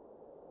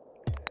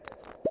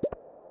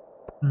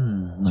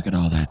 Look at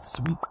all that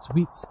sweet,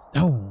 sweet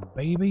stone,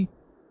 baby.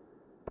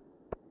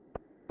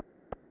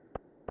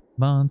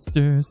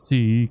 Monster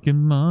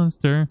seeking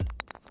monster.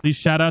 Please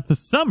shout out to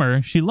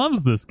Summer. She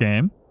loves this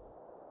game.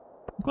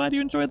 I'm glad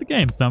you enjoyed the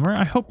game, Summer.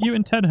 I hope you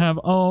and Ted have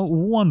a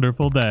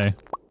wonderful day.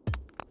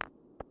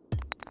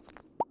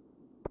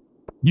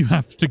 You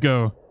have to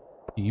go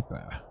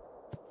deeper.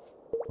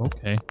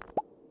 Okay.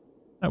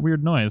 That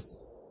weird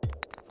noise.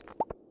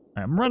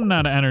 Alright, I'm running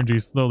out of energy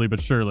slowly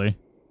but surely.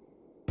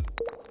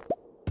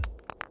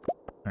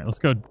 Alright, let's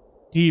go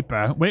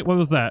deeper. Wait, what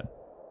was that?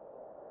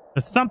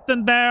 There's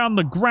something there on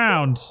the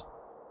ground.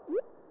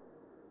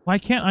 Why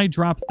can't I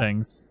drop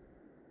things?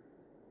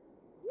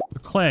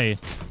 Clay.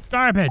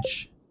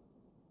 Garbage!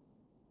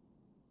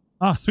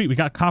 Oh, sweet, we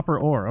got copper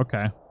ore.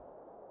 Okay.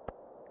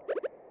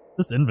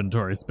 This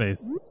inventory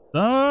space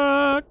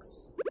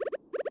sucks.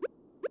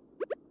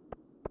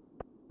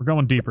 We're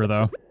going deeper,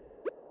 though.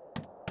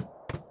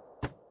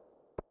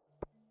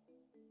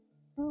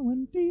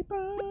 Going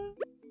deeper.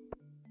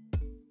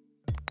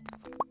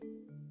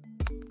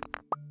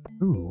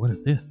 Ooh, what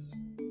is this?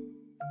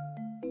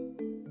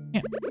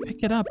 Can't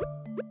pick it up.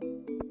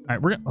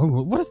 Alright, we're gonna...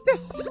 Oh, what is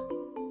this?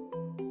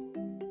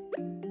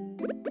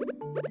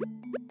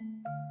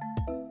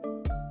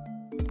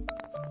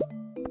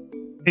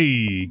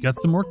 Hey, got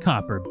some more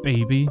copper,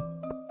 baby.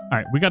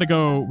 Alright, we gotta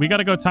go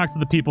talk to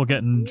the people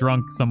getting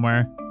drunk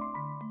somewhere.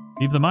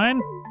 Leave the mine?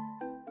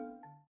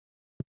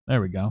 There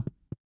we go.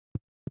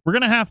 We're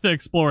gonna have to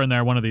explore in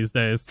there one of these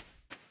days.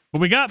 But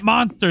we got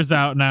monsters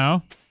out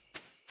now.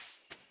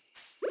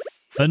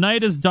 The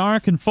night is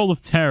dark and full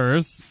of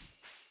terrors.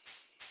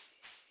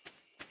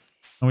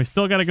 And we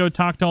still gotta go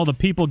talk to all the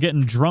people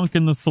getting drunk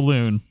in the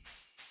saloon.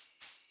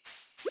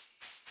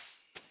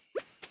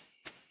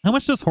 How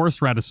much does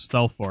horseradish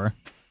sell for?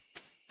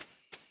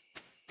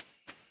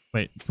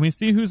 Wait, can we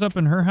see who's up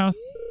in her house?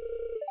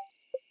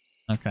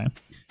 Okay.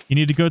 You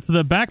need to go to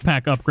the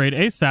backpack upgrade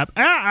ASAP.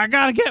 Ah, I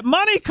gotta get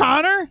money,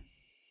 Connor!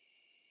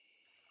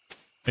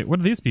 Wait, what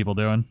are these people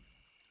doing?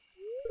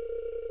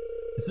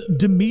 It's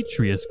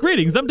Demetrius.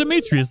 Greetings, I'm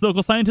Demetrius,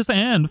 local scientist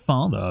and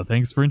father.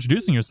 Thanks for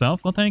introducing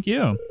yourself. Well, thank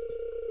you.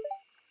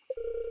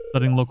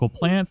 Studying local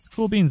plants.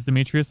 Cool beans,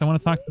 Demetrius. I want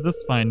to talk to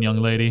this fine young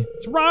lady.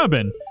 It's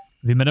Robin.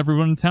 Have you met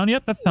everyone in town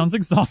yet? That sounds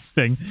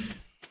exhausting.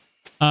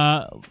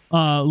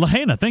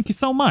 Lahaina, thank you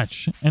so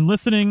much. And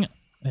listening...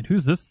 And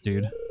who's this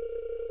dude?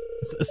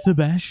 It's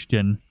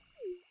Sebastian.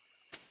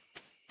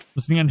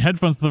 Listening on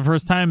headphones for the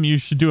first time, you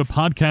should do a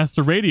podcast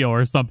or radio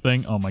or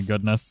something. Oh my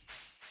goodness.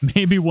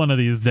 Maybe one of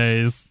these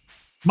days.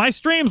 My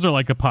streams are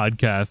like a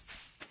podcast.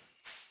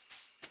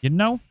 You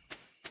know?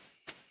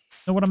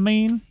 Know what I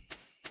mean?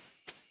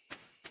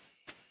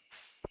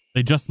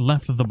 They just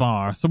left the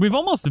bar. So we've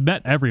almost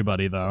met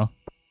everybody, though.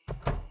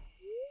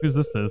 Who's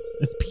this is?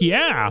 It's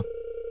Pierre!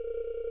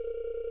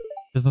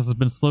 Business has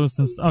been slow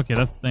since... Okay,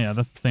 that's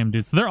the same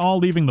dude. So they're all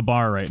leaving the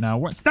bar right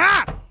now.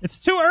 Stop! It's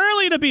too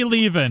early to be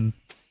leaving!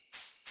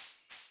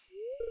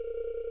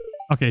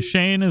 Okay,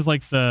 Shane is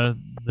like the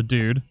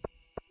dude.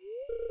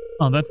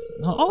 Oh, that's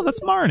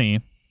Marnie.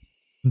 You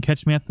can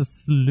catch me at the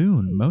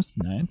saloon most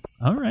nights.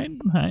 All right.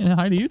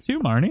 Hi to you too,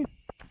 Marnie.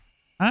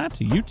 Hi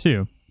to you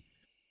too.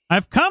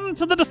 I've come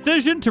to the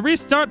decision to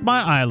restart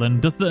my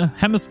island. Does the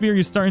hemisphere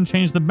you start and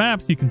change the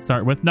maps you can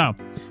start with? No.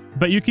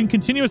 But you can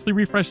continuously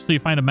refresh till you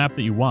find a map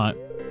that you want.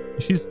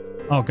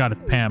 Oh god,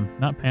 it's Pam.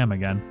 Not Pam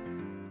again.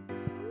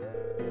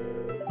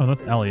 Oh,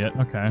 that's Elliot.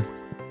 Okay.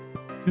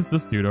 Who's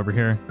this dude over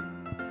here?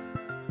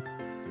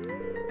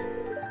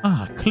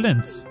 Ah,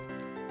 Clint.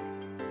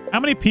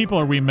 How many people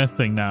are we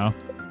missing now?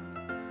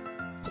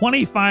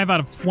 25 out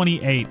of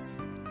 28.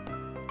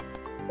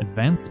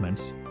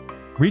 Advancement.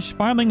 Reach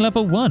farming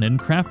level 1 and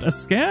craft a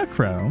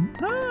scarecrow.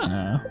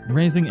 Ah,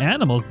 raising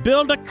animals.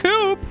 Build a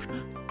coop.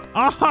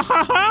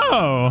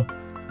 Oh,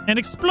 and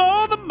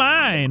explore the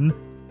mine.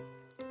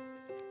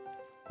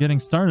 Getting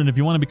started. If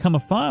you want to become a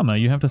farmer,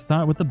 you have to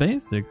start with the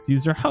basics.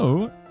 Use your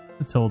hoe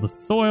to till the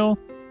soil.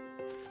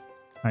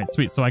 All right,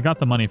 sweet. So I got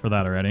the money for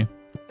that already.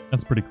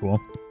 That's pretty cool.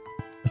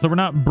 So we're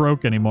not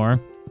broke anymore.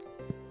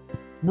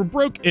 We're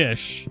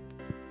broke-ish.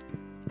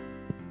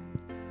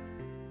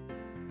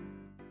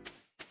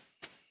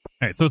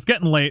 All right, so it's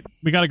getting late.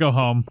 We gotta go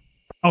home.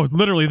 Oh,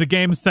 literally, the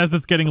game says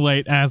it's getting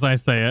late as I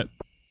say it.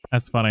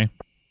 That's funny.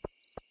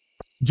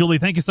 Julie,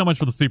 thank you so much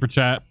for the super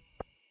chat.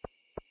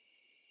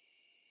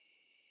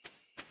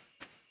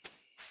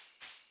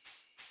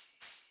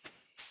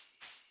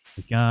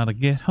 We gotta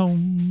get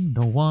home.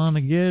 Don't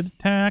wanna get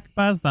attacked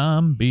by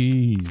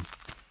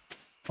zombies.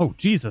 Oh,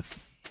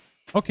 Jesus.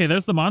 Okay,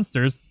 there's the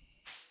monsters.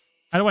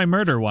 How do I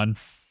murder one?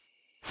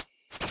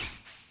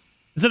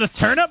 Is it a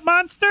turnip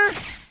monster?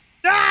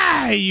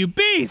 Die, you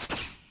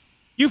beast!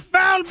 You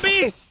foul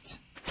beast!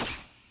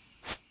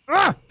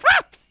 Ah!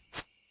 Ah!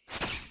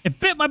 It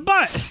bit my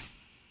butt!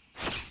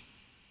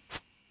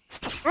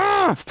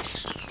 Ah!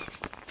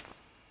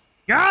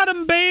 Got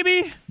him,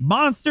 baby!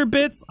 Monster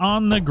bits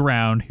on the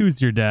ground.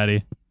 Who's your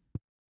daddy?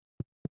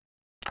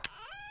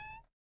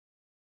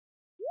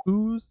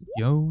 Who's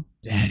your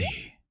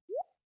daddy?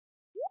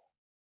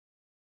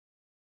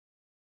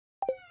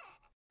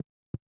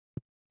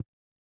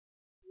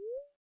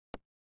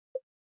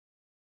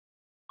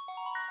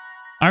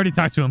 I already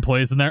talked to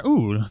employees in there.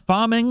 Ooh,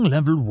 farming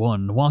level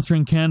 1,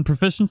 watering can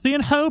proficiency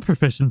and hoe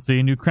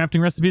proficiency, new crafting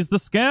recipes, the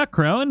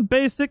scarecrow, and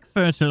basic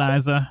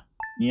fertilizer.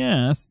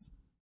 Yes.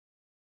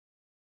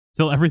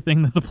 Sell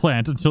everything that's a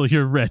plant until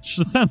you're rich.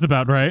 That sounds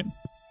about right.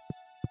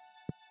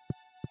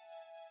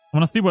 I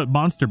want to see what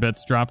monster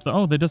bits dropped.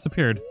 Oh, they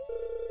disappeared.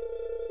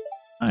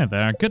 Hi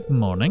there, good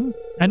morning.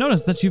 I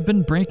noticed that you've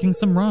been breaking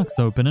some rocks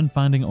open and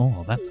finding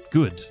ore. That's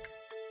good.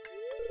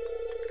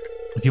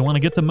 If you want to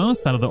get the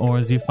most out of the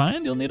ores you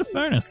find, you'll need a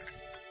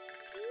furnace.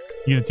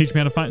 You gonna teach me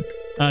how to find...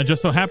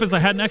 just so happens I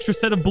had an extra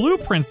set of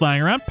blueprints lying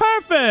around.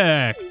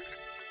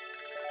 Perfect!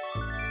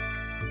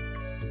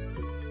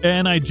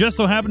 And I just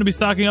so happen to be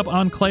stocking up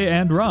on clay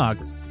and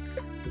rocks.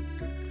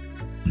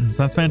 So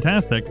that's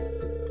fantastic.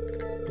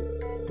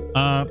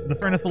 The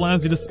furnace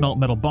allows you to smelt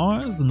metal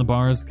bars, and the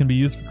bars can be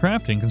used for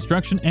crafting,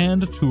 construction,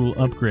 and tool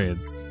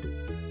upgrades.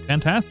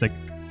 Fantastic.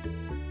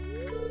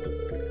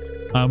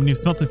 When you've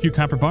smelted a few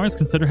copper bars,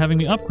 consider having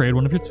me upgrade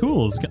one of your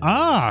tools.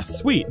 Ah,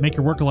 sweet. Make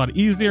your work a lot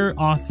easier.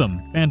 Awesome.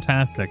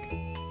 Fantastic.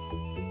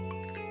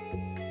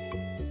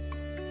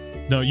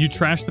 No, you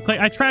trashed the clay?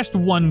 I trashed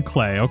one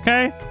clay,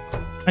 okay?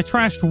 I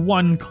trashed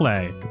one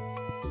clay.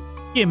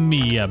 Give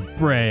me a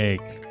break.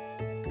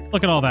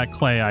 Look at all that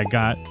clay I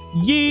got.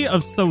 Ye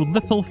of so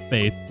little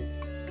faith.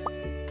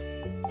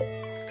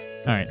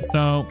 Alright,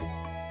 so...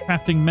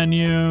 crafting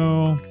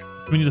menu.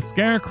 We need a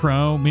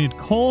scarecrow. We need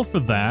coal for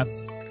that.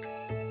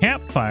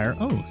 Campfire.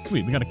 Oh,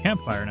 sweet. We got a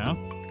campfire now.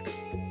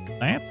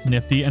 That's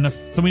nifty. And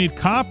so we need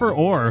copper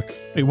ore.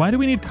 Wait, why do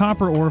we need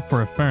copper ore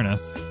for a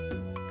furnace?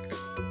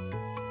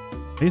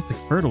 Basic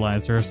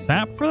fertilizer.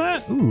 Sap for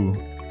that? Ooh.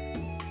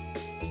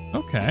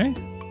 Okay.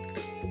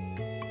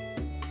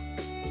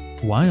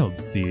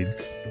 Wild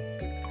seeds.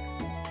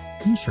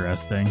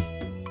 Interesting.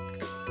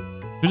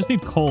 We just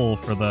need coal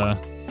for the...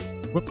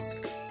 whoops.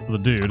 For the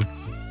dude.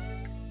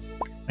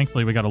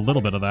 Thankfully, we got a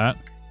little bit of that.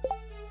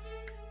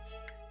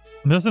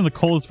 I'm guessing the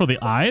coal is for the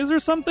eyes or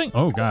something?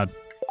 Oh, God.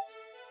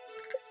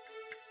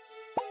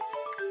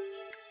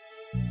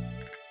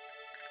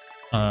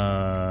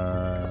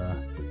 Uh...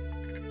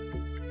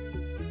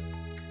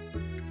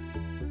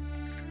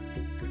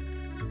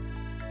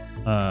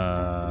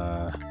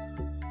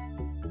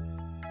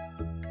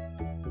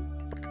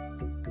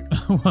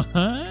 What?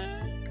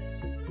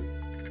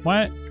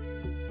 What?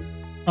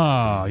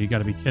 Oh, you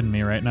gotta be kidding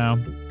me right now.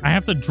 I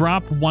have to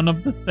drop one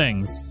of the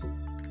things.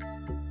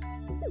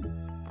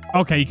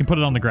 Okay, you can put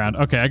it on the ground.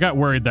 Okay, I got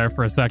worried there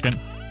for a second.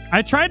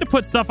 I tried to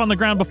put stuff on the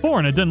ground before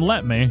and it didn't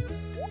let me.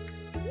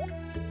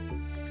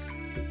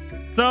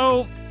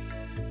 So,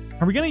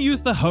 are we gonna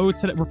use the hoe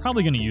today? We're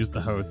probably gonna use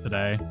the hoe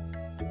today.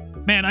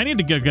 Man, I need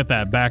to get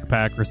that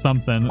backpack or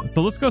something.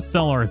 So let's go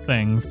sell our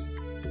things.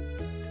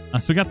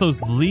 So we got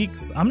those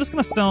leeks. I'm just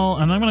gonna sell,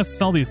 and I'm gonna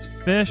sell these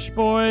fish,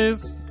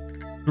 boys.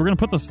 We're gonna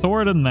put the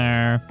sword in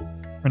there.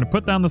 We're gonna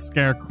put down the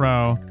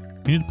scarecrow.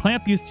 We need to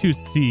plant these 2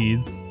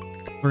 seeds.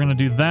 We're gonna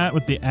do that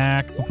with the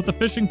axe. We'll put the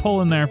fishing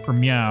pole in there for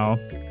Meow.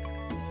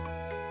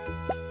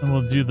 And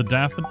we'll do the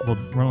daffodil. Well,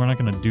 we're not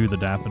gonna do the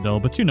daffodil,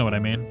 but you know what I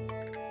mean.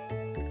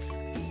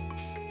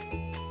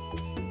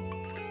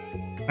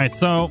 Alright,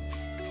 so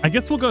I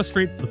guess we'll go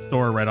straight to the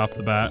store right off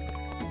the bat.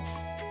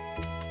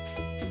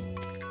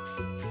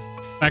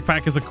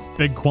 Backpack is a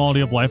big quality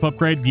of life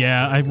upgrade.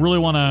 Yeah, I really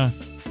want to...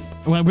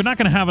 We're not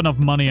going to have enough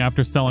money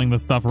after selling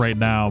this stuff right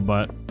now,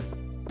 but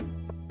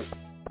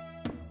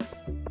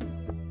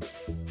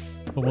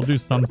we'll do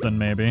something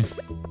maybe.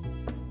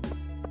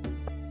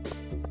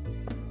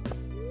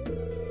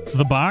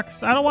 The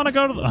box? I don't want to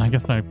go to the... I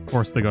guess I'm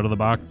forced to go to the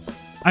box.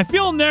 I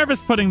feel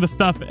nervous putting the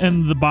stuff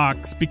in the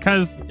box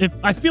because if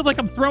I feel like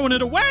I'm throwing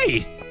it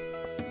away.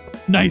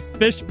 Nice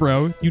fish,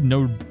 bro. You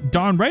know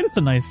darn right it's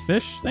a nice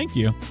fish. Thank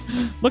you.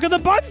 Look at the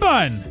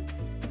bun.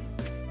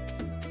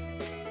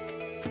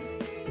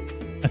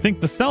 I think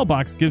the sell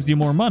box gives you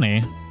more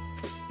money.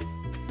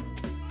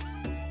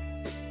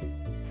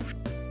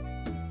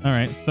 All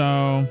right,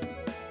 so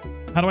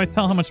how do I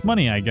tell how much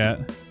money I get?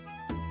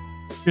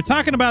 You're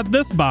talking about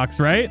this box,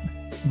 right?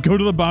 Go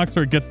to the box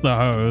where it gets the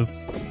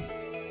hose.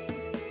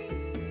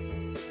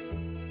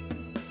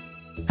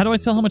 How do I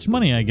tell how much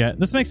money I get?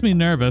 This makes me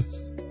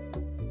nervous.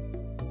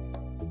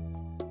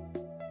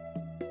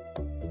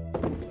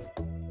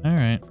 All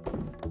right.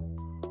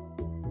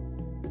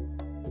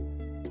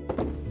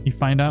 You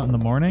find out in the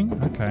morning?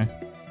 Okay.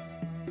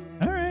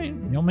 All right.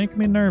 You'll make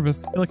me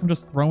nervous. I feel like I'm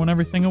just throwing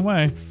everything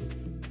away.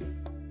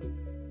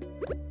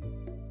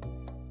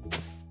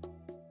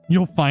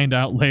 You'll find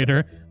out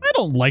later. I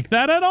don't like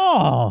that at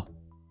all.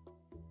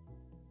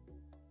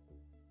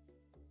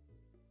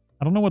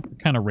 I don't know what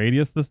kind of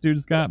radius this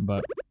dude's got,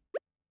 but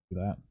do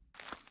that.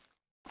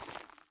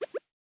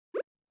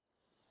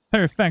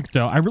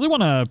 Perfecto. I really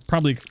want to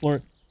probably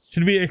explore...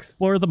 Should we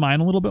explore the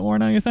mine a little bit more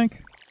now, you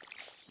think?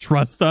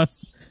 Trust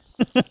us.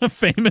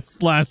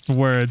 Famous last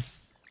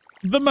words.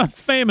 The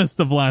most famous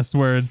of last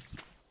words.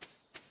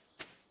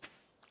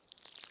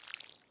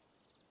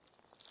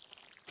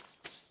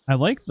 I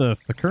like the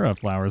sakura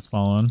flowers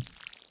falling.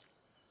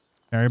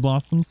 Cherry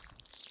blossoms.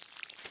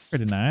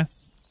 Pretty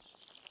nice.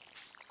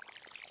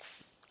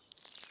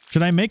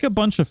 Should I make a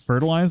bunch of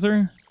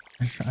fertilizer?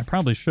 I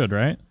probably should,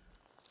 right?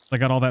 I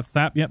got all that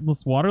sap. Yep,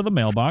 let's water the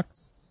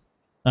mailbox.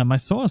 My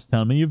source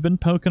tell me you've been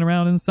poking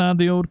around inside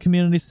the old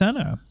community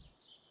center.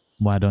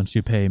 Why don't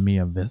you pay me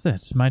a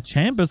visit? My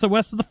chambers are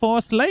west of the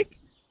Forest Lake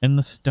in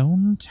the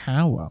Stone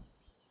Tower.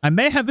 I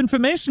may have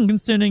information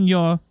concerning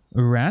your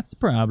rat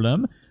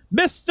problem.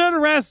 Mr.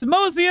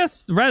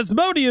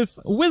 Rasmodius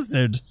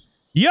Wizard.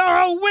 You're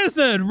a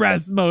wizard,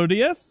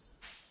 Rasmodius.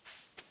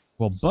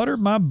 Well, butter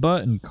my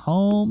butt and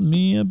call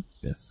me a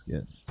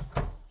biscuit.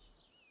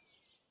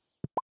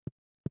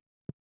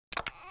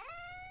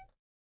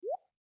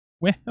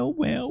 Well,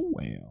 well,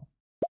 well.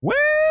 Well,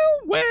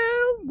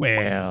 well,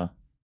 well.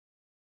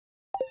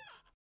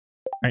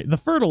 Alright, the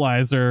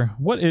fertilizer,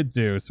 what it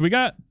do? So we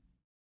got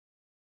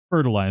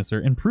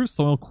fertilizer. Improve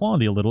soil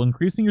quality a little,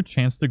 increasing your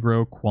chance to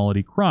grow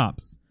quality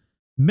crops.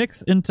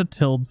 Mix into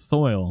tilled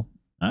soil.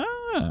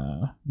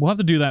 Ah, we'll have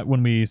to do that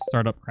when we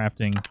start up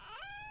crafting,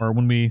 or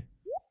when we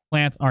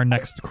plant our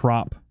next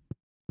crop.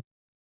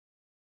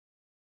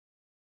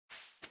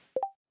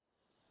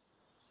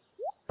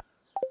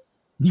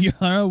 You're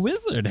a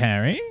wizard,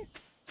 Harry.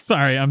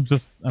 Sorry, I'm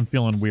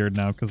feeling weird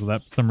now because of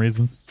that for some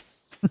reason.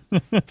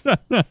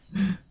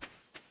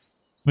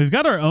 We've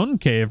got our own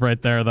cave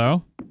right there,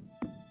 though.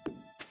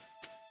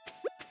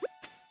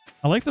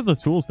 I like that the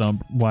tools don't.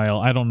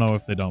 Well, I don't know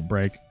if they don't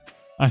break.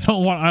 I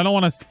don't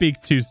want to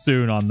speak too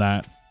soon on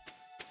that.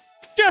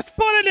 Just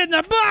put it in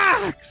the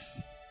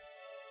box.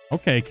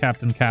 Okay,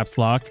 Captain Caps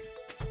Lock.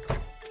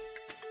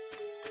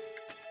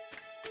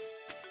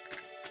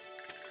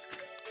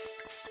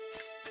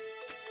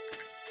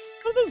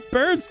 What are those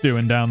birds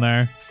doing down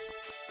there?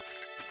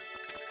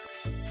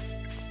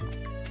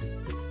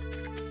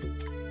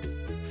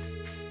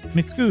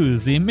 Mi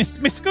scusi, mi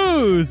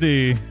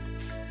scusi.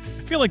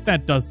 I feel like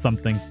that does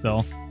something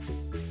still.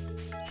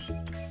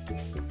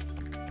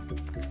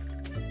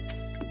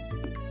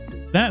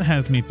 That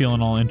has me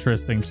feeling all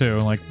interesting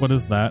too. Like, what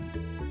is that?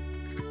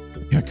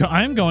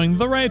 I'm going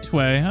the right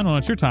way. I don't know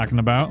what you're talking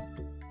about.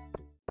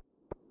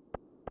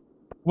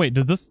 Wait,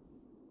 did this...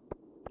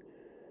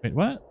 Wait,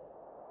 what?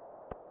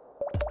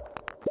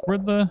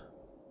 Where'd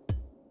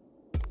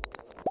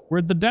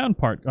the down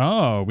part?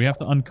 Oh, we have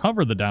to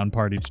uncover the down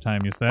part each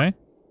time, you say?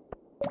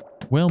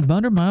 Well,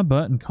 butter my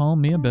butt and call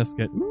me a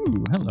biscuit.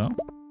 Ooh, hello.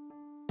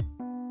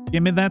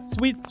 Give me that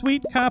sweet,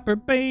 sweet copper,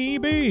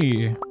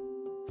 baby.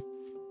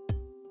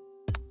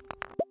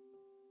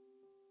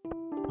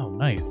 Oh,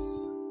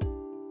 nice.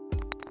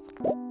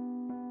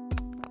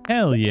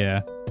 Hell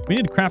yeah. We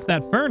need to craft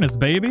that furnace,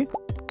 baby.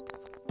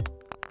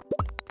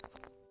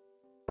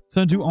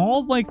 So do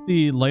all, like,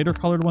 the lighter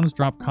colored ones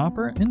drop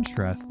copper?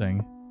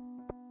 Interesting.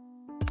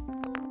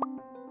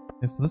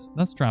 Okay, so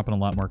that's dropping a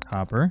lot more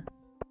copper.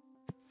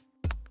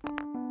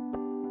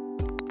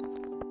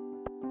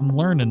 I'm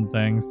learning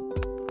things.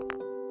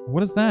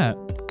 What is that?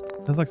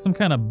 There's like some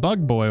kind of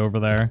bug boy over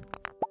there.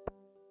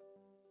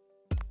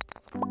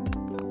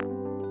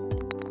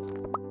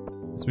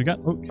 So we got...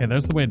 Okay,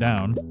 there's the way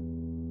down.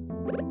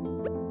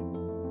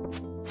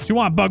 What you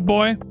want, bug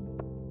boy?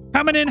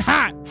 Coming in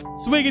hot!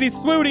 Swiggity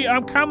swooty,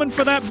 I'm coming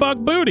for that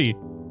bug booty!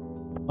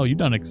 Oh, you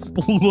done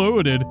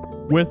exploded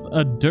with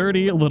a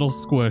dirty little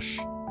squish.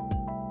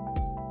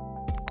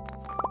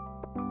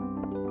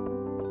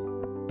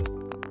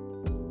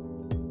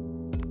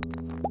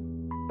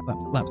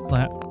 Slap, slap,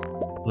 slap.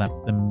 Slap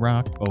them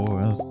rock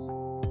boys.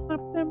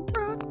 Slap them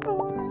rock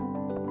boys.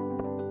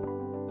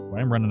 Boy,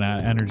 I'm running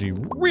out of energy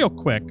real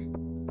quick.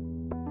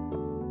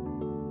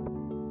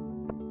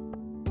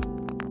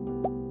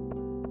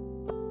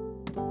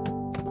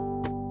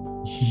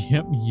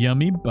 Yep,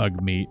 yummy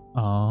bug meat.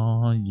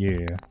 Oh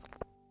yeah.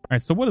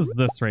 Alright, so what is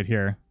this right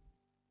here?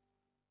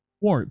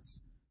 Quartz.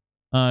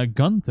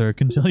 Gunther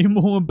can tell you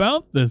more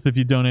about this if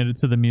you donate it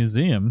to the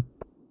museum.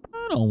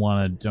 I don't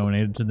want to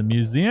donate it to the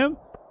museum.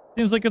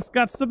 Seems like it's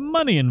got some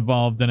money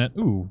involved in it.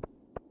 Ooh.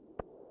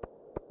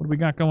 What do we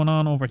got going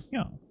on over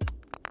here?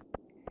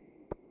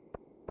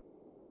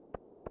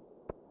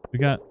 We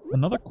got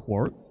another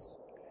quartz.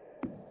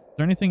 Is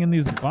there anything in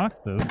these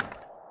boxes?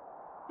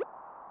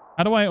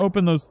 How do I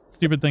open those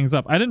stupid things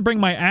up? I didn't bring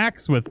my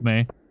axe with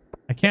me.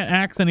 I can't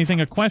axe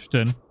anything a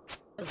question.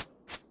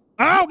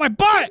 Ow, my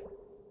butt!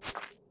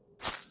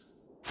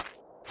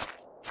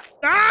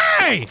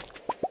 Die!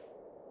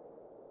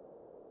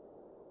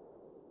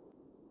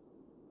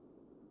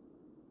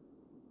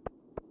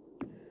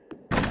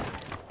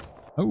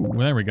 Oh,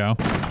 there we go.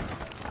 Of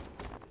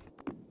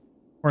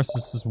course,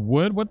 this is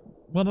wood. What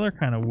other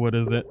kind of wood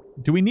is it?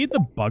 Do we need the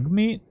bug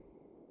meat?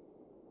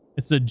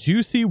 It's a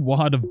juicy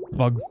wad of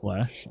bug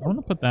flesh. I want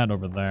to put that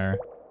over there.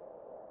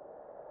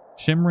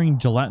 Shimmering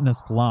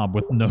gelatinous glob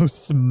with no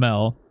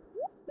smell.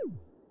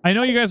 I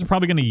know you guys are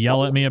probably going to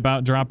yell at me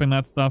about dropping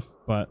that stuff,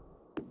 but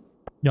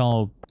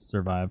y'all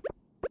survive.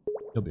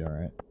 You'll be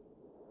alright.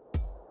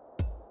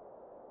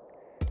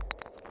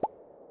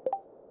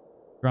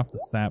 Drop the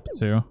sap,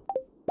 too.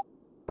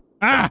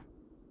 Ah!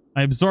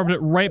 I absorbed it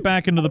right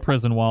back into the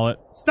prison wallet.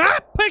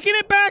 Stop picking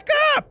it back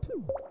up!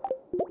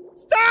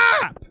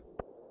 Stop!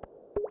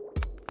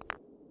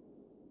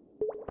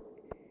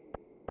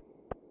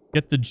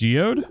 Get the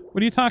geode?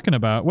 What are you talking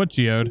about? What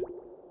geode?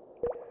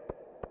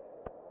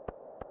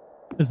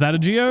 Is that a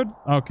geode?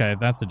 Okay,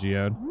 that's a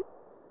geode.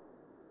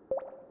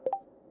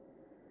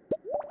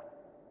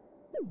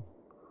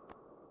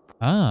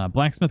 Ah,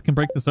 blacksmith can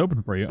break this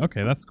open for you.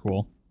 Okay, that's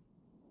cool.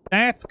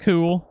 That's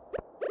cool.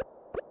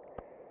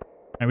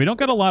 And we don't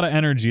got a lot of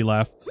energy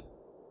left.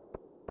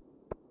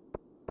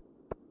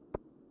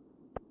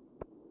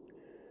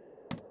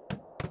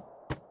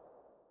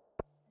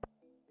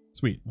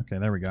 Sweet. Okay,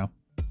 there we go.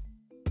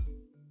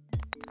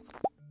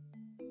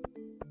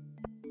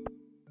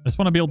 I just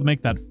want to be able to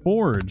make that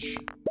forge.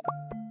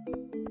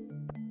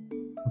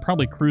 I'm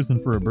probably cruising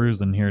for a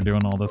bruising here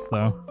doing all this,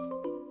 though.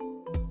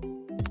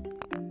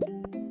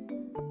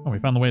 Oh, we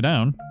found the way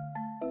down.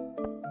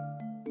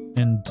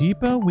 And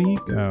deeper we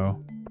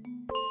go.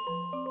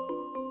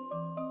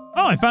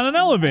 Oh, I found an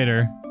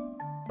elevator!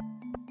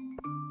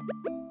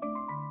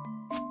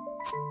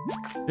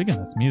 Digging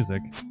this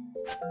music.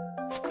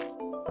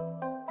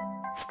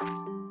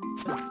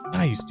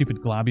 Ah, you stupid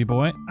globby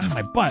boy. Ah,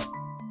 my butt!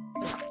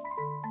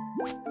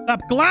 Stop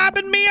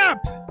globbing me up!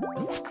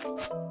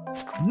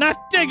 Not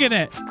digging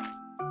it!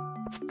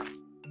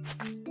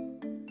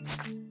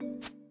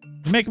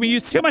 You're making me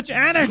use too much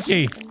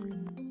energy!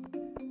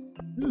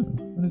 Ooh,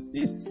 what is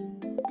this?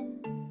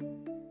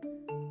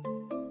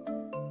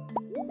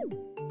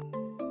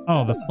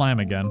 Oh, the slime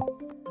again.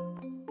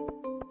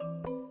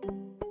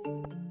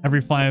 Every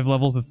 5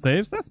 levels it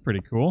saves? That's pretty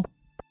cool.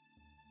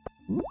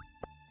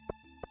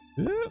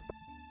 It's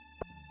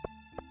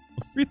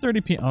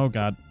 3:30 p.m. Oh,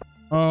 God.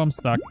 Oh, I'm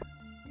stuck.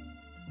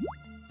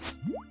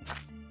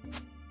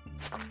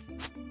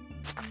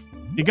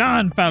 Be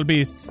gone, foul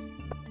beast!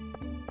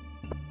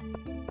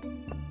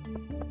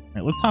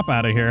 Alright, let's hop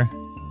out of here.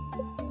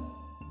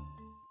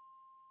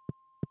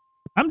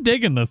 I'm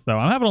digging this, though.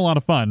 I'm having a lot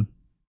of fun.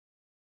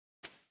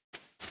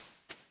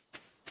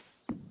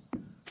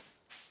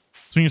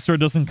 Swing your sword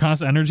doesn't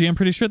cost energy, I'm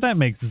pretty sure that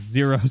makes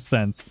 0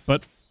 sense.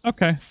 But,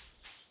 okay.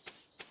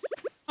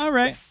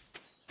 Alright.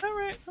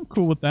 right. I'm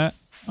cool with that.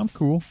 I'm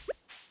cool.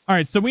 All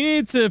right, so we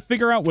need to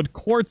figure out what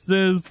quartz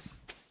is.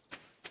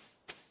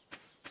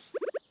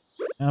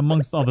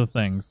 Amongst other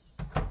things.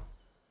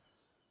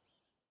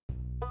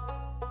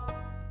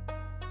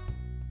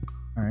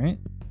 Alright.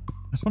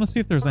 I just want to see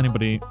if there's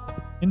anybody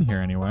in here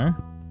anywhere.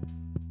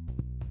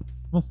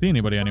 I don't see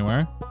anybody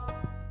anywhere.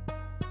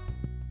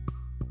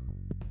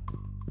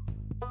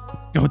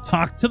 Go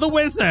talk to the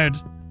wizard!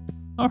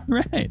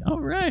 Alright,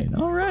 alright,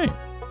 alright.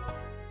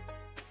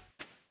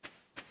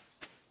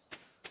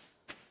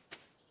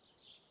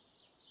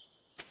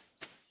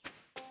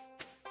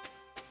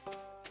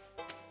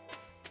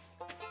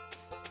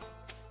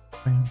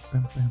 Bam,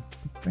 bam, bam,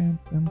 bam,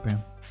 bam,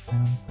 bam,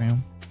 bam,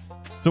 bam.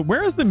 So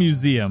where is the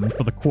museum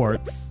for the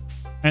quartz?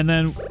 And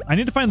then I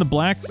need to find the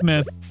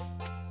blacksmith.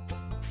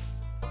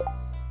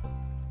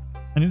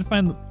 I need to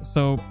find...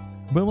 So,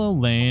 Willow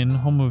Lane,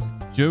 home of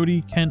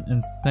Jody, Kent,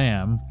 and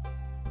Sam.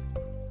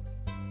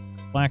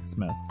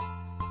 Blacksmith.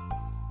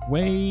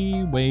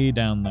 Way, way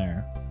down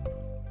there.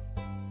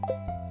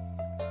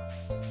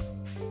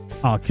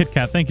 Oh, Kit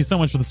Kat, thank you so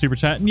much for the super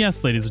chat. And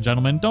yes, ladies and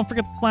gentlemen, don't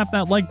forget to slap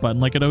that like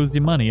button like it owes you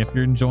money if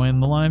you're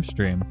enjoying the live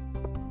stream.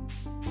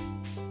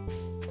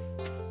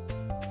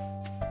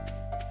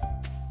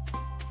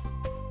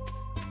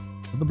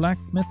 To the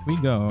blacksmith we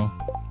go.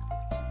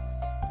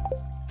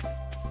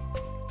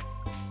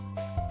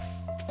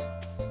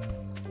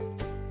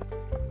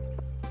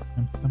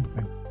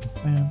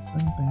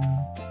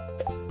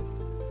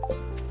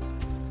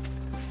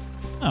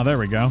 Oh, there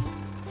we go.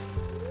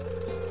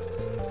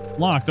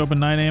 Locked, open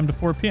 9 a.m. to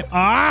 4 p.m.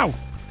 Oh!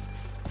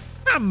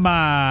 Come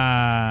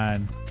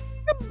on!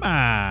 Come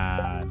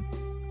on!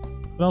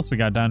 What else we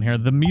got down here?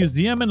 The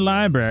museum and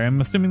library.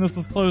 I'm assuming this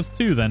is closed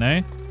too then,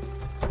 eh?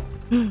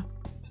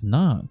 It's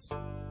not.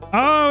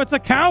 Oh, it's a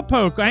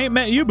cowpoke! I ain't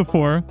met you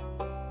before.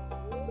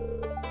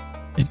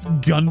 It's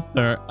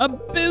Gunther.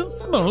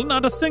 Abysmal!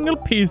 Not a single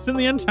piece in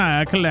the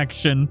entire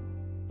collection.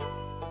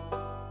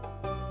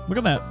 Look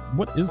at that.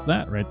 What is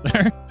that right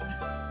there?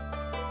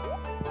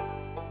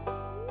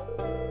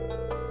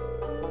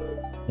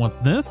 What's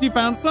this? You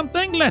found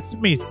something? Let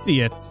me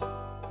see it.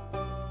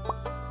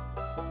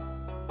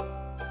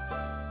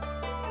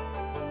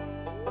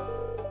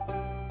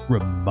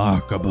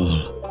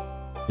 Remarkable.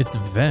 It's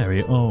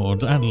very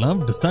old. I'd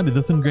love to study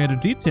this in greater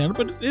detail,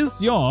 but it is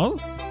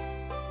yours.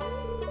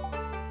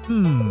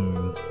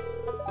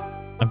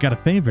 I've got a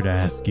favor to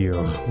ask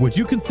you. Would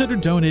you consider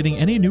donating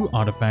any new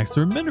artifacts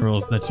or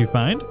minerals that you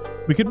find?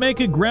 We could make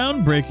a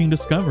groundbreaking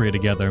discovery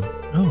together.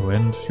 Oh,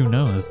 and who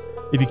knows?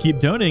 If you keep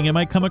donating, I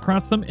might come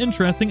across some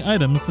interesting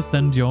items to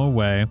send your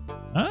way.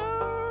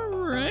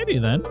 Alrighty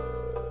then.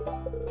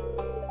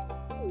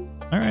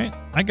 Alright,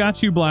 I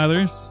got you,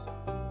 Blathers.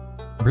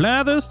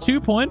 Blathers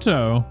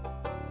 2.0.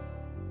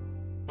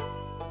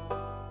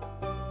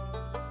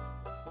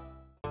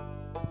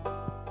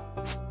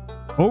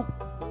 Oh.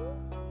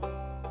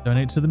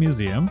 Donate to the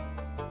museum.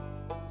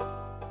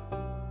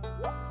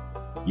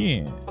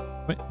 Yeah.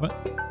 Wait, what?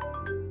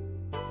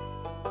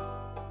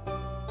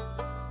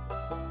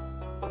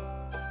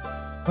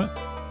 What?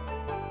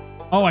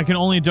 Oh, I can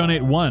only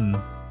donate one.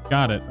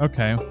 Got it.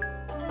 Okay.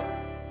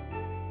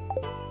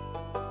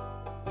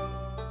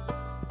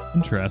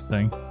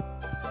 Interesting.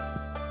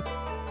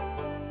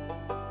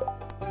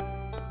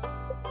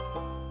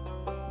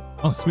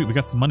 Oh, sweet. We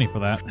got some money for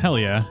that. Hell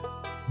yeah.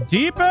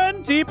 Deeper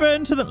and deeper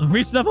into the...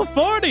 Reach level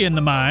 40 in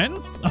the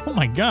mines. Oh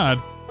my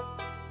god.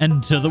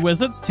 And to the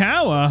wizard's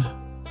tower.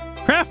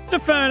 Craft a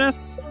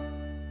furnace.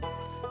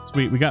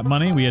 Sweet. We got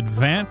money. We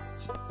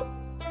advanced.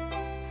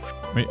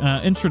 Wait,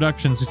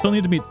 introductions. We still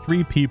need to meet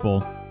 3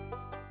 people.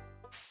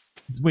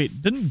 Wait,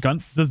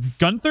 does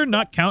Gunther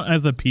not count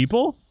as a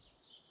people?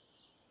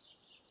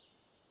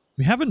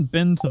 We haven't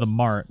been to the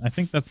mart. I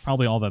think that's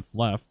probably all that's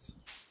left.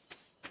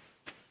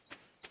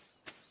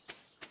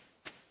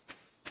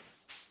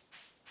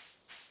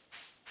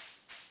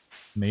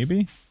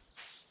 Maybe?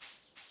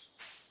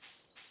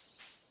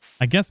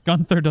 I guess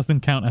Gunther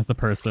doesn't count as a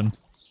person.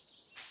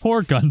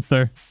 Poor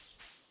Gunther.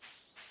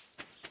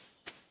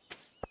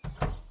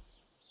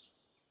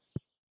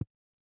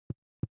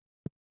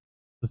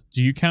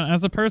 Do you count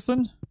as a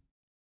person?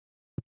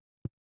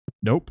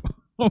 Nope.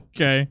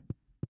 Okay.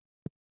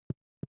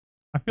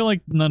 I feel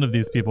like none of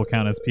these people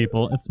count as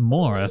people. It's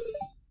Morris.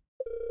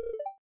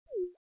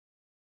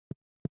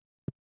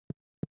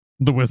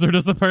 The wizard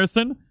is a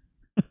person?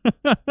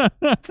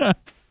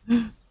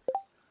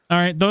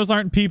 Alright, those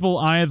aren't people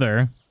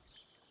either.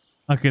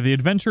 Okay, the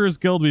Adventurers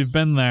Guild, we've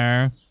been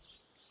there.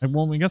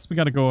 Well, I guess we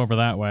gotta go over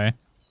that way.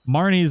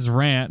 Marnie's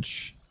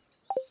Ranch.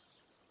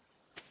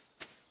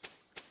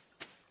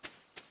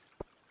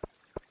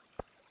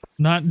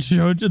 Not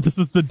Joja, this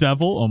is the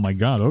devil? Oh my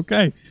god,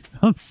 okay.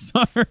 I'm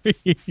sorry.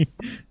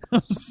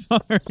 I'm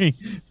sorry.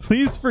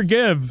 Please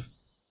forgive.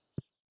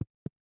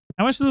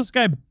 How much does this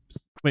guy...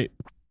 Wait.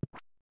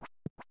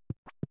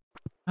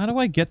 How do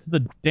I get to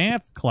the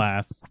dance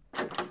class?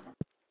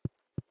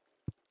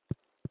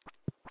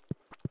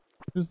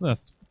 Who's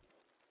this?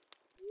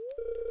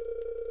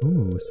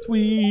 Ooh,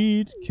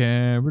 sweet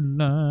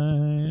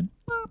Caroline.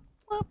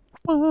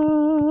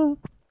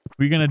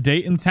 We gonna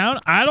date in town?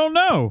 I don't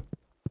know.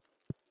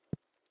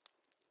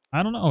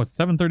 Oh, it's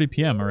 7:30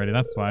 p.m. already.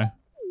 That's why.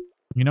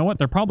 You know what?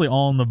 They're probably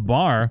all in the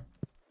bar.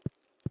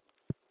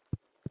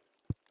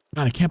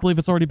 God, I can't believe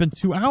it's already been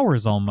 2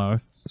 hours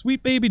almost.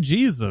 Sweet baby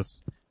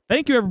Jesus.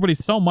 Thank you everybody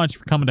so much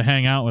for coming to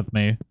hang out with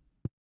me.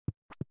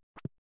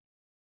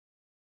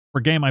 For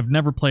a game I've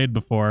never played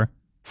before.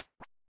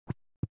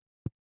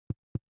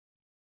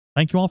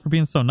 Thank you all for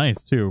being so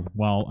nice, too,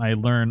 while I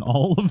learn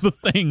all of the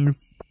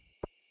things.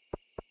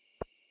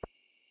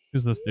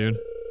 Who's this dude?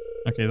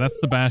 Okay, that's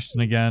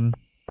Sebastian again.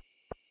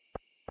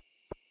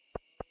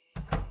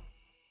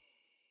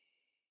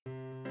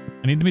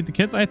 I need to meet the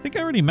kids? I think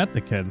I already met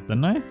the kids,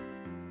 didn't I?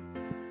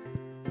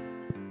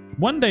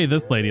 One day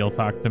this lady will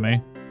talk to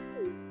me.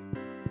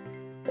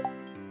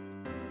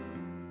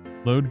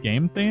 Load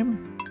game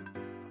theme?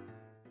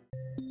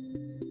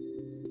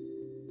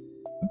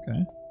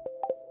 Okay.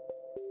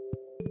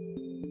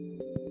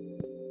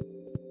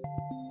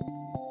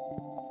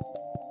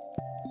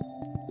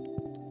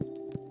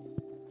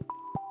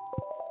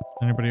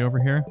 Anybody over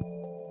here?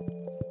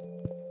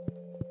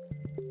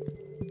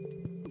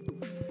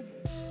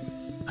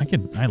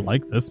 I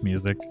like this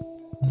music.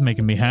 It's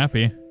making me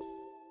happy.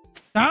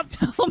 Stop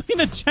telling me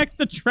to check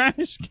the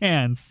trash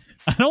cans.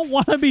 I don't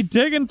want to be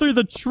digging through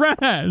the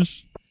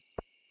trash.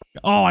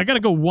 Oh, I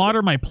gotta go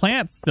water my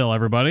plants still,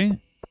 everybody.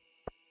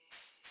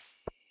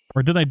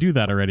 Or did I do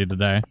that already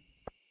today?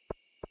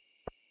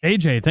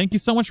 AJ, thank you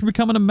so much for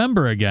becoming a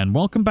member again.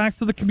 Welcome back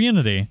to the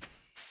community.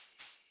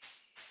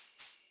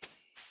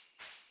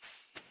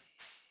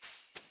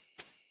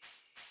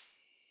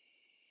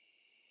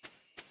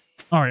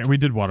 Alright, we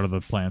did water the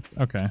plants.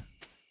 Okay.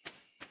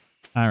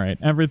 Alright,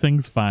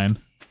 everything's fine.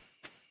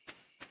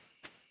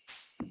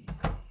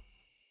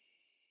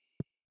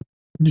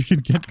 You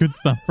can get good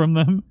stuff from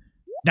them?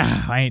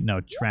 Nah, I ain't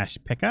no trash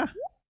picker.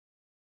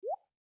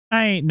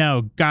 I ain't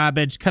no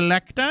garbage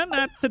collector,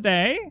 not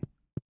today.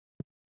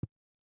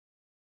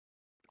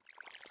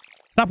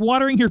 Stop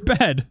watering your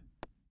bed.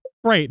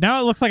 Great, now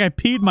it looks like I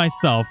peed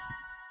myself.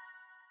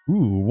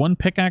 Ooh, 1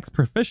 pickaxe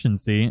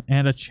proficiency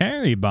and a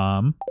cherry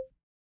bomb.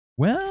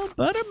 Well,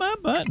 butter my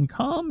butt and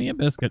call me a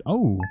biscuit.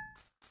 Oh.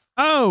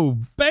 Oh,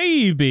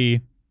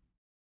 baby.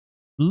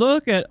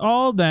 Look at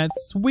all that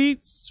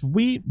sweet,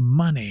 sweet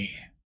money.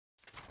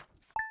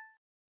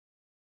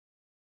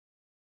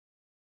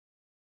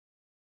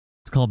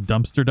 It's called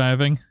dumpster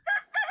diving.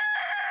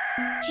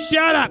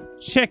 Shut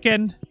up,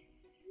 chicken.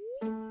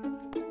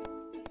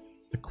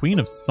 The Queen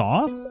of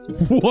Sauce?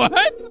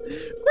 What?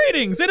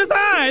 Greetings, it is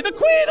I, the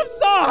Queen of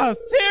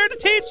Sauce, here to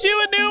teach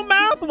you a new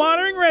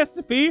mouth-watering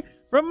recipe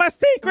from my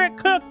secret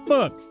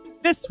cookbook.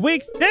 This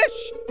week's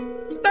dish,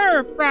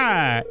 stir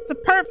fry. It's a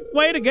perfect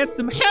way to get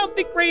some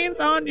healthy greens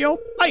on your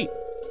plate.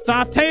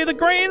 Saute the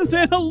greens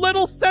in a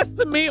little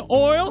sesame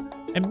oil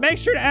and make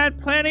sure to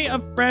add plenty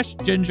of fresh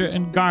ginger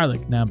and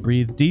garlic. Now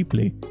breathe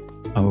deeply.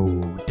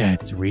 Oh,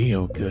 that's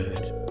real good.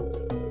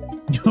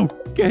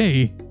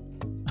 Okay.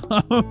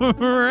 All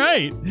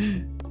right.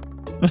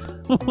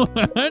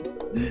 What?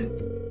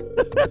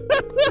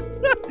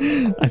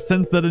 I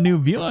sense that a new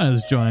viewer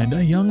has joined,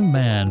 a young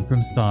man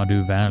from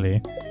Stardew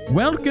Valley.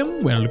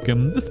 Welcome,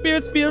 welcome. The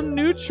spirits feel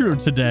neutral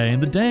today,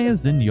 and the day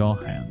is in your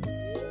hands.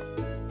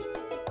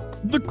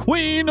 The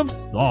Queen of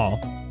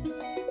Sauce.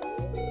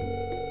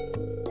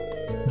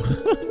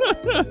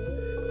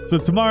 So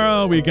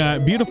tomorrow we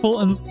got beautiful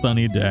and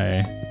sunny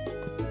day.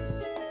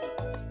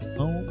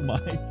 Oh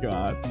my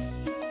god.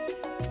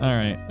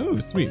 Alright.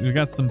 Ooh, sweet. We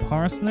got some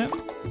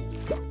parsnips.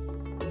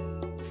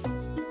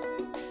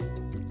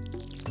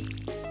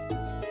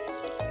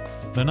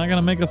 They're not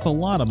gonna make us a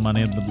lot of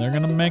money, but they're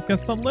gonna make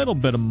us a little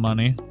bit of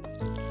money.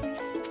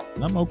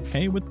 And I'm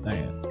okay with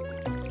that.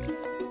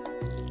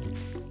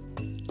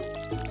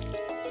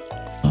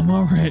 I'm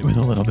alright with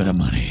a little bit of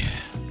money.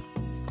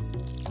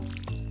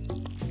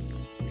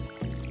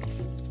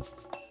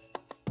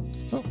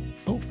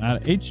 Oh,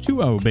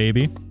 H2O,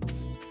 baby.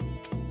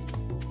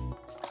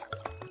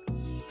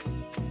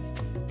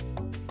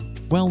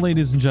 Well,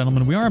 ladies and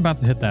gentlemen, we are about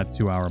to hit that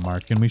 2-hour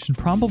mark, and we should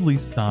probably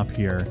stop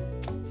here.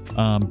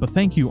 But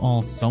thank you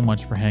all so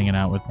much for hanging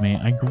out with me.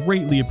 I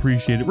greatly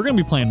appreciate it. We're going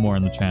to be playing more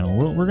on the channel.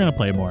 We're going to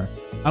play more.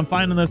 I'm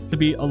finding this to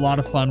be a lot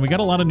of fun. We got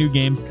a lot of new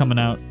games coming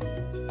out.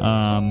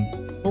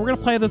 But we're going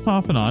to play this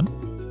off and on.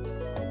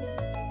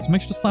 So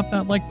make sure to slap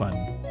that like button.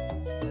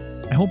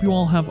 I hope you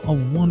all have a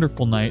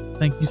wonderful night.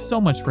 Thank you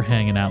so much for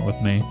hanging out with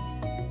me.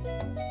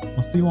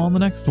 I'll see you all in the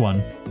next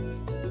one.